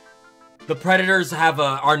predators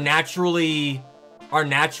are naturally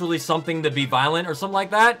something to be violent," or something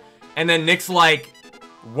like that. And then Nick's like,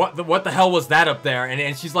 what the hell was that up there?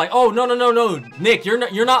 And she's like, "Oh, no, Nick,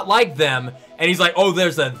 you're not like them." And he's like, "Oh,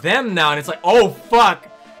 there's a them now." And it's like, "Oh, fuck.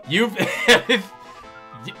 You've..."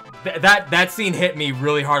 that scene hit me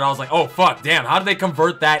really hard. I was like, "Oh, fuck, damn. How did they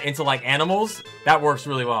convert that into, like, animals?" That works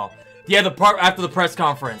really well. Yeah, the part after the press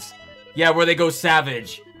conference. Yeah, where they go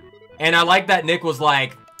savage. And I like that Nick was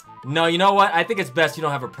like, "No, you know what? I think it's best you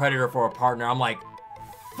don't have a predator for a partner." I'm like,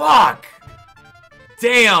 fuck!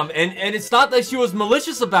 Damn! And it's not that she was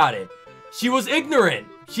malicious about it. She was ignorant.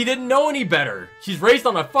 She didn't know any better. She's raised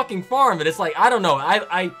on a fucking farm, and it's like, I don't know.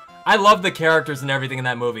 I love the characters and everything in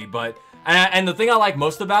that movie, but... And the thing I like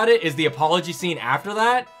most about it is the apology scene after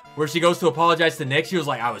that, where she goes to apologize to Nick. She was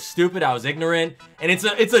like, I was stupid, I was ignorant. And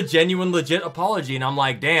it's a genuine, legit apology, and I'm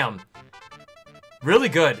like, damn. Really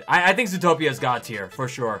good. I think Zootopia is God tier, for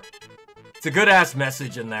sure. It's a good-ass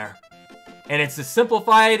message in there. And it's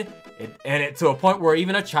simplified, to a point where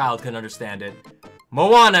even a child can understand it.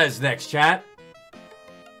 Moana is next, chat.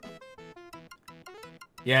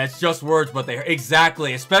 Yeah, it's just words, but they...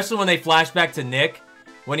 Exactly. Especially when they flash back to Nick,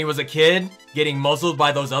 when he was a kid, getting muzzled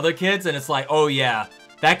by those other kids, and it's like, oh yeah,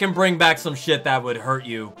 that can bring back some shit that would hurt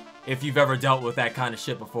you if you've ever dealt with that kind of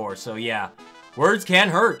shit before. So yeah, words can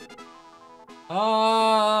hurt.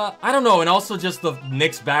 I don't know, and also just the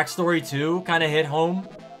Nick's backstory too kind of hit home.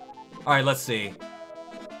 All right, let's see.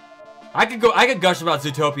 I could gush about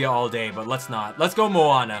Zootopia all day, but let's not. Let's go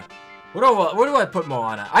Moana. Where do I put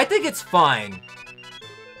Moana? I think it's fine.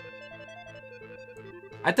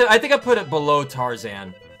 I think I put it below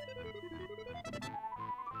Tarzan.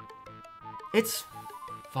 It's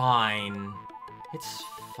fine. It's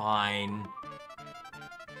fine.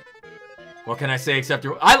 What can I say except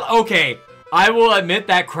okay. I will admit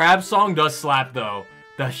that Crab song does slap though.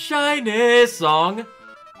 The Shiny song.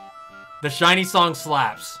 The Shiny song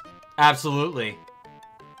slaps. Absolutely.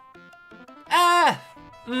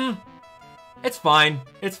 It's fine.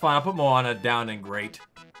 It's fine. I'll put Moana down in great.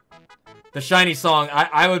 The Shiny song,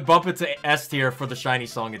 I would bump it to S tier for the Shiny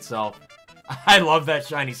song itself. I love that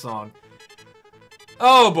Shiny song.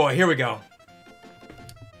 Oh boy, here we go.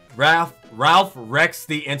 Ralph wrecks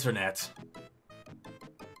the internet.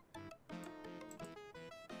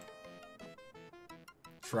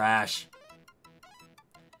 Trash.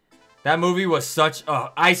 That movie was such...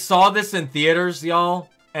 I saw this in theaters, y'all,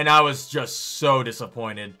 and I was just so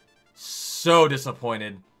disappointed. So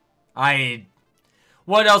disappointed.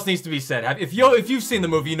 What else needs to be said? If you've seen the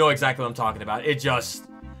movie, you know exactly what I'm talking about. It just...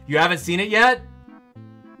 You haven't seen it yet?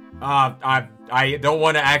 I don't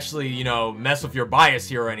want to actually, you know, mess with your bias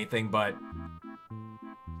here or anything, but...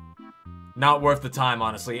 Not worth the time,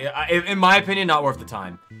 honestly. In my opinion, not worth the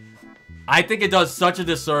time. I think it does such a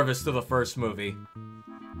disservice to the first movie.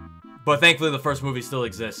 But thankfully, the first movie still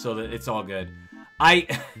exists, so that it's all good.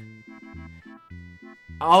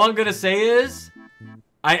 All I'm gonna say is...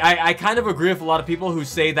 I kind of agree with a lot of people who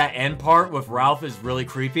say that end part with Ralph is really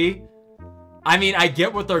creepy. I mean, I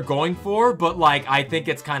get what they're going for, but, like, I think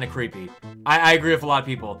it's kind of creepy. I agree with a lot of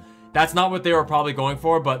people. That's not what they were probably going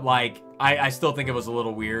for, but, like, I still think it was a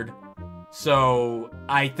little weird. So,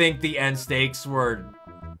 I think the end stakes were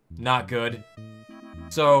not good.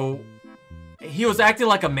 So, he was acting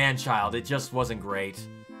like a man-child. It just wasn't great.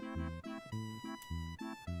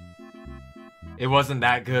 It wasn't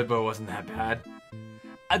that good, but it wasn't that bad.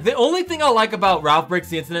 The only thing I like about Ralph Breaks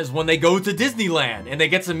the Internet is when they go to Disneyland and they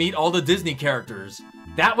get to meet all the Disney characters.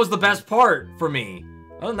 That was the best part for me.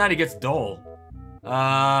 Other than that, it gets dull.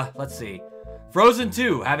 Let's see. Frozen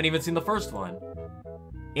 2. Haven't even seen the first one.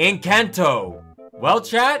 Encanto. Well,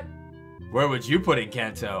 chat, where would you put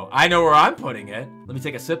Encanto? I know where I'm putting it. Let me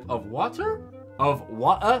take a sip of water. Of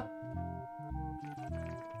water.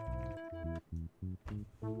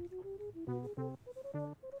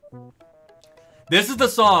 This is the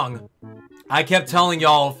song I kept telling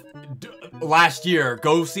y'all last year.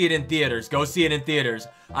 Go see it in theaters. Go see it in theaters.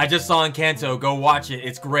 I just saw Encanto. Go watch it.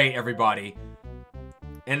 It's great, everybody.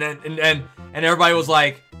 And then everybody was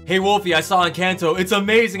like, hey, Wolfie, I saw Encanto. It's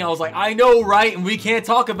amazing. I was like, I know, right? And we can't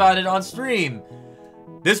talk about it on stream.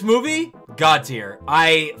 This movie, God tier.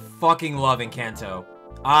 I fucking love Encanto.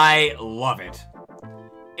 I love it.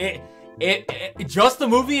 Just the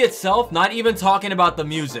movie itself, not even talking about the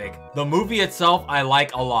music. The movie itself, I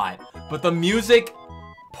like a lot. But the music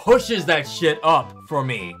pushes that shit up for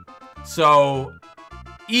me. So,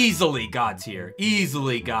 easily God tier.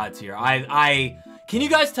 Easily God tier. Can you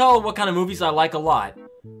guys tell what kind of movies I like a lot?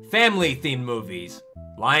 Family-themed movies.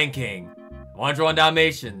 Lion King. 101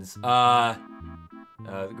 Dalmatians. The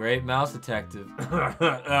Great Mouse Detective.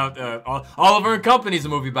 Oliver and Company's a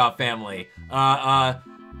movie about family.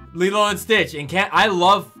 Lilo and Stitch. I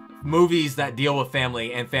love movies that deal with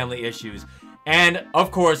family and family issues. And,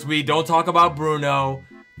 of course, we don't talk about Bruno.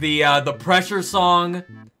 The Pressure song.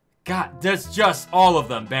 God, there's just all of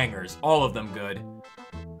them bangers. All of them good.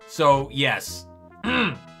 So, yes.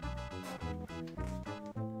 And,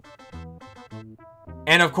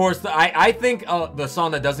 of course, I think the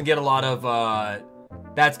song that doesn't get a lot of...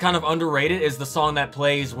 that's kind of underrated is the song that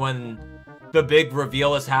plays when the big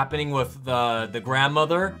reveal is happening with the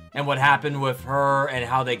grandmother and what happened with her and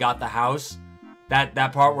how they got the house.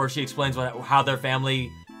 That part where she explains how their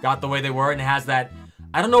family got the way they were, and it has that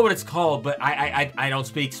I don't know what it's called, but I don't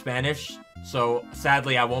speak Spanish, so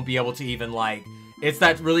sadly I won't be able to even like. It's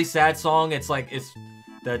that really sad song. It's like it's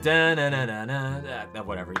the da na na na na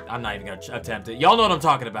whatever. I'm not even gonna attempt it. Y'all know what I'm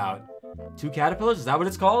talking about. Two caterpillars? Is that what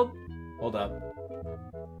it's called? Hold up.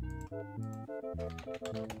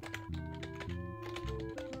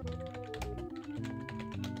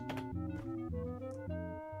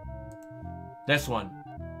 This one.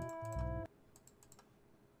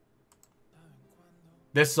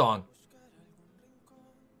 This song.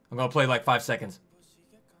 I'm gonna play like 5 seconds.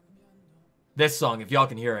 This song, if y'all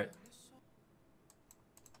can hear it.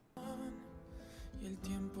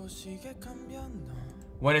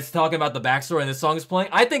 When it's talking about the backstory and this song is playing,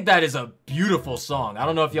 I think that is a beautiful song. I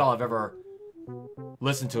don't know if y'all have ever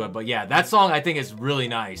listened to it, but yeah, that song I think is really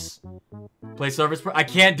nice. Play service. I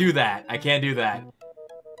can't do that. I can't do that.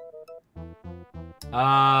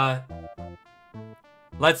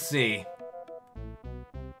 Let's see.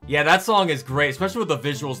 Yeah, that song is great, especially with the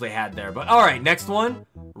visuals they had there. But alright, next one.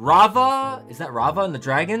 Rava. Is that Rava and the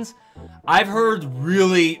Dragons? I've heard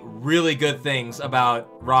really, really good things about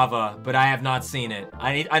Rava, but I have not seen it.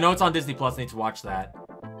 I know it's on Disney Plus. I need to watch that.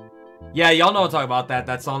 Yeah, y'all know what I'm talking about.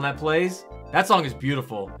 That song that plays. That song is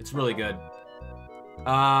beautiful. It's really good.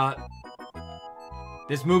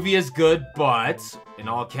 This movie is good, but in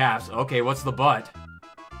all caps. Okay, what's the but?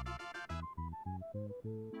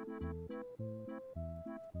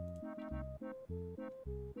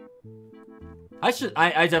 I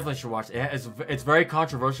definitely should watch it. It's very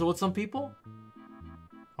controversial with some people.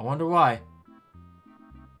 I wonder why.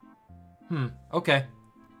 Okay.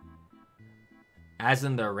 As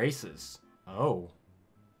in their races. Oh.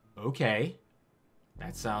 Okay.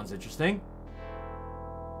 That sounds interesting.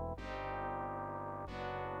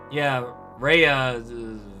 Yeah, Raya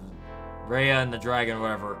and the Dragon,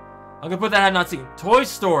 whatever. I'm gonna put that I have not seen. Toy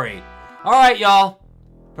Story. Alright, y'all.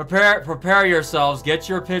 Prepare yourselves. Get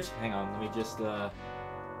your pitch. Hang on, let me just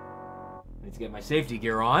need to get my safety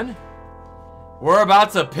gear on. We're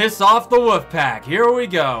about to piss off the wolf pack. Here we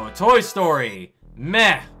go. Toy Story.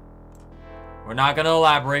 Meh. We're not gonna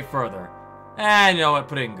elaborate further. And you know what?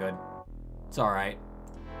 Put it in good. It's alright.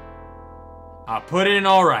 I'll put it in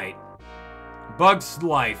alright. Bug's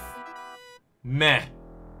Life. Meh.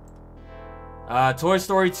 Toy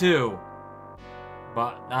Story 2.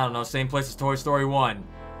 But, I don't know, same place as Toy Story 1.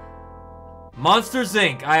 Monsters,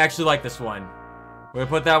 Inc. I actually like this one. We're gonna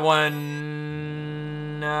put that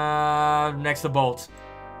one next to Bolt.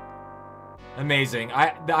 Amazing.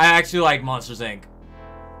 I actually like Monsters, Inc.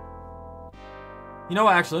 You know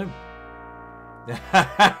what, actually?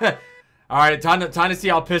 Alright, time to see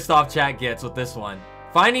how pissed off chat gets with this one.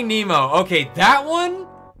 Finding Nemo. Okay, that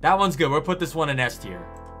one's good. We'll put this one in S tier.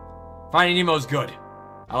 Finding Nemo's good.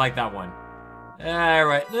 I like that one.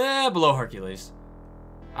 Alright, below Hercules.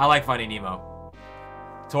 I like Finding Nemo.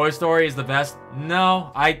 Toy Story is the best.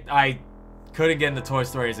 No, I couldn't get into Toy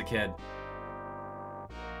Story as a kid.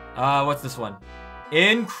 What's this one?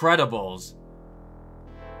 Incredibles.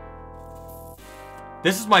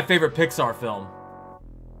 This is my favorite Pixar film.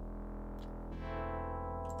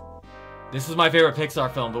 This is my favorite Pixar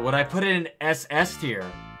film, but would I put it in SS tier?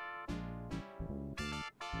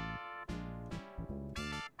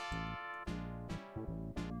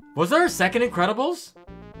 Was there a second Incredibles?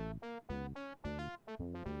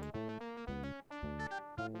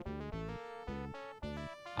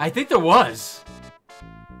 I think there was.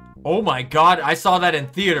 Oh my god, I saw that in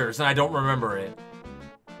theaters and I don't remember it.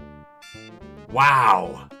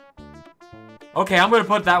 Wow. Okay, I'm gonna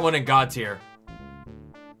put that one in God tier.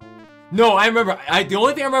 No, I remember. The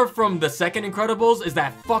only thing I remember from the second Incredibles is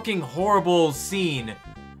that fucking horrible scene.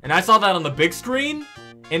 And I saw that on the big screen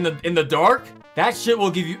in the dark. That shit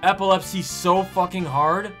will give you epilepsy so fucking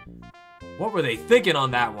hard. What were they thinking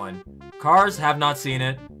on that one? Cars, have not seen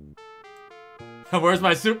it. Where's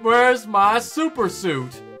my super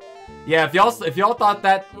suit? Yeah, if y'all thought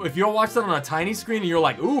that, if y'all watched that on a tiny screen and you're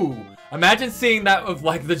like, ooh, imagine seeing that with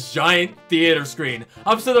like the giant theater screen.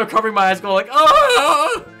 I'm sitting there covering my eyes going like,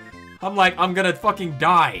 oh! I'm like, I'm gonna fucking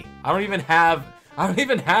die. I don't even have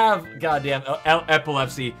goddamn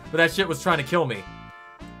epilepsy, but that shit was trying to kill me.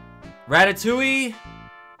 Ratatouille.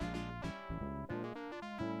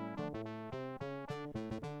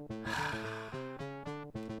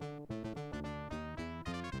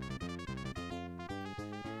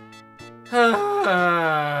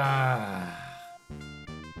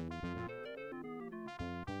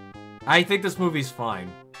 I think this movie's fine.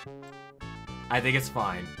 I think it's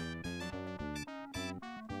fine.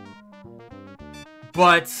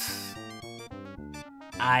 But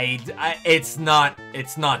it's not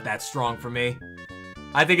that strong for me.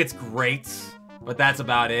 I think it's great. But that's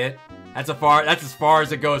about it. That's as far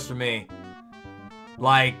as it goes for me.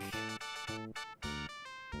 Like...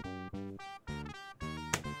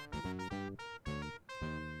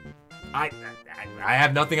 I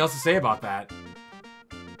have nothing else to say about that.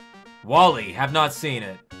 Wall-E, have not seen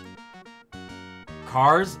it.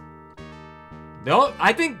 Cars? No,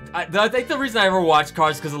 I think the reason I ever watched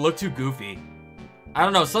Cars is because it looked too goofy. I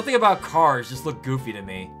don't know, something about Cars just looked goofy to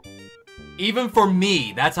me. Even for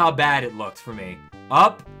me, that's how bad it looked for me.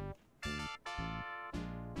 Up.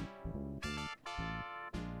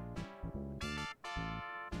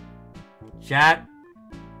 Chat.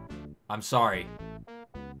 I'm sorry.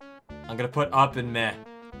 I'm gonna put Up in meh.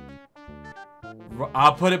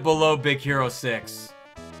 I'll put it below Big Hero 6.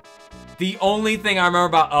 The only thing I remember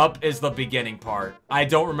about Up is the beginning part. I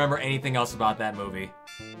don't remember anything else about that movie.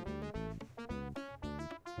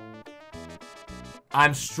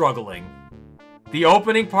 I'm struggling. The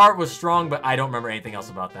opening part was strong, but I don't remember anything else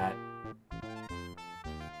about that.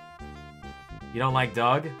 You don't like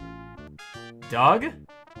Doug? Doug?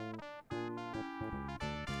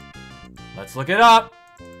 Let's look it up.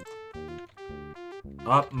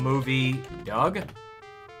 Up movie Doug?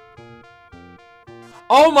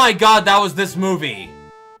 Oh my god, that was this movie!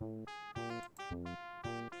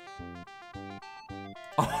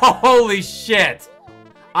 Holy shit!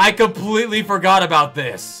 I completely forgot about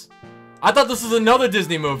this. I thought this was another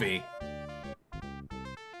Disney movie.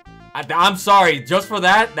 I'm sorry, just for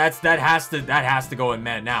that, that has to go in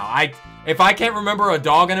meh now. If I can't remember a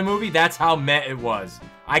dog in a movie, that's how meh it was.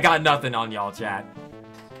 I got nothing on y'all, chat.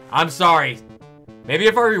 I'm sorry. Maybe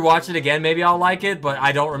if I rewatch it again, maybe I'll like it, but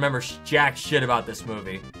I don't remember jack shit about this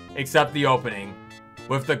movie. Except the opening.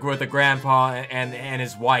 With the grandpa and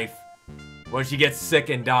his wife. When she gets sick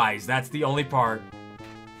and dies. That's the only part.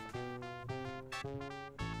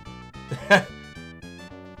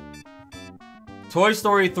 Toy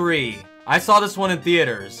Story 3. I saw this one in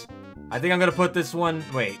theaters. I think I'm gonna put this one...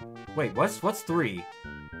 Wait, what's 3?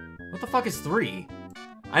 What the fuck is 3?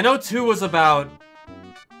 I know 2 was about...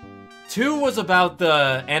 2 was about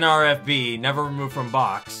the NRFB, never removed from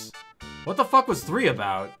box. What the fuck was 3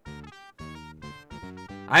 about?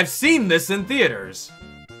 I've seen this in theaters.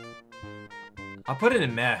 I'll put it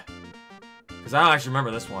in meh. Because I don't actually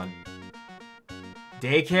remember this one.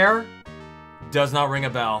 Daycare? Does not ring a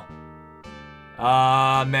bell.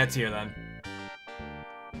 Meh tier then.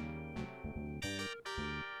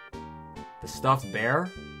 The stuffed bear?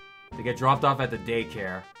 They get dropped off at the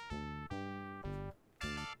daycare.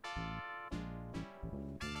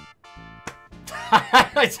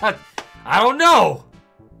 I don't know.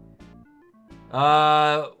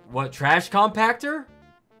 What, trash compactor?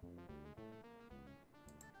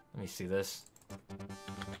 Let me see this.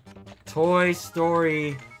 Toy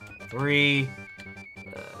Story 3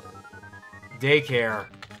 daycare.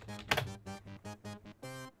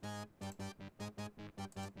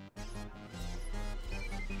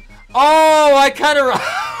 Oh, I kind of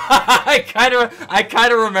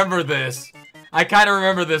remember this. I kind of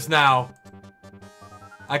remember this now.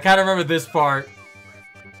 I kind of remember this part.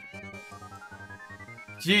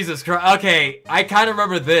 Jesus Christ. Okay, I kind of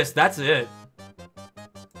remember this. That's it.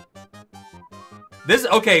 This,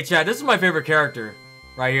 okay, Chad, this is my favorite character.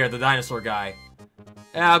 Right here, the dinosaur guy.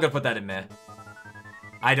 Yeah, I'm gonna put that in meh.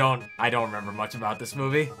 I don't remember much about this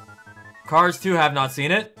movie. Cars 2, have not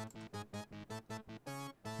seen it.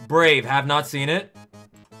 Brave, have not seen it.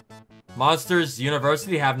 Monsters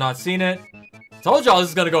University, have not seen it. Told y'all this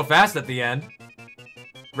is gonna go fast at the end.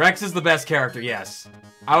 Rex is the best character, yes.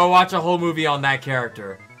 I will watch a whole movie on that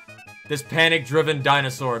character. This panic-driven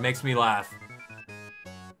dinosaur makes me laugh.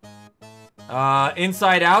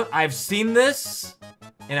 Inside Out, I've seen this,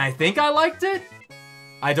 and I think I liked it.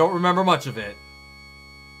 I don't remember much of it.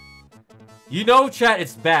 You know, chat,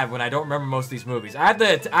 it's bad when I don't remember most of these movies. I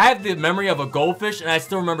have the memory of a goldfish, and I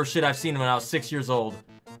still remember shit I've seen when I was 6 years old.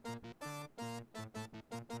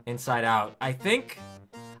 Inside Out. I think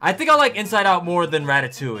I like Inside Out more than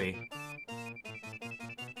Ratatouille.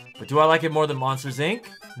 But do I like it more than Monsters, Inc?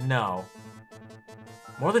 No.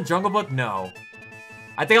 More than Jungle Book? No.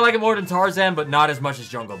 I think I like it more than Tarzan, but not as much as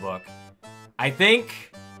Jungle Book. I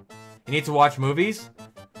think you need to watch movies.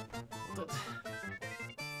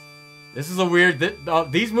 This is a weird...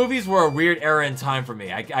 these movies were a weird era in time for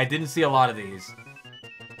me. I didn't see a lot of these.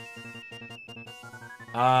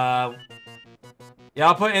 Yeah,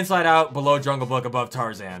 I'll put Inside Out below Jungle Book, above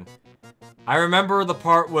Tarzan. I remember the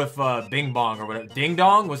part with Bing Bong or whatever. Ding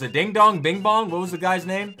Dong? Was it Ding Dong? Bing Bong? What was the guy's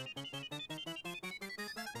name?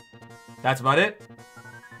 That's about it.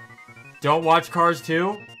 Don't watch Cars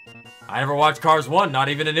 2. I never watched Cars 1. Not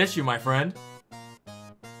even an issue, my friend.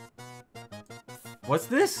 What's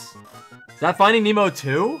this? Is that Finding Nemo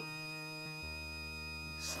 2?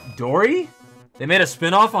 Dory? They made a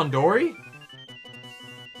spin-off on Dory?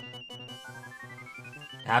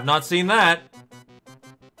 Have not seen that.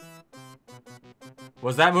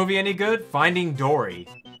 Was that movie any good? Finding Dory.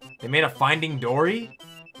 They made a Finding Dory?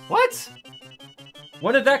 What?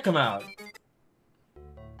 When did that come out?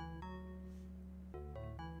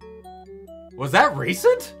 Was that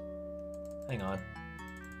recent? Hang on.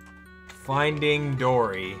 Finding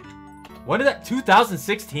Dory. When did that?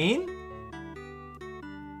 2016?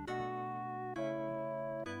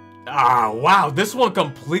 Ah, wow. This one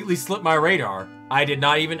completely slipped my radar. I didn't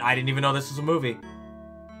even know this was a movie.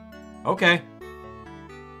 Okay.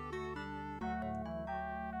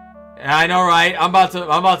 I know, right? I'm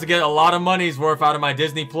about to get a lot of money's worth out of my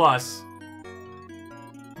Disney Plus.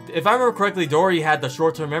 If I remember correctly, Dory had the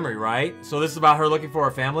short-term memory, right? So this is about her looking for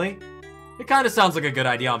her family? It kind of sounds like a good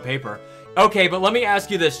idea on paper. Okay, but let me ask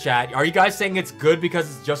you this, chat. Are you guys saying it's good because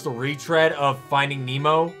it's just a retread of Finding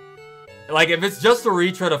Nemo? Like, if it's just a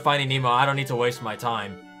retread of Finding Nemo, I don't need to waste my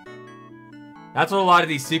time. That's what a lot of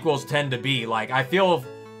these sequels tend to be. Like, I feel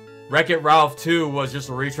Wreck-It Ralph 2 was just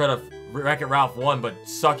a retread of Wreck-It Ralph 1, but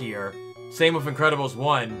suckier. Same with Incredibles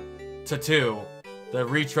 1 to 2. The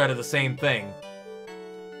retread of the same thing.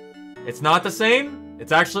 It's not the same?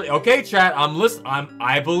 It's actually... Okay, chat,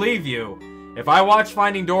 I believe you. If I watch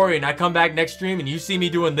Finding Dory and I come back next stream and you see me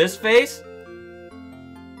doing this face...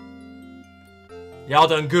 Y'all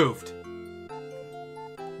done goofed.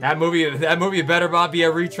 That movie better not be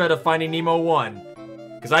a retread of Finding Nemo 1.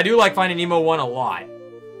 Because I do like Finding Nemo 1 a lot.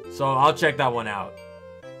 So I'll check that one out.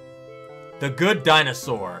 The Good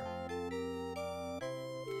Dinosaur.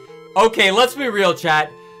 Okay, let's be real,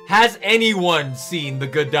 chat. Has anyone seen The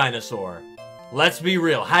Good Dinosaur? Let's be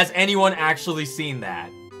real. Has anyone actually seen that?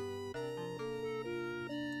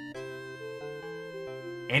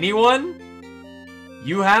 Anyone?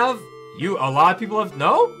 You have? A lot of people have?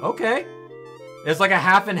 No? Okay. It's like a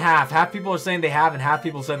half and half. Half people are saying they have and half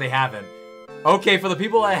people said they haven't. Okay, for the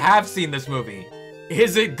people that have seen this movie,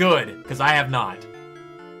 is it good? Because I have not.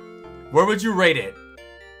 Where would you rate it?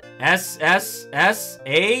 S, S, S,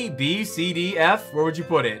 A, B, C, D, F? Where would you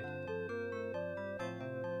put it?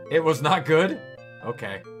 It was not good?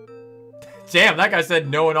 Okay. Damn, that guy said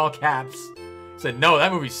no in all caps. He said, no,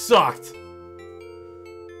 that movie sucked.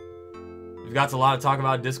 We've got a lot to talk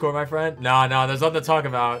about in Discord, my friend. No, there's nothing to talk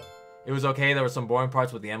about. It was okay. There were some boring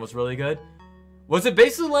parts, but the end was really good. Was it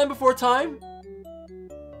basically Land Before Time?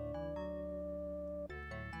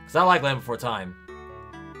 Because I like Land Before Time.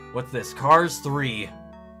 What's this? Cars 3.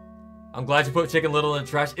 I'm glad you put Chicken Little in the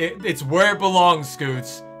trash. It's where it belongs,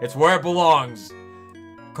 Scoots. It's where it belongs.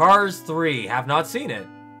 Cars 3. Have not seen it.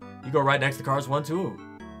 You go right next to Cars 1, too.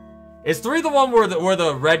 Is 3 the one where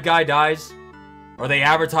the red guy dies? Or they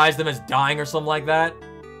advertise them as dying or something like that?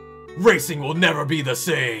 Racing will never be the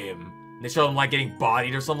same. They show them like getting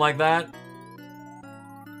bodied or something like that.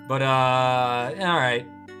 But, alright.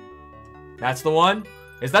 That's the one?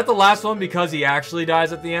 Is that the last one because he actually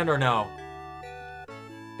dies at the end or no?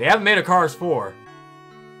 They haven't made a Cars 4.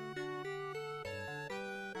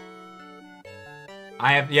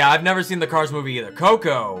 I've never seen the Cars movie either.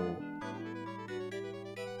 Coco.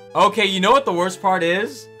 Okay, you know what the worst part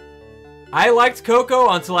is? I liked Coco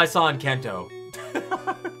until I saw Encanto.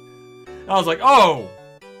 I was like, oh!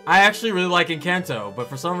 I actually really like Encanto, but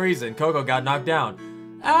for some reason, Coco got knocked down.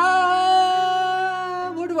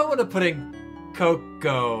 What do I want to put in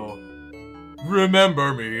Coco?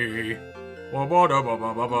 Remember me.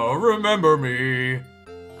 Remember me.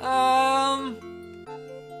 I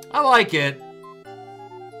like it.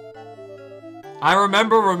 I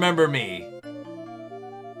remember me.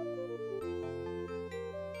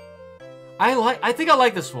 I think I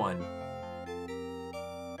like this one.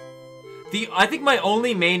 I think my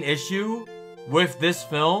only main issue with this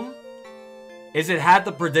film is it had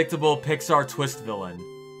the predictable Pixar twist villain.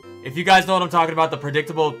 If you guys know what I'm talking about, the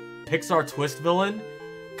predictable Pixar twist villain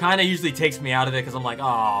kind of usually takes me out of it because I'm like,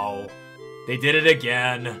 oh, they did it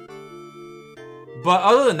again. But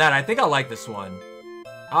other than that, I think I like this one.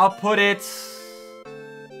 I'll put it...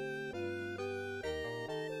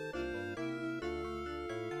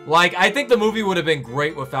 Like, I think the movie would have been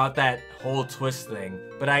great without that whole twist thing.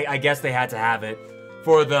 But I guess they had to have it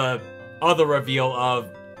for the other reveal of,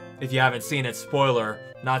 if you haven't seen it, spoiler,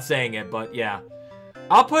 not saying it, but yeah.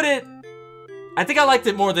 I'll put it... I think I liked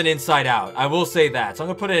it more than Inside Out. I will say that. So I'm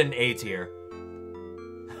going to put it in A tier.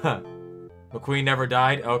 Huh. McQueen never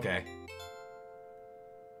died? Okay.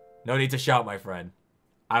 No need to shout, my friend.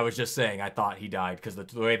 I was just saying I thought he died because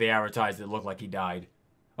the way they advertised it looked like he died.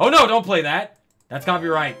 Oh no, don't play that! That's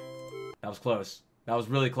copyright. That was close. That was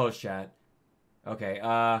really close, chat. Okay,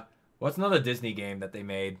 what's another Disney game that they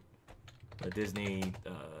made? A Disney,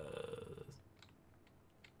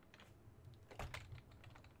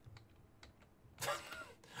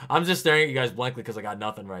 I'm just staring at you guys blankly because I got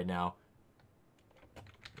nothing right now.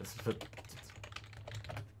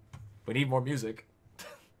 We need more music.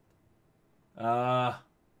 Oh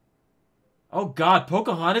god,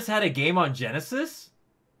 Pocahontas had a game on Genesis?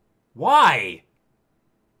 Why?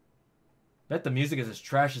 Bet the music is as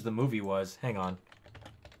trash as the movie was. Hang on.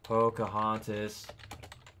 Pocahontas,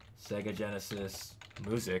 Sega Genesis,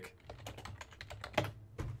 music.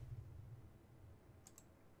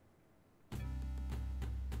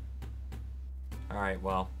 Alright,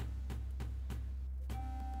 well.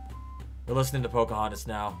 We're listening to Pocahontas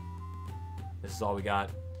now. This is all we got.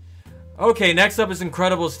 Okay, next up is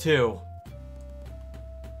Incredibles 2.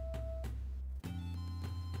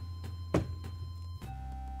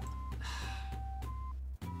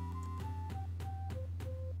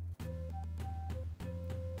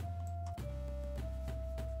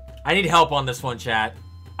 I need help on this one, chat.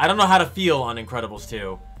 I don't know how to feel on Incredibles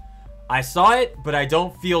 2. I saw it, but I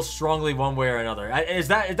don't feel strongly one way or another. Is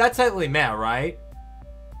that technically meh, right?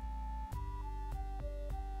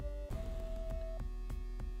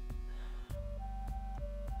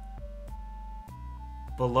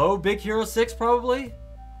 Below Big Hero 6, probably?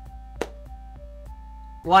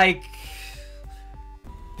 Like,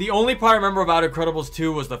 the only part I remember about Incredibles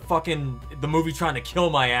 2 was the movie trying to kill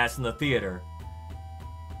my ass in the theater.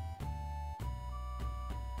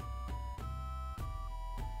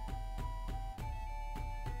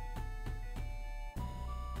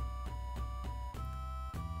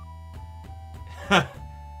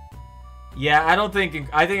 Yeah, I think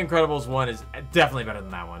Incredibles 1 is definitely better than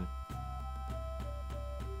that one.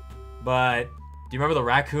 But, do you remember the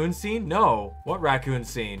raccoon scene? No. What raccoon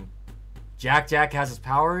scene? Jack has his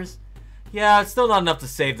powers? Yeah, it's still not enough to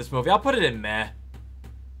save this movie. I'll put it in meh.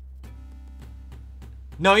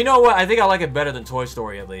 No, you know what? I think I like it better than Toy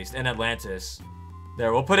Story, at least. And Atlantis.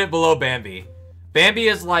 There, we'll put it below Bambi. Bambi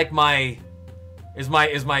is like my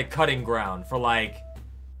cutting ground for, like,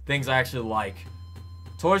 things I actually like.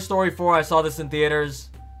 Toy Story 4, I saw this in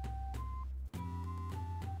theaters.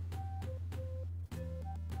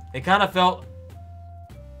 It kind of felt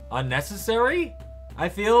unnecessary, I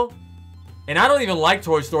feel. And I don't even like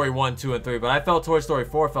Toy Story 1, 2, and 3, but I felt Toy Story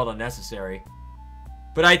 4 felt unnecessary.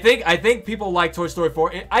 But I think people like Toy Story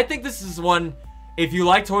 4. I think this is one, if you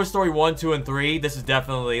like Toy Story 1, 2, and 3, this is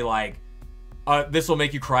definitely like, this will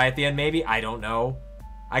make you cry at the end, maybe. I don't know.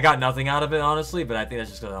 I got nothing out of it, honestly, but I think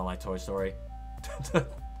that's just because I don't like Toy Story. I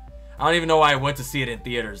don't even know why I went to see it in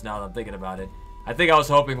theaters now that I'm thinking about it. I think I was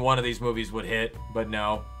hoping one of these movies would hit, but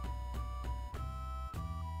no.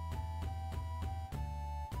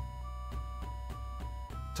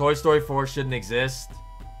 Toy Story 4 shouldn't exist.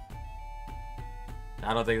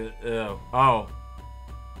 I don't think that, oh.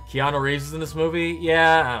 Keanu Reeves is in this movie?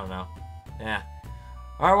 Yeah, I don't know. Yeah.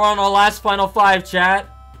 Alright, we're on our last final 5, chat.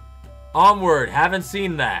 Onward, haven't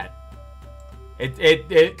seen that.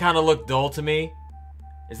 It kind of looked dull to me.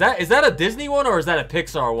 Is that a Disney one or is that a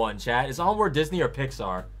Pixar one, chat? Is Onward Disney or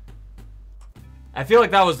Pixar? I feel like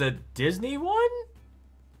that was a Disney one?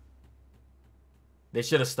 They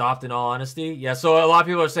should have stopped, in all honesty. Yeah, so a lot of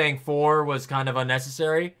people are saying 4 was kind of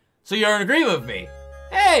unnecessary. So you're in agreement with me.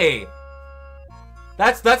 Hey!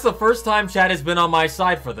 That's the first time chat has been on my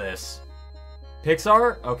side for this.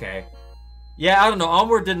 Pixar? Okay. Yeah, I don't know.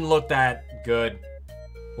 Onward didn't look that good.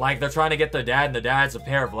 Like, they're trying to get their dad, and the dad's a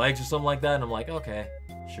pair of legs or something like that, and I'm like, okay,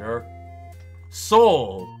 sure.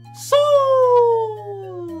 Soul!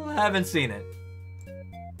 Soul! I haven't seen it.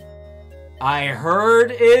 I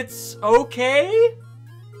heard it's okay?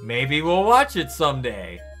 Maybe we'll watch it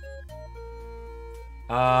someday.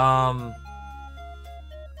 So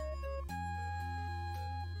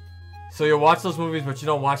you watch those movies, but you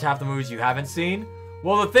don't watch half the movies you haven't seen?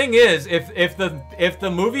 Well, the thing is, if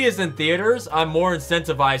the movie is in theaters, I'm more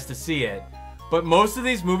incentivized to see it. But most of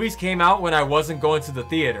these movies came out when I wasn't going to the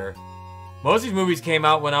theater. Most of these movies came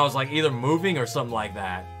out when I was like either moving or something like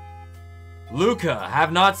that. Luca,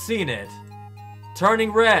 have not seen it.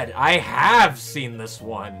 Turning Red, I have seen this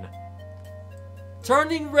one.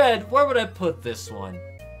 Turning Red, where would I put this one?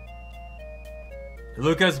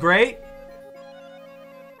 Luca's great.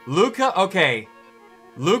 Luca, okay.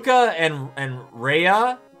 Luca and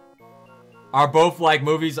Raya are both like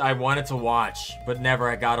movies I wanted to watch, but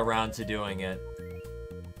never got around to doing it.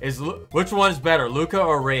 Which one's better, Luca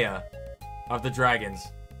or Raya of the Dragons?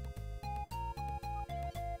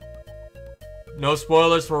 No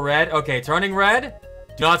spoilers for Red. Okay, Turning Red.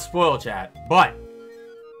 Do not spoil, chat. But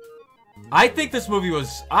I think this movie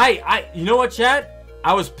was... You know what, chat?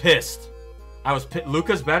 I was pissed.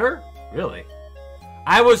 Luca's better? Really?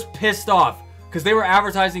 I was pissed off. Because they were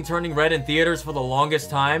advertising Turning Red in theaters for the longest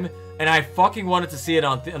time. And I fucking wanted to see it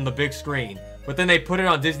on the big screen. But then they put it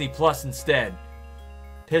on Disney Plus instead.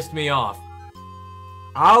 Pissed me off.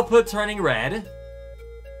 I'll put Turning Red.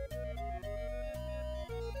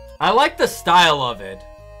 I like the style of it.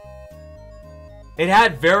 It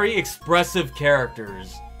had very expressive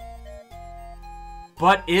characters.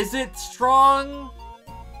 But is it strong?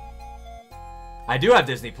 I do have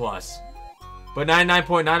Disney Plus. But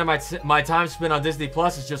 99.9 of my time spent on Disney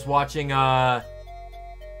Plus is just watching, what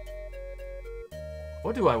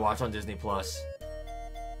do I watch on Disney Plus?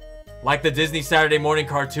 Like the Disney Saturday morning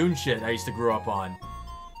cartoon shit I used to grow up on.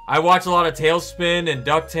 I watch a lot of Tailspin and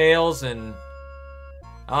DuckTales, and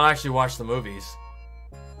I don't actually watch the movies.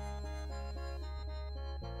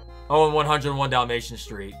 Oh, and 101 Dalmatian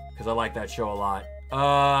Street, because I like that show a lot.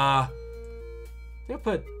 I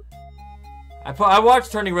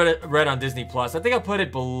watched Turning Red on Disney Plus. I think I put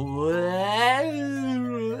it below.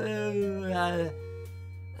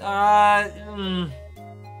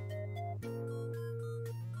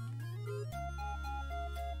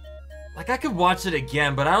 Like, I could watch it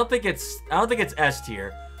again, but I don't think it's S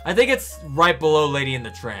tier. I think it's right below Lady and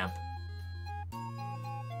the Tramp.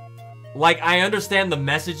 Like, I understand the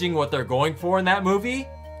messaging, what they're going for in that movie.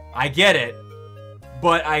 I get it.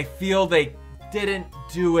 But I feel they didn't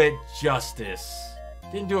do it justice.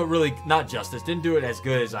 Didn't do it really, not justice. Didn't do it as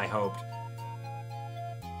good as I hoped.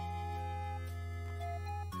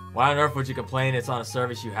 Why on earth would you complain it's on a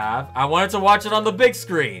service you have? I wanted to watch it on the big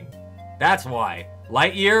screen. That's why.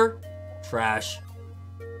 Lightyear? Trash.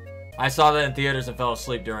 I saw that in theaters and fell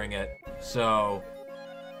asleep during it. So...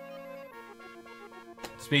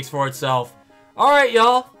 speaks for itself. Alright,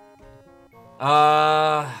 y'all.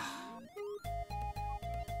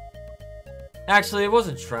 Actually, it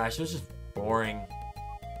wasn't trash. It was just boring.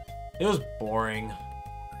 It was boring.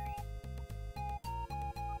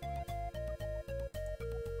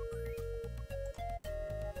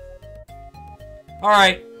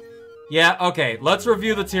 Alright. Yeah, okay. Let's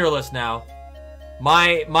review the tier list now.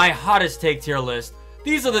 My hottest take tier list.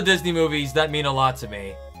 These are the Disney movies that mean a lot to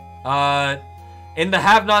me. In the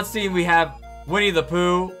have not seen, we have Winnie the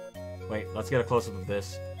Pooh. Wait, let's get a close-up of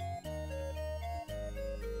this.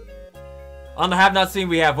 On the have not seen,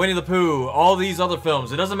 we have Winnie the Pooh, all these other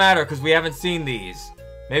films. It doesn't matter because we haven't seen these.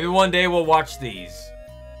 Maybe one day we'll watch these.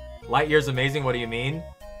 Lightyear's amazing, what do you mean?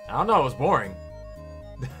 I don't know, it was boring.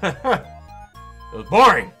 It was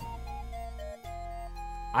boring!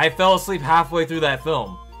 I fell asleep halfway through that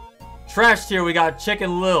film. Trash tier, we got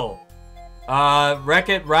Chicken Lil.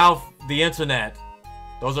 Wreck-It Ralph, The Internet.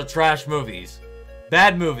 Those are trash movies.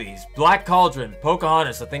 Bad movies. Black Cauldron,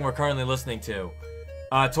 Pocahontas, the thing we're currently listening to.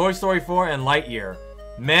 Toy Story 4 and Lightyear.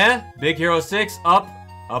 Meh, Big Hero 6, Up,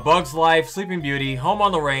 A Bug's Life, Sleeping Beauty, Home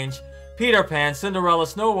on the Range, Peter Pan, Cinderella,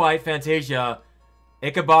 Snow White, Fantasia,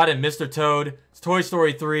 Ichabod and Mr. Toad, Toy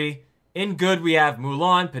Story 3. In good, we have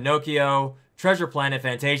Mulan, Pinocchio, Treasure Planet,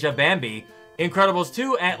 Fantasia, Bambi, Incredibles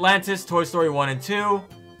 2, Atlantis, Toy Story 1 and 2.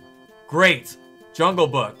 Great. Jungle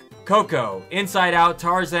Book, Coco, Inside Out,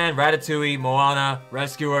 Tarzan, Ratatouille, Moana,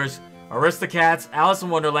 Rescuers, Aristocats, Alice in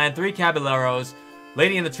Wonderland, Three Caballeros,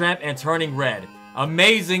 Lady and the Tramp, and Turning Red.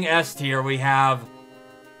 Amazing S tier, we have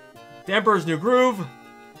The Emperor's New Groove,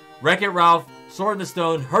 Wreck-It Ralph, Sword in the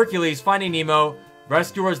Stone, Hercules, Finding Nemo,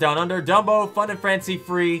 Rescuers Down Under, Dumbo, Fun and Fancy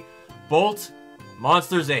Free, Bolt,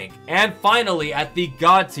 Monsters Inc. And finally, at the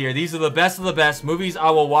God tier, these are the best of the best movies I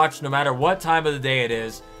will watch no matter what time of the day it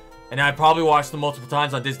is. And I probably watched them multiple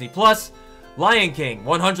times on Disney Plus. Lion King,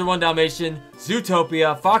 101 Dalmatian,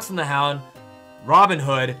 Zootopia, Fox and the Hound, Robin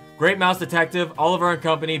Hood, Great Mouse Detective, Oliver and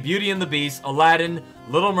Company, Beauty and the Beast, Aladdin,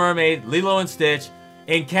 Little Mermaid, Lilo and Stitch,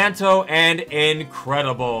 Encanto, and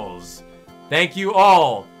Incredibles. Thank you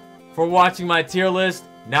all for watching my tier list.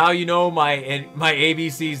 Now you know my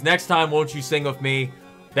ABCs. Next time, won't you sing with me?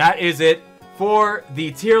 That is it for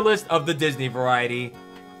the tier list of the Disney variety.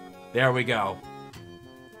 There we go.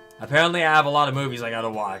 Apparently, I have a lot of movies I gotta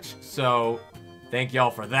watch, so thank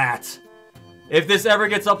y'all for that. If this ever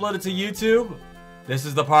gets uploaded to YouTube, this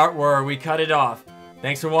is the part where we cut it off.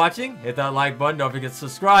 Thanks for watching. Hit that like button. Don't forget to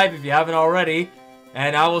subscribe if you haven't already.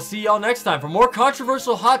 And I will see y'all next time for more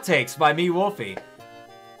controversial hot takes by me, Wolfie.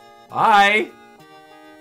 Bye!